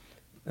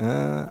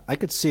 I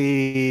could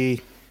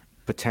see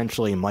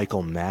potentially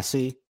Michael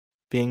Massey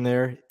being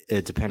there,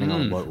 depending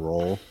on what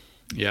role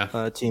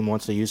a team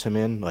wants to use him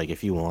in. Like,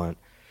 if you want,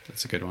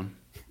 that's a good one.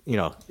 You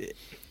know,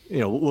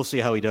 we'll see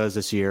how he does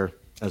this year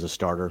as a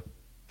starter.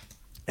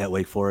 at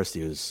Wake Forest.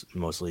 He was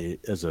mostly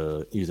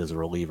used as a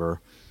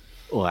reliever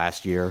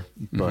last year.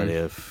 But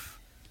if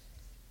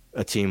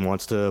a team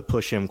wants to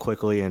push him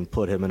quickly and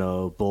put him in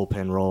a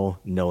bullpen role,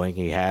 knowing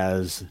he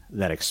has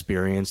that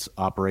experience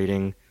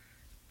operating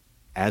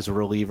as a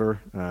reliever,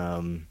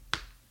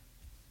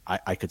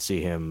 I could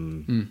see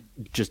him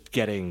just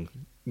having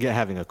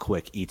a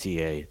quick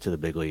ETA to the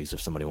big leagues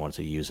if somebody wants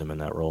to use him in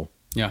that role.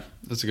 Yeah,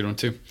 that's a good one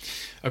too.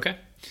 Okay.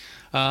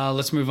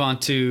 Let's move on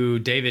to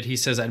David. He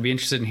says, I'd be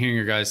interested in hearing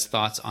your guys'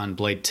 thoughts on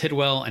Blade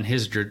Tidwell and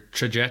his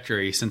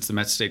trajectory since the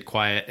Mets stayed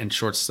quiet and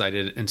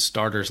short-sighted in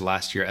starters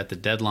last year at the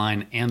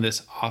deadline and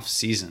this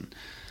offseason.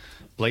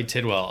 Blade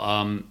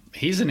Tidwell,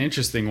 he's an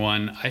interesting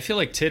one. I feel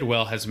like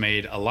Tidwell has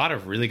made a lot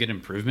of really good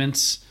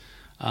improvements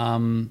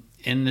in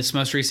this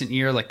most recent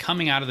year. Like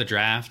coming out of the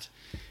draft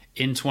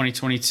in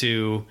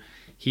 2022,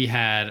 he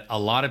had a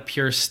lot of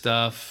pure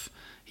stuff.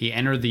 He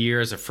entered the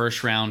year as a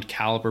first-round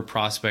caliber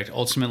prospect.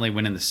 Ultimately,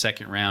 when in the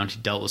second round, he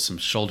dealt with some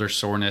shoulder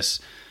soreness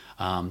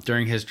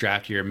during his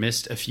draft year,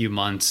 missed a few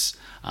months,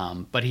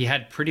 but he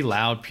had pretty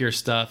loud, pure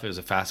stuff. It was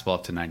a fastball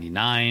up to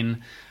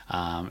 99.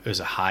 It was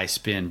a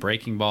high-spin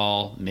breaking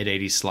ball,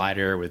 mid-80s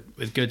slider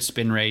with good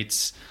spin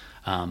rates.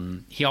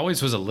 He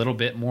always was a little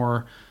bit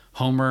more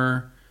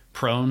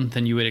homer-prone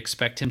than you would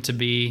expect him to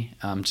be,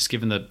 just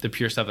given the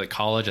pure stuff at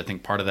college. I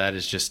think part of that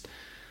is just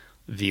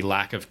the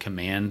lack of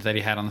command that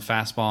he had on the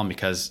fastball, and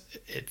because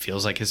it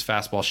feels like his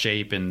fastball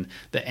shape and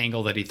the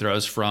angle that he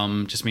throws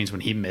from just means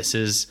when he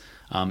misses,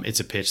 it's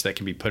a pitch that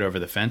can be put over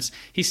the fence.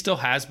 He still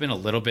has been a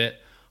little bit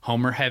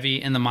homer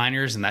heavy in the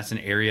minors, and that's an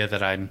area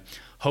that I'm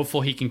hopeful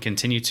he can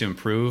continue to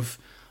improve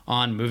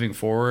on moving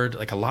forward.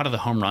 Like a lot of the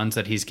home runs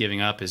that he's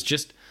giving up is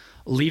just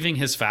leaving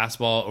his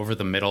fastball over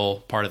the middle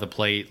part of the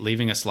plate,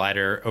 leaving a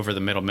slider over the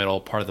middle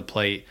part of the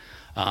plate.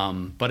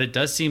 But it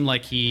does seem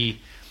like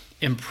he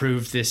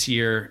improved this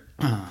year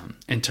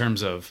in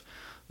terms of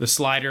the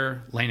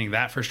slider, landing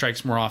that for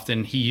strikes more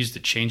often. He used the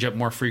changeup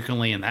more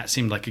frequently, and that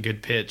seemed like a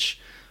good pitch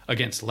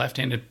against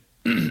left-handed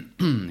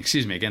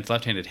against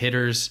left-handed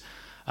hitters.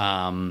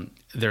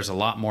 There's a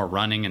lot more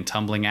running and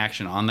tumbling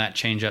action on that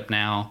changeup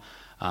now.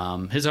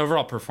 His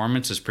overall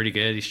performance is pretty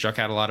good. He struck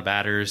out a lot of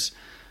batters.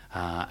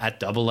 At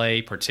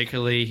Double-A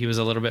particularly, he was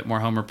a little bit more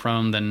homer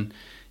prone than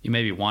you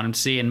maybe want him to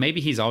see, and maybe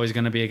he's always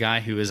going to be a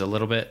guy who is a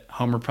little bit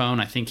homer prone.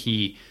 I think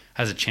he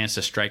has a chance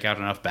to strike out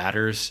enough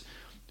batters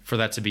for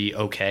that to be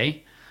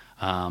okay.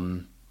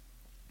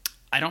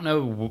 I don't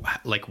know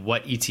like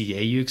what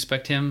ETA you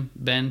expect him,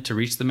 Ben, to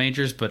reach the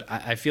majors, but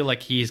I feel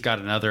like he's got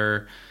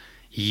another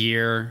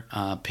year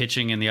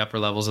pitching in the upper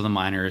levels of the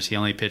minors. He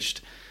only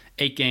pitched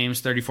 8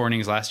 games, 34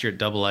 innings last year at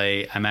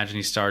Double-A. I imagine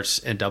he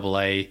starts at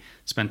Double-A,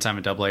 spend time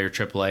at Double-A or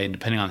Triple-A, and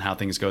depending on how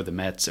things go with the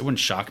Mets, it wouldn't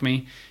shock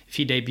me if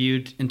he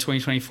debuted in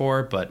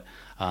 2024, but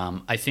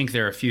I think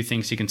there are a few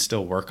things he can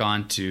still work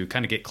on to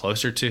kind of get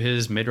closer to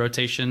his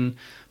mid-rotation,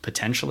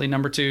 potentially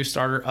number 2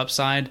 starter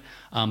upside.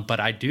 But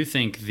I do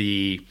think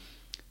the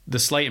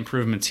slight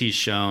improvements he's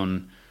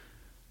shown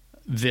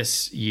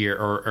this year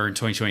or in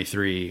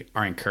 2023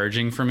 are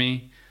encouraging for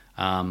me.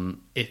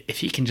 If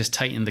he can just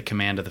tighten the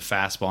command of the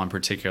fastball in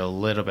particular a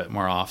little bit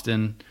more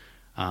often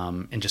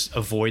and just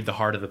avoid the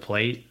heart of the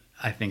plate,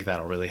 I think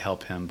that'll really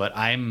help him. But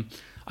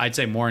I'd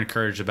say more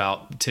encouraged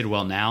about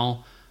Tidwell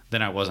now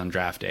than I was on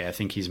draft day. I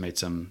think he's made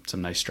some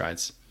nice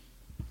strides.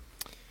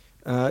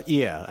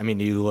 Yeah, I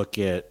mean, you look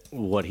at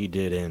what he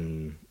did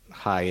in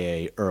high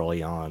A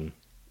early on,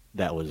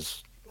 that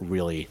was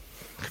really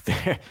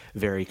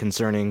very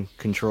concerning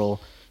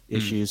control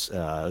issues. It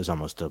was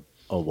almost a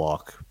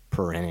walk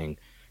per inning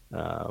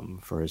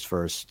for his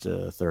first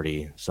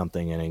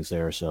 30-something innings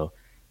there. So,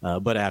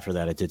 but after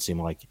that, it did seem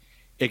like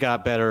it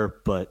got better.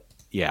 But,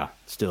 yeah,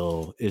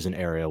 still is an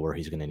area where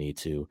he's going to need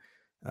to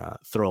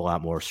throw a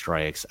lot more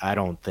strikes. I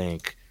don't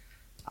think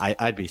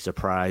I'd be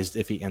surprised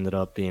if he ended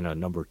up being a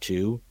number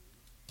 2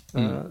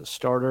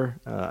 starter.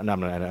 And I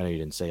know you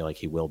didn't say like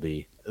he will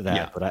be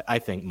that, but I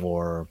think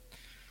more.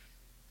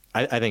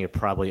 I think it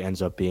probably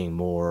ends up being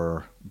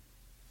more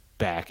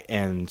back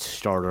end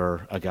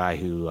starter, a guy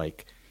who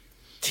like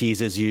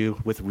teases you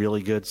with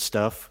really good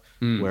stuff,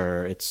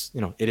 where it's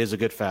it is a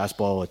good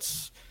fastball.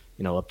 It's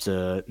up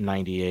to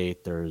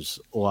 98. There's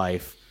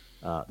life.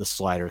 The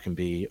slider can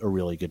be a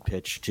really good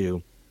pitch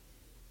too.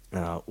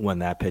 When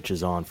that pitch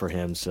is on for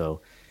him. So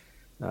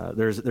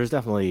there's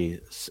definitely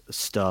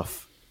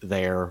stuff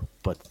there,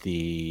 but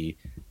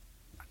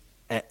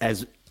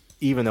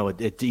even though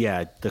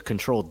the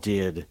control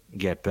did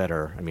get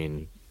better. I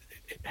mean,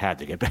 it had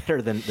to get better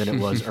than it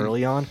was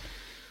early on.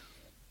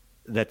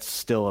 That's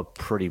still a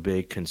pretty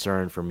big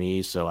concern for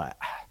me. So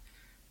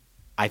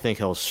I think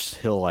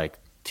he'll like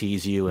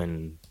tease you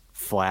and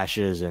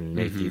flashes and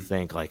make you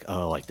think like,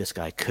 oh, like this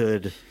guy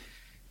could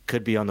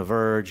be on the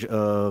verge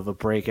of a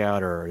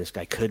breakout, or this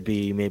guy could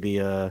be maybe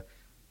a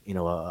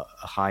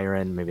higher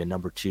end, maybe a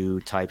number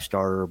 2 type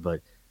starter.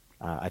 But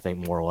I think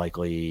more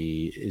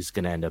likely is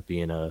going to end up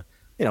being a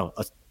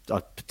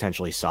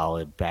potentially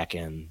solid back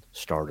end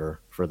starter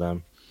for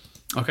them.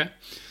 Okay.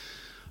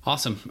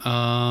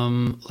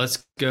 Awesome.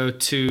 Let's go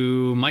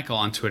to Michael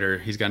on Twitter.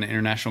 He's got an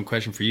international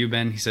question for you,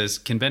 Ben. He says,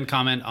 can Ben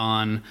comment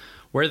on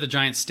where the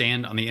Giants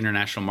stand on the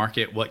international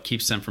market? What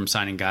keeps them from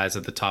signing guys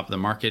at the top of the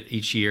market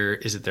each year?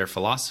 Is it their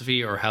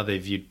philosophy or how they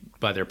viewed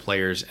by their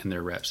players and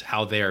their reps?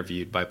 How they are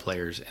viewed by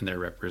players and their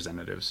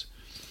representatives?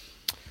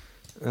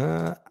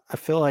 I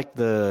feel like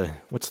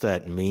what's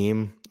that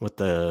meme with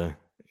the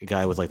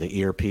guy with like the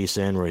earpiece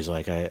in where he's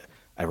like, I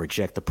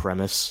reject the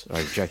premise, or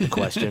I reject the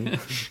question.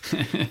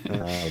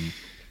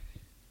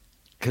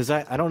 Because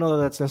I don't know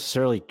that that's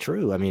necessarily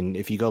true. I mean,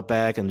 if you go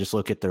back and just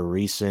look at the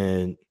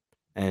recent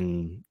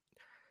and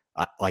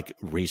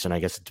recent, I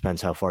guess it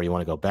depends how far you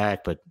want to go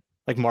back, but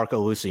like Marco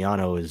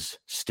Luciano is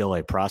still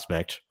a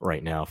prospect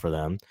right now for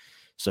them.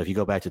 So if you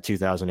go back to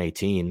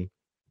 2018,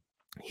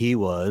 he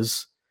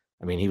was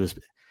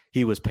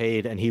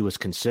paid and he was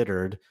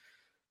considered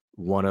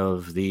one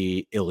of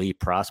the elite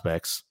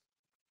prospects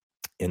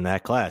in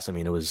that class. I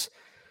mean, it was,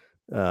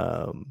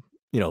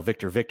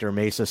 Victor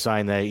Mesa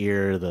signed that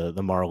year. The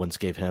Marlins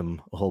gave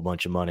him a whole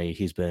bunch of money.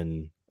 He's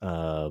been,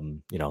 a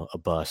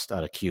bust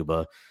out of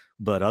Cuba.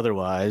 But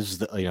otherwise,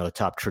 the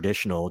top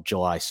traditional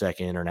July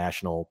 2nd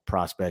international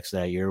prospects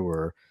that year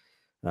were,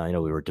 we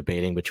were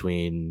debating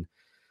between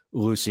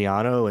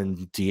Luciano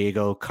and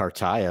Diego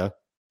Cartaya,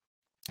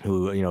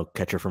 who,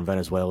 catcher from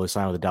Venezuela,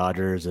 signed with the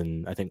Dodgers.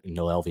 And I think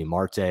Noelvi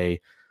Marte,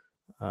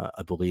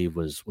 I believe,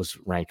 was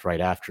ranked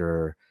right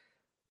after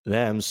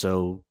them.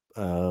 So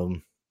I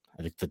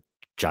think the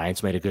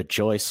Giants made a good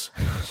choice.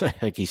 I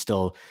think he's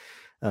still,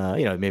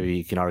 maybe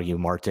you can argue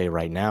Marte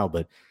right now,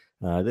 but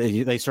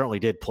they certainly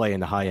did play in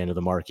the high end of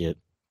the market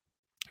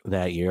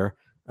that year.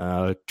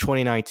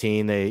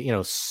 2019,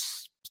 they,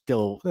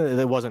 still,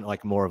 there wasn't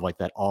like more of like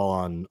that all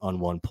on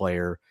one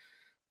player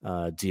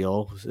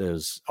deal. It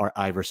was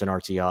Iverson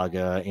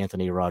Arteaga,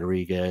 Anthony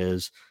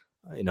Rodriguez,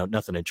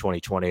 nothing in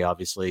 2020,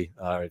 obviously.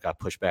 It got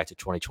pushed back to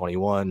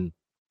 2021.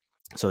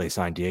 So they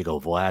signed Diego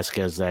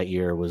Velasquez that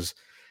year, was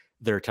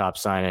their top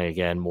signing.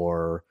 Again,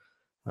 more,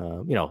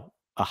 a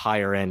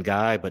higher end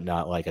guy, but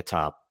not like a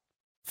top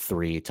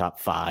 3, top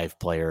 5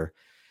 player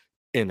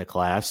in the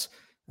class.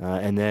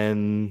 And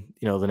then,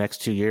 the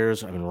next 2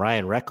 years,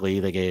 Ryan Reckley,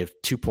 they gave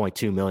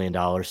 $2.2 million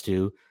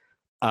to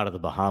out of the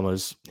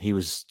Bahamas. He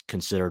was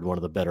considered one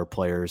of the better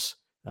players,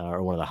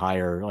 or one of the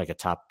higher, like a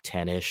top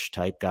 10-ish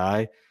type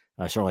guy.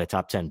 Certainly a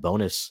top 10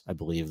 bonus, I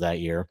believe, that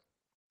year.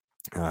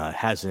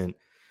 Hasn't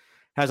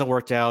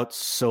worked out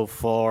so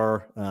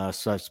far.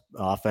 Such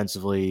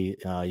offensively,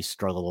 he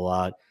struggled a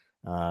lot.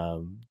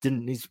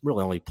 He's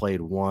really only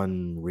played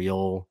one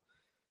real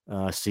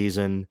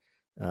season.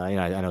 I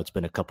know it's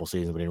been a couple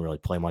seasons, but he didn't really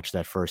play much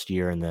that first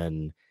year. And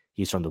then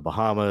he's from the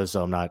Bahamas,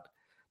 so I'm not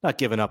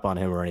giving up on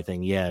him or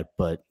anything yet,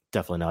 but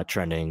definitely not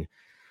trending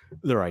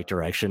the right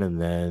direction.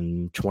 And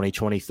then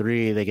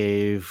 2023, they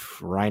gave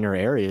Rainer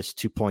Arias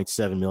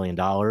 $2.7 million.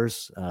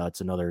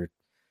 It's another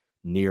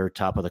near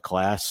top of the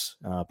class,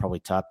 probably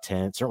top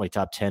 10, certainly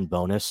top 10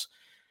 bonus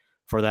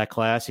for that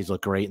class. He's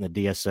looked great in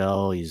the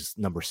DSL. He's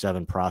number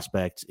 7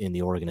 prospect in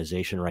the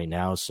organization right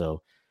now.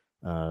 So,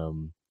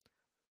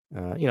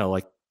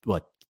 like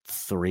what,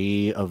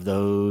 3 of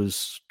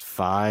those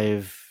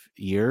 5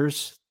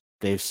 years,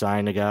 they've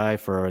signed a guy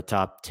for a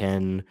top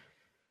 10,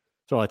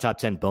 so a top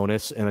 10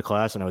 bonus in the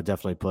class. And I would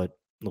definitely put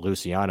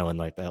Luciano in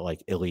like that,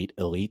 like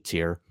elite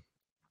tier.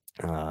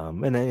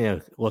 And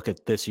then, look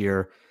at this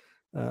year.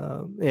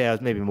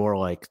 It's maybe more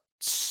like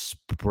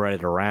spread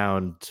it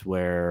around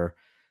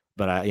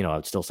but I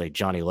would still say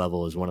Johnny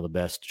Level is one of the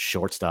best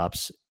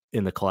shortstops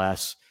in the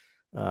class,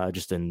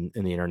 just in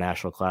the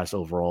international class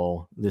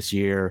overall this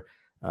year.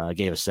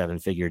 Gave a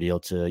 7-figure deal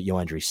to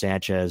Yoendry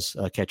Sanchez,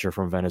 a catcher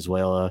from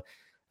Venezuela.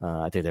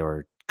 I think they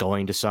were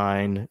going to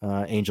sign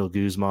Angel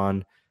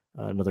Guzman,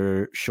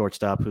 another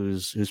shortstop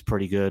who's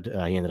pretty good.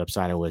 He ended up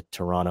signing with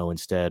Toronto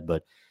instead,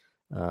 but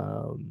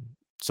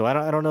so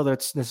I don't know that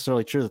it's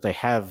necessarily true that they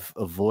have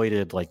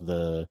avoided like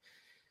the,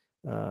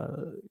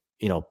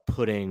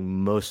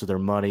 putting most of their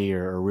money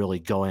or really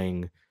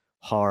going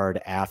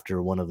hard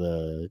after one of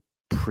the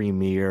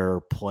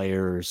premier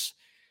players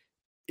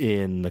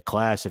in the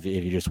class. If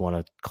you just want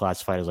to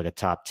classify it as like a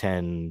top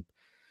 10,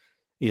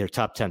 either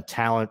top 10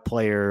 talent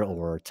player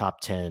or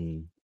top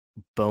 10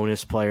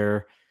 bonus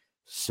player.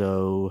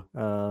 So,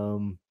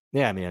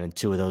 and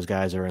 2 of those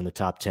guys are in the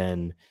top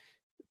 10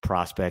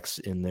 prospects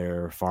in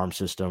their farm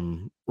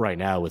system right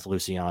now with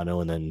Luciano,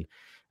 and then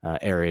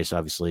Arias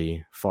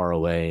obviously far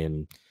away,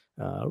 and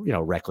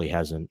Reckley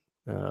hasn't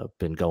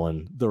been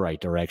going the right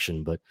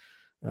direction, but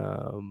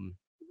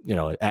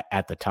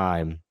at the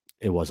time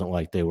it wasn't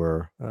like they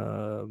were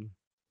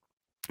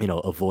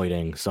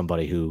avoiding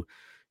somebody who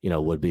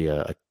would be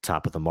a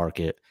top of the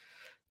market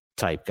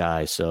type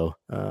guy. So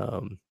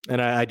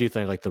and I do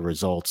think like the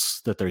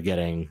results that they're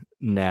getting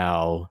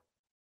now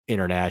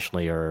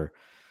internationally are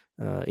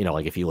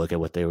like if you look at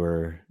what they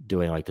were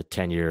doing like the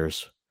 10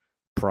 years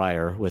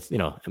prior with,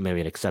 maybe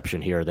an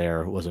exception here or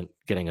there, wasn't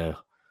getting a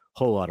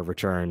whole lot of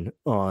return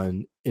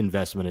on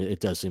investment. It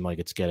does seem like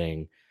it's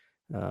getting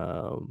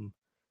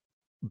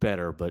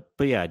better. But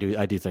yeah,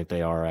 I do think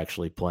they are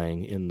actually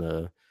playing in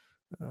the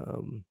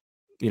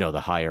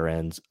the higher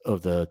ends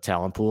of the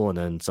talent pool, and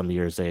then some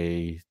years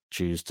they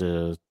choose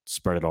to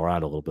spread it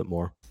around a little bit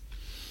more.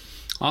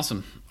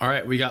 Awesome. All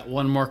right, we got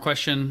one more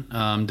question.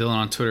 Dylan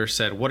on Twitter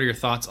said, "What are your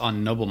thoughts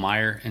on Noble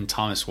Meyer and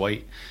Thomas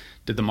White?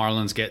 Did the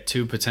Marlins get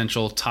two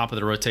potential top of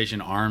the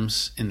rotation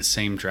arms in the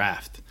same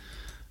draft?"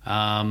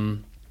 I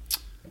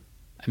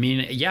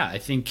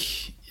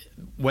think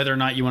whether or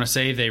not you want to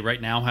say they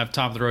right now have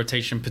top of the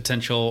rotation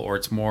potential or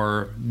it's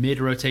more mid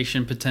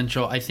rotation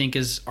potential, I think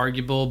is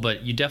arguable,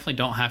 but you definitely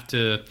don't have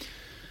to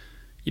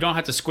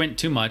squint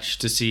too much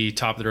to see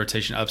top of the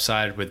rotation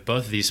upside with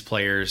both of these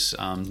players.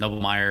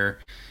 Noble Meyer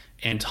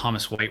and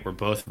Thomas White were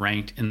both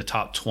ranked in the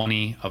top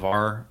 20 of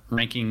our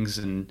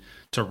rankings, and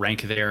to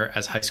rank there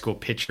as high school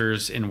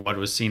pitchers in what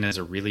was seen as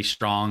a really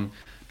strong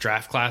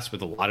draft class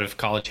with a lot of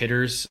college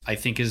hitters, I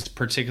think is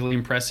particularly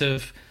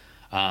impressive.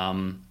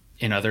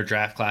 In other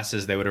draft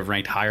classes, they would have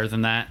ranked higher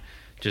than that,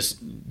 just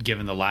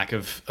given the lack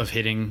of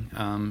hitting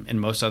in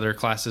most other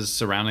classes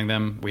surrounding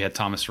them. We had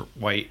Thomas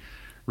White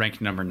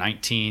ranked number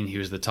 19. He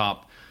was the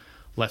top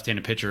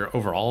left-handed pitcher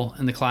overall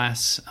in the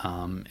class,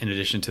 in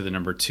addition to the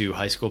number 2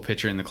 high school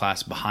pitcher in the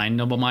class behind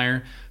Noble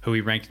Meyer, who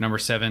we ranked number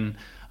 7.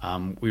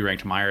 We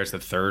ranked Meyer as the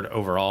 3rd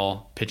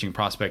overall pitching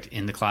prospect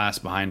in the class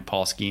behind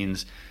Paul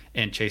Skeens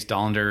and Chase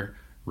Dollander,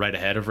 right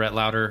ahead of Rhett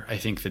Lauder. I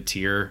think the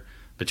tier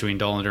between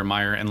Dollander,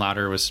 Meyer, and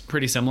Lauder was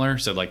pretty similar,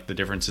 so like the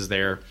differences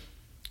there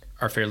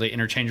are fairly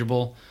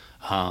interchangeable.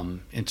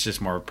 It's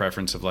just more a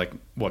preference of like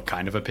what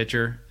kind of a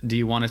pitcher do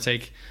you want to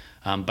take.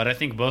 But I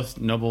think both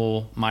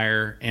Noble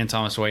Meyer and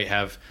Thomas White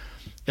have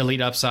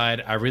elite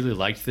upside. I really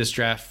liked this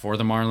draft for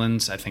the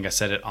Marlins. I think I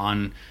said it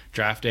on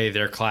draft day.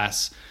 Their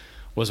class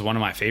was one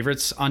of my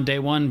favorites on day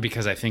one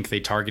because I think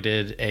they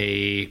targeted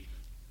a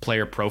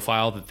player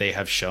profile that they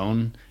have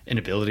shown an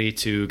ability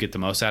to get the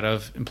most out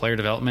of in player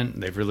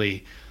development. They've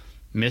really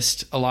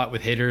missed a lot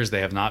with hitters.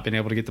 They have not been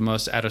able to get the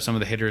most out of some of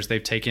the hitters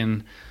they've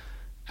taken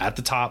at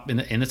the top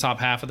in the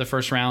top half of the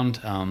first round.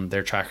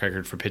 Their track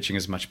record for pitching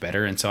is much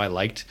better, and so I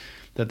liked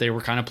that they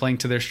were kind of playing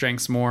to their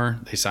strengths more.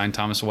 They signed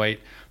Thomas White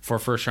for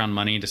first round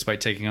money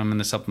despite taking him in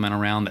the supplemental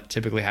round. That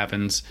typically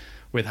happens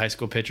with high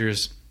school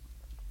pitchers.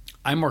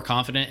 I'm more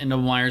confident in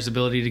Noble Meyer's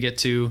ability to get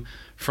to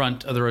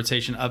front of the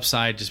rotation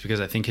upside just because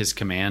I think his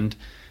command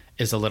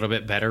is a little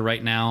bit better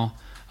right now.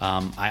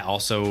 I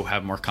also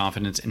have more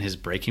confidence in his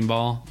breaking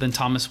ball than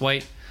Thomas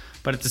White.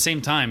 But at the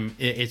same time,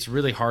 it's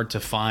really hard to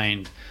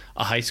find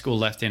a high school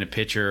left-handed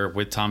pitcher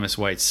with Thomas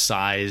White's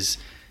size,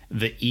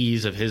 the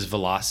ease of his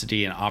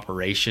velocity and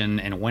operation,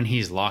 and when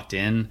he's locked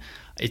in,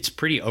 it's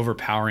pretty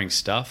overpowering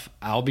stuff.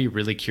 I'll be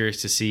really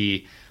curious to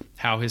see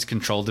how his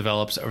control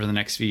develops over the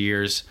next few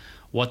years,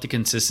 what the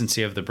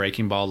consistency of the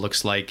breaking ball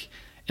looks like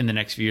in the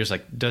next few years.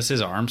 Like, does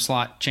his arm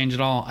slot change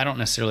at all? I don't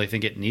necessarily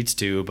think it needs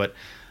to, but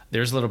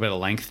there's a little bit of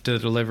length to the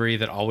delivery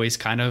that always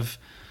kind of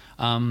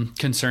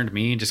concerned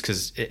me, just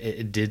because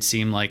it did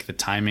seem like the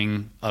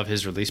timing of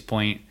his release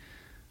point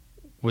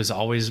was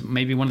always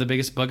maybe one of the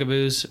biggest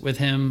bugaboos with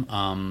him.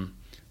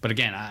 But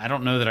again, I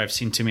don't know that I've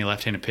seen too many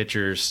left-handed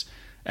pitchers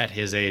at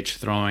his age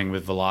throwing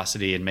with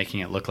velocity and making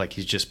it look like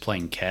he's just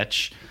playing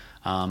catch.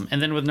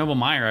 And then with Noble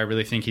Meyer, I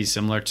really think he's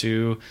similar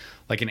to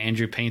like an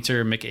Andrew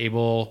Painter, Mick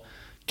Abel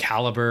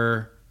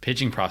caliber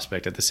pitching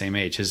prospect at the same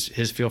age.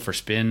 His feel for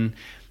spin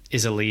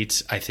is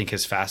elite. I think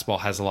his fastball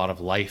has a lot of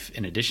life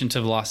in addition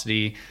to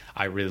velocity.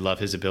 I really love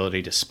his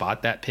ability to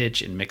spot that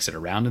pitch and mix it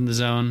around in the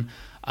zone.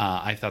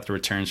 I thought the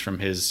returns from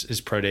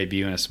his pro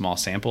debut in a small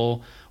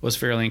sample was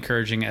fairly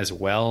encouraging as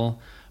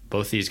well.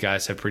 Both these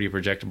guys have pretty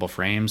projectable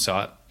frames.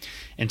 So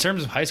in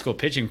terms of high school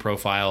pitching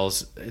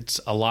profiles, it's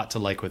a lot to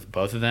like with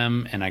both of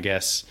them. And I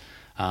guess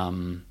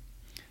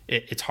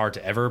it's hard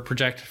to ever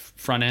project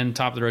front end,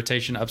 top of the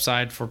rotation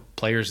upside for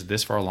players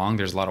this far along.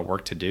 There's a lot of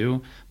work to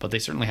do, but they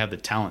certainly have the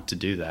talent to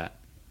do that.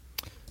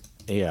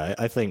 Yeah,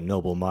 I think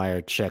Noble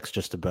Meyer checks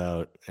just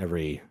about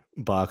every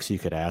box you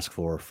could ask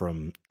for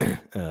from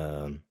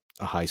a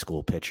high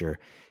school pitcher.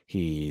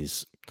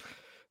 He's,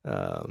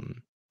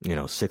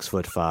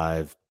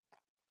 6'5",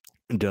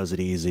 does it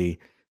easy,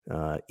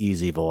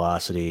 easy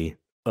velocity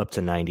up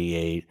to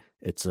 98.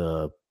 It's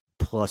a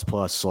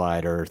plus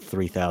slider,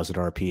 3,000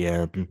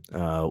 RPM,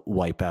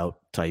 wipeout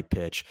type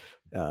pitch,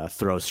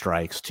 throw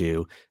strikes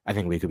too. I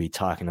think we could be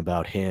talking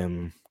about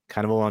him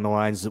kind of along the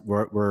lines that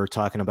we're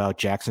talking about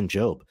Jackson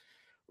Jobe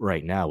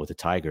right now with the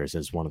Tigers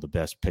as one of the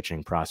best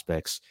pitching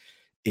prospects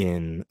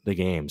in the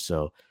game.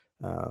 So,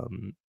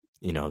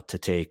 to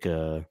take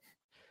a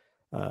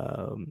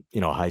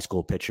high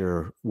school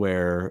pitcher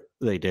where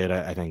they did,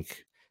 I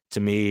think to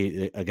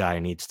me, a guy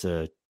needs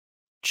to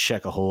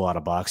check a whole lot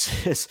of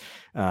boxes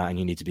and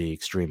you need to be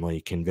extremely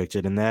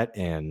convicted in that.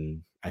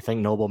 And I think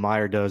Noble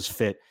Meyer does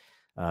fit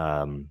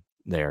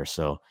there.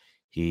 So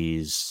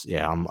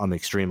I'm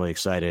extremely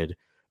excited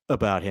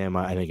about him.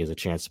 I think he has a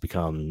chance to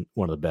become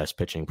one of the best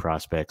pitching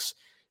prospects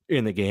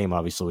in the game.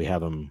 Obviously we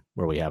have him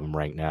where we have him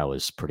right now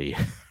is pretty,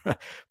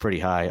 pretty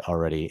high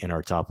already in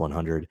our top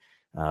 100.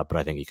 but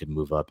I think he could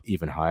move up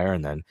even higher.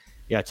 And then,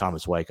 yeah,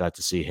 Thomas White, got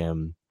to see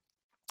him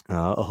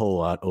a whole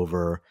lot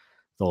over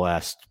the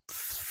last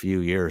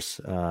few years,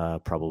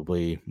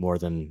 probably more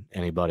than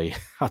anybody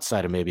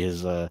outside of maybe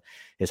his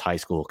high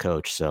school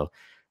coach. So,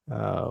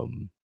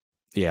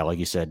 yeah, like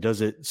you said,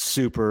 does it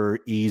super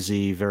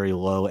easy, very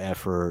low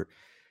effort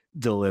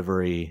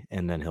delivery,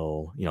 and then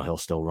he'll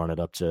still run it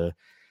up to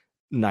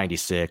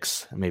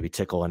 96, maybe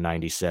tickle a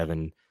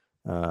 97,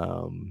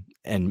 and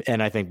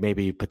I think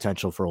maybe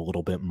potential for a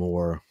little bit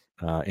more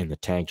in the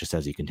tank just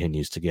as he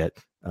continues to get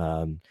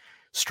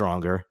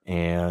stronger.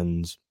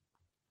 And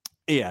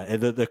yeah,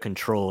 the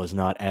control is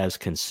not as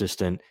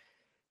consistent,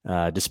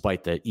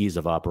 despite the ease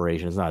of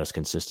operation. It's not as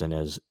consistent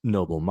as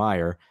Noble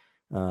Meyer,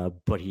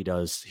 but he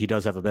does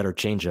have a better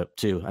changeup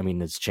too. I mean,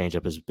 his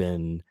changeup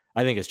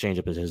I think his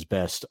changeup is his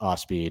best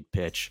off-speed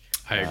pitch.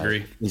 I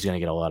agree. He's going to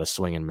get a lot of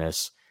swing and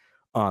miss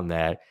on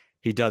that.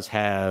 He does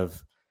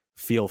have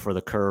feel for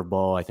the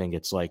curveball. I think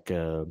it's like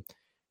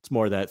it's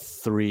more that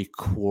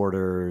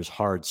 3/4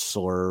 hard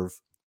slurve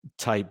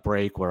type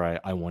break where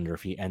I wonder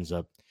if he ends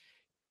up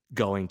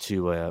going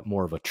to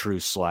more of a true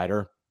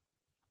slider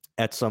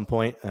at some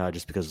point,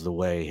 just because of the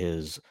way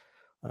his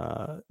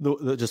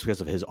just because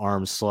of his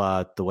arm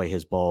slot, the way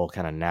his ball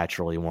kind of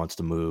naturally wants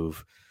to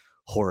move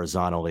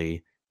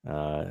horizontally.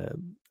 I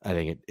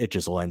think it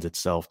just lends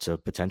itself to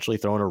potentially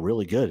throwing a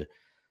really good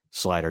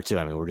slider too.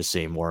 I mean, we're just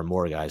seeing more and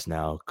more guys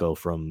now go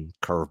from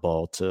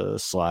curveball to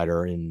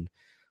slider in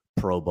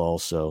pro ball.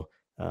 So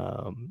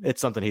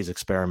it's something he's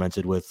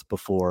experimented with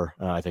before.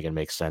 I think it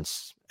makes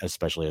sense,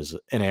 especially as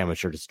an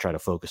amateur, to try to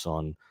focus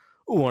on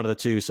one of the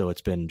two. So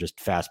it's been just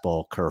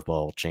fastball,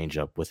 curveball,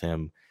 changeup with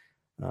him.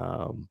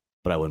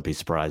 But I wouldn't be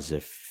surprised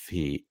if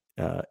he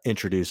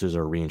introduces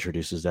or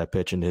reintroduces that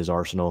pitch into his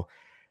arsenal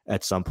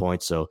at some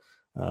point. So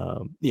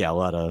yeah, a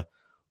lot of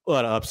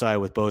upside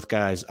with both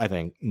guys. I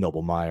think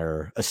Noble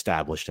Meyer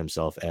established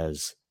himself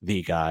as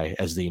the guy,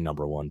 as the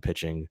number one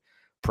pitching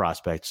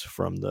prospects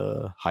from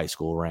the high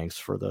school ranks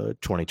for the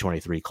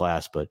 2023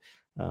 class. But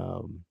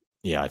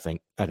yeah, I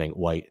think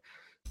White,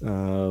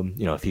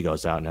 if he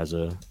goes out and has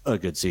a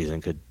good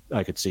season,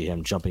 I could see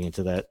him jumping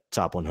into that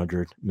top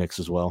 100 mix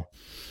as well.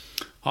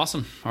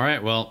 Awesome. All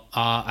right. Well,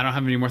 I don't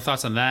have any more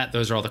thoughts on that.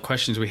 Those are all the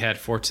questions we had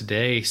for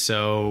today.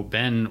 So,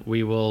 Ben,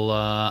 we will,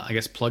 I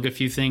guess, plug a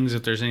few things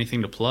if there's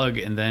anything to plug,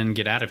 and then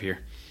get out of here.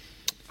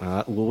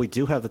 Well, we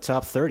do have the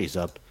top 30s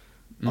up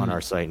on our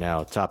site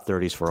now. Top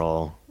 30s for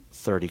all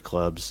 30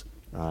 clubs,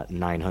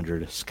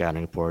 900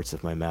 scouting reports,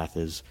 if my math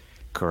is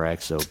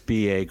correct. So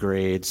BA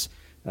grades,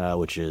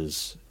 which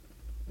is,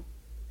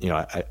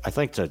 I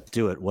think to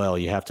do it well,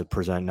 you have to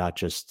present not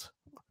just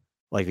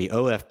like the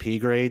OFP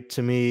grade.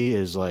 To me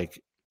is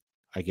like,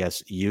 I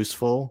guess,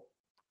 useful,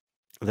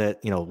 that,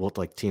 what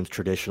like teams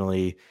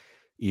traditionally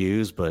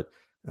use, but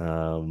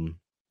I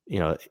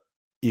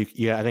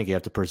think you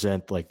have to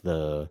present like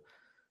the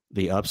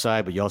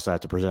upside, but you also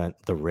have to present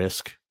the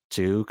risk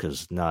too,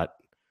 because not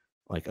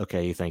like,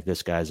 okay, you think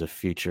this guy's a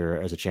future,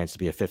 has a chance to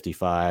be a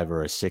 55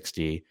 or a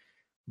 60,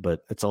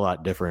 but it's a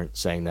lot different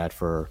saying that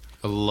for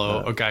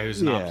a guy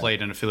who's not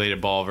played an affiliated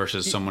ball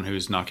versus someone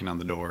who's knocking on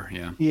the door.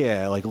 Yeah.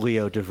 Yeah. Like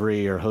Leo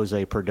DeVry or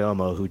Jose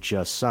Perdomo, who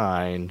just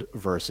signed,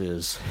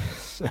 versus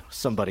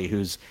somebody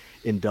who's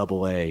in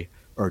AA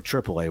or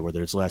AAA where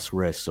there's less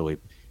risk. So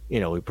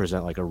we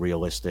present like a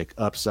realistic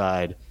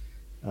upside,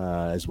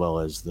 as well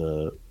as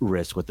the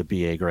risk with the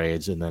BA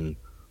grades, and then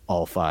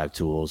all 5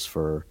 tools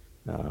for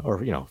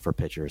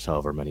pitchers,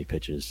 however many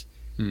pitches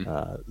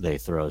they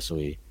throw. So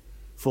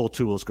full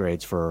tools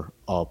grades for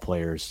all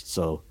players.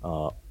 So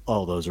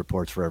all those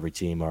reports for every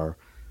team are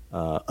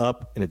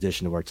up, in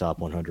addition to our top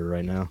 100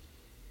 right now.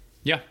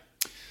 Yeah.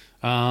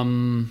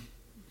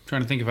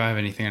 Trying to think if I have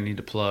anything I need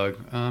to plug.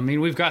 I mean,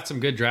 we've got some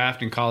good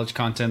draft and college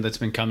content that's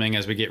been coming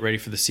as we get ready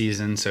for the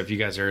season. So if you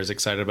guys are as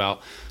excited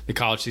about the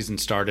college season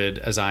started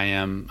as I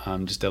am,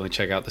 just definitely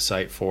check out the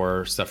site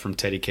for stuff from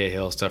Teddy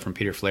Cahill, stuff from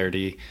Peter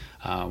Flaherty.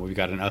 We've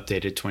got an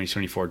updated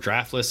 2024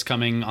 draft list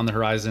coming on the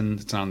horizon.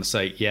 It's not on the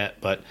site yet,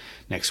 but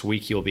next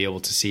week you'll be able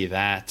to see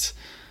that.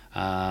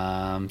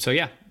 So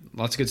yeah,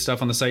 lots of good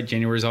stuff on the site.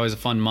 January is always a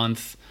fun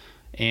month.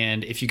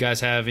 And if you guys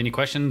have any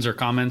questions or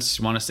comments,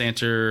 you want us to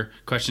answer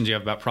questions you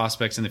have about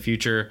prospects in the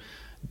future,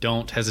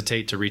 don't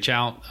hesitate to reach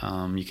out.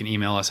 You can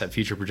email us at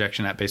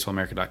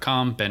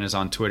futureprojection@baseballamerica.com. Ben is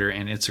on Twitter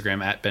and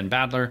Instagram at Ben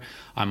Badler.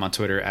 I'm on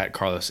Twitter at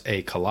Carlos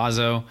A.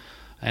 Collazo.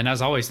 And as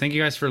always, thank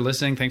you guys for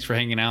listening. Thanks for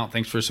hanging out.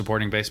 Thanks for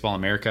supporting Baseball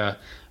America.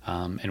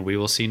 And we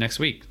will see you next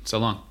week. So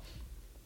long.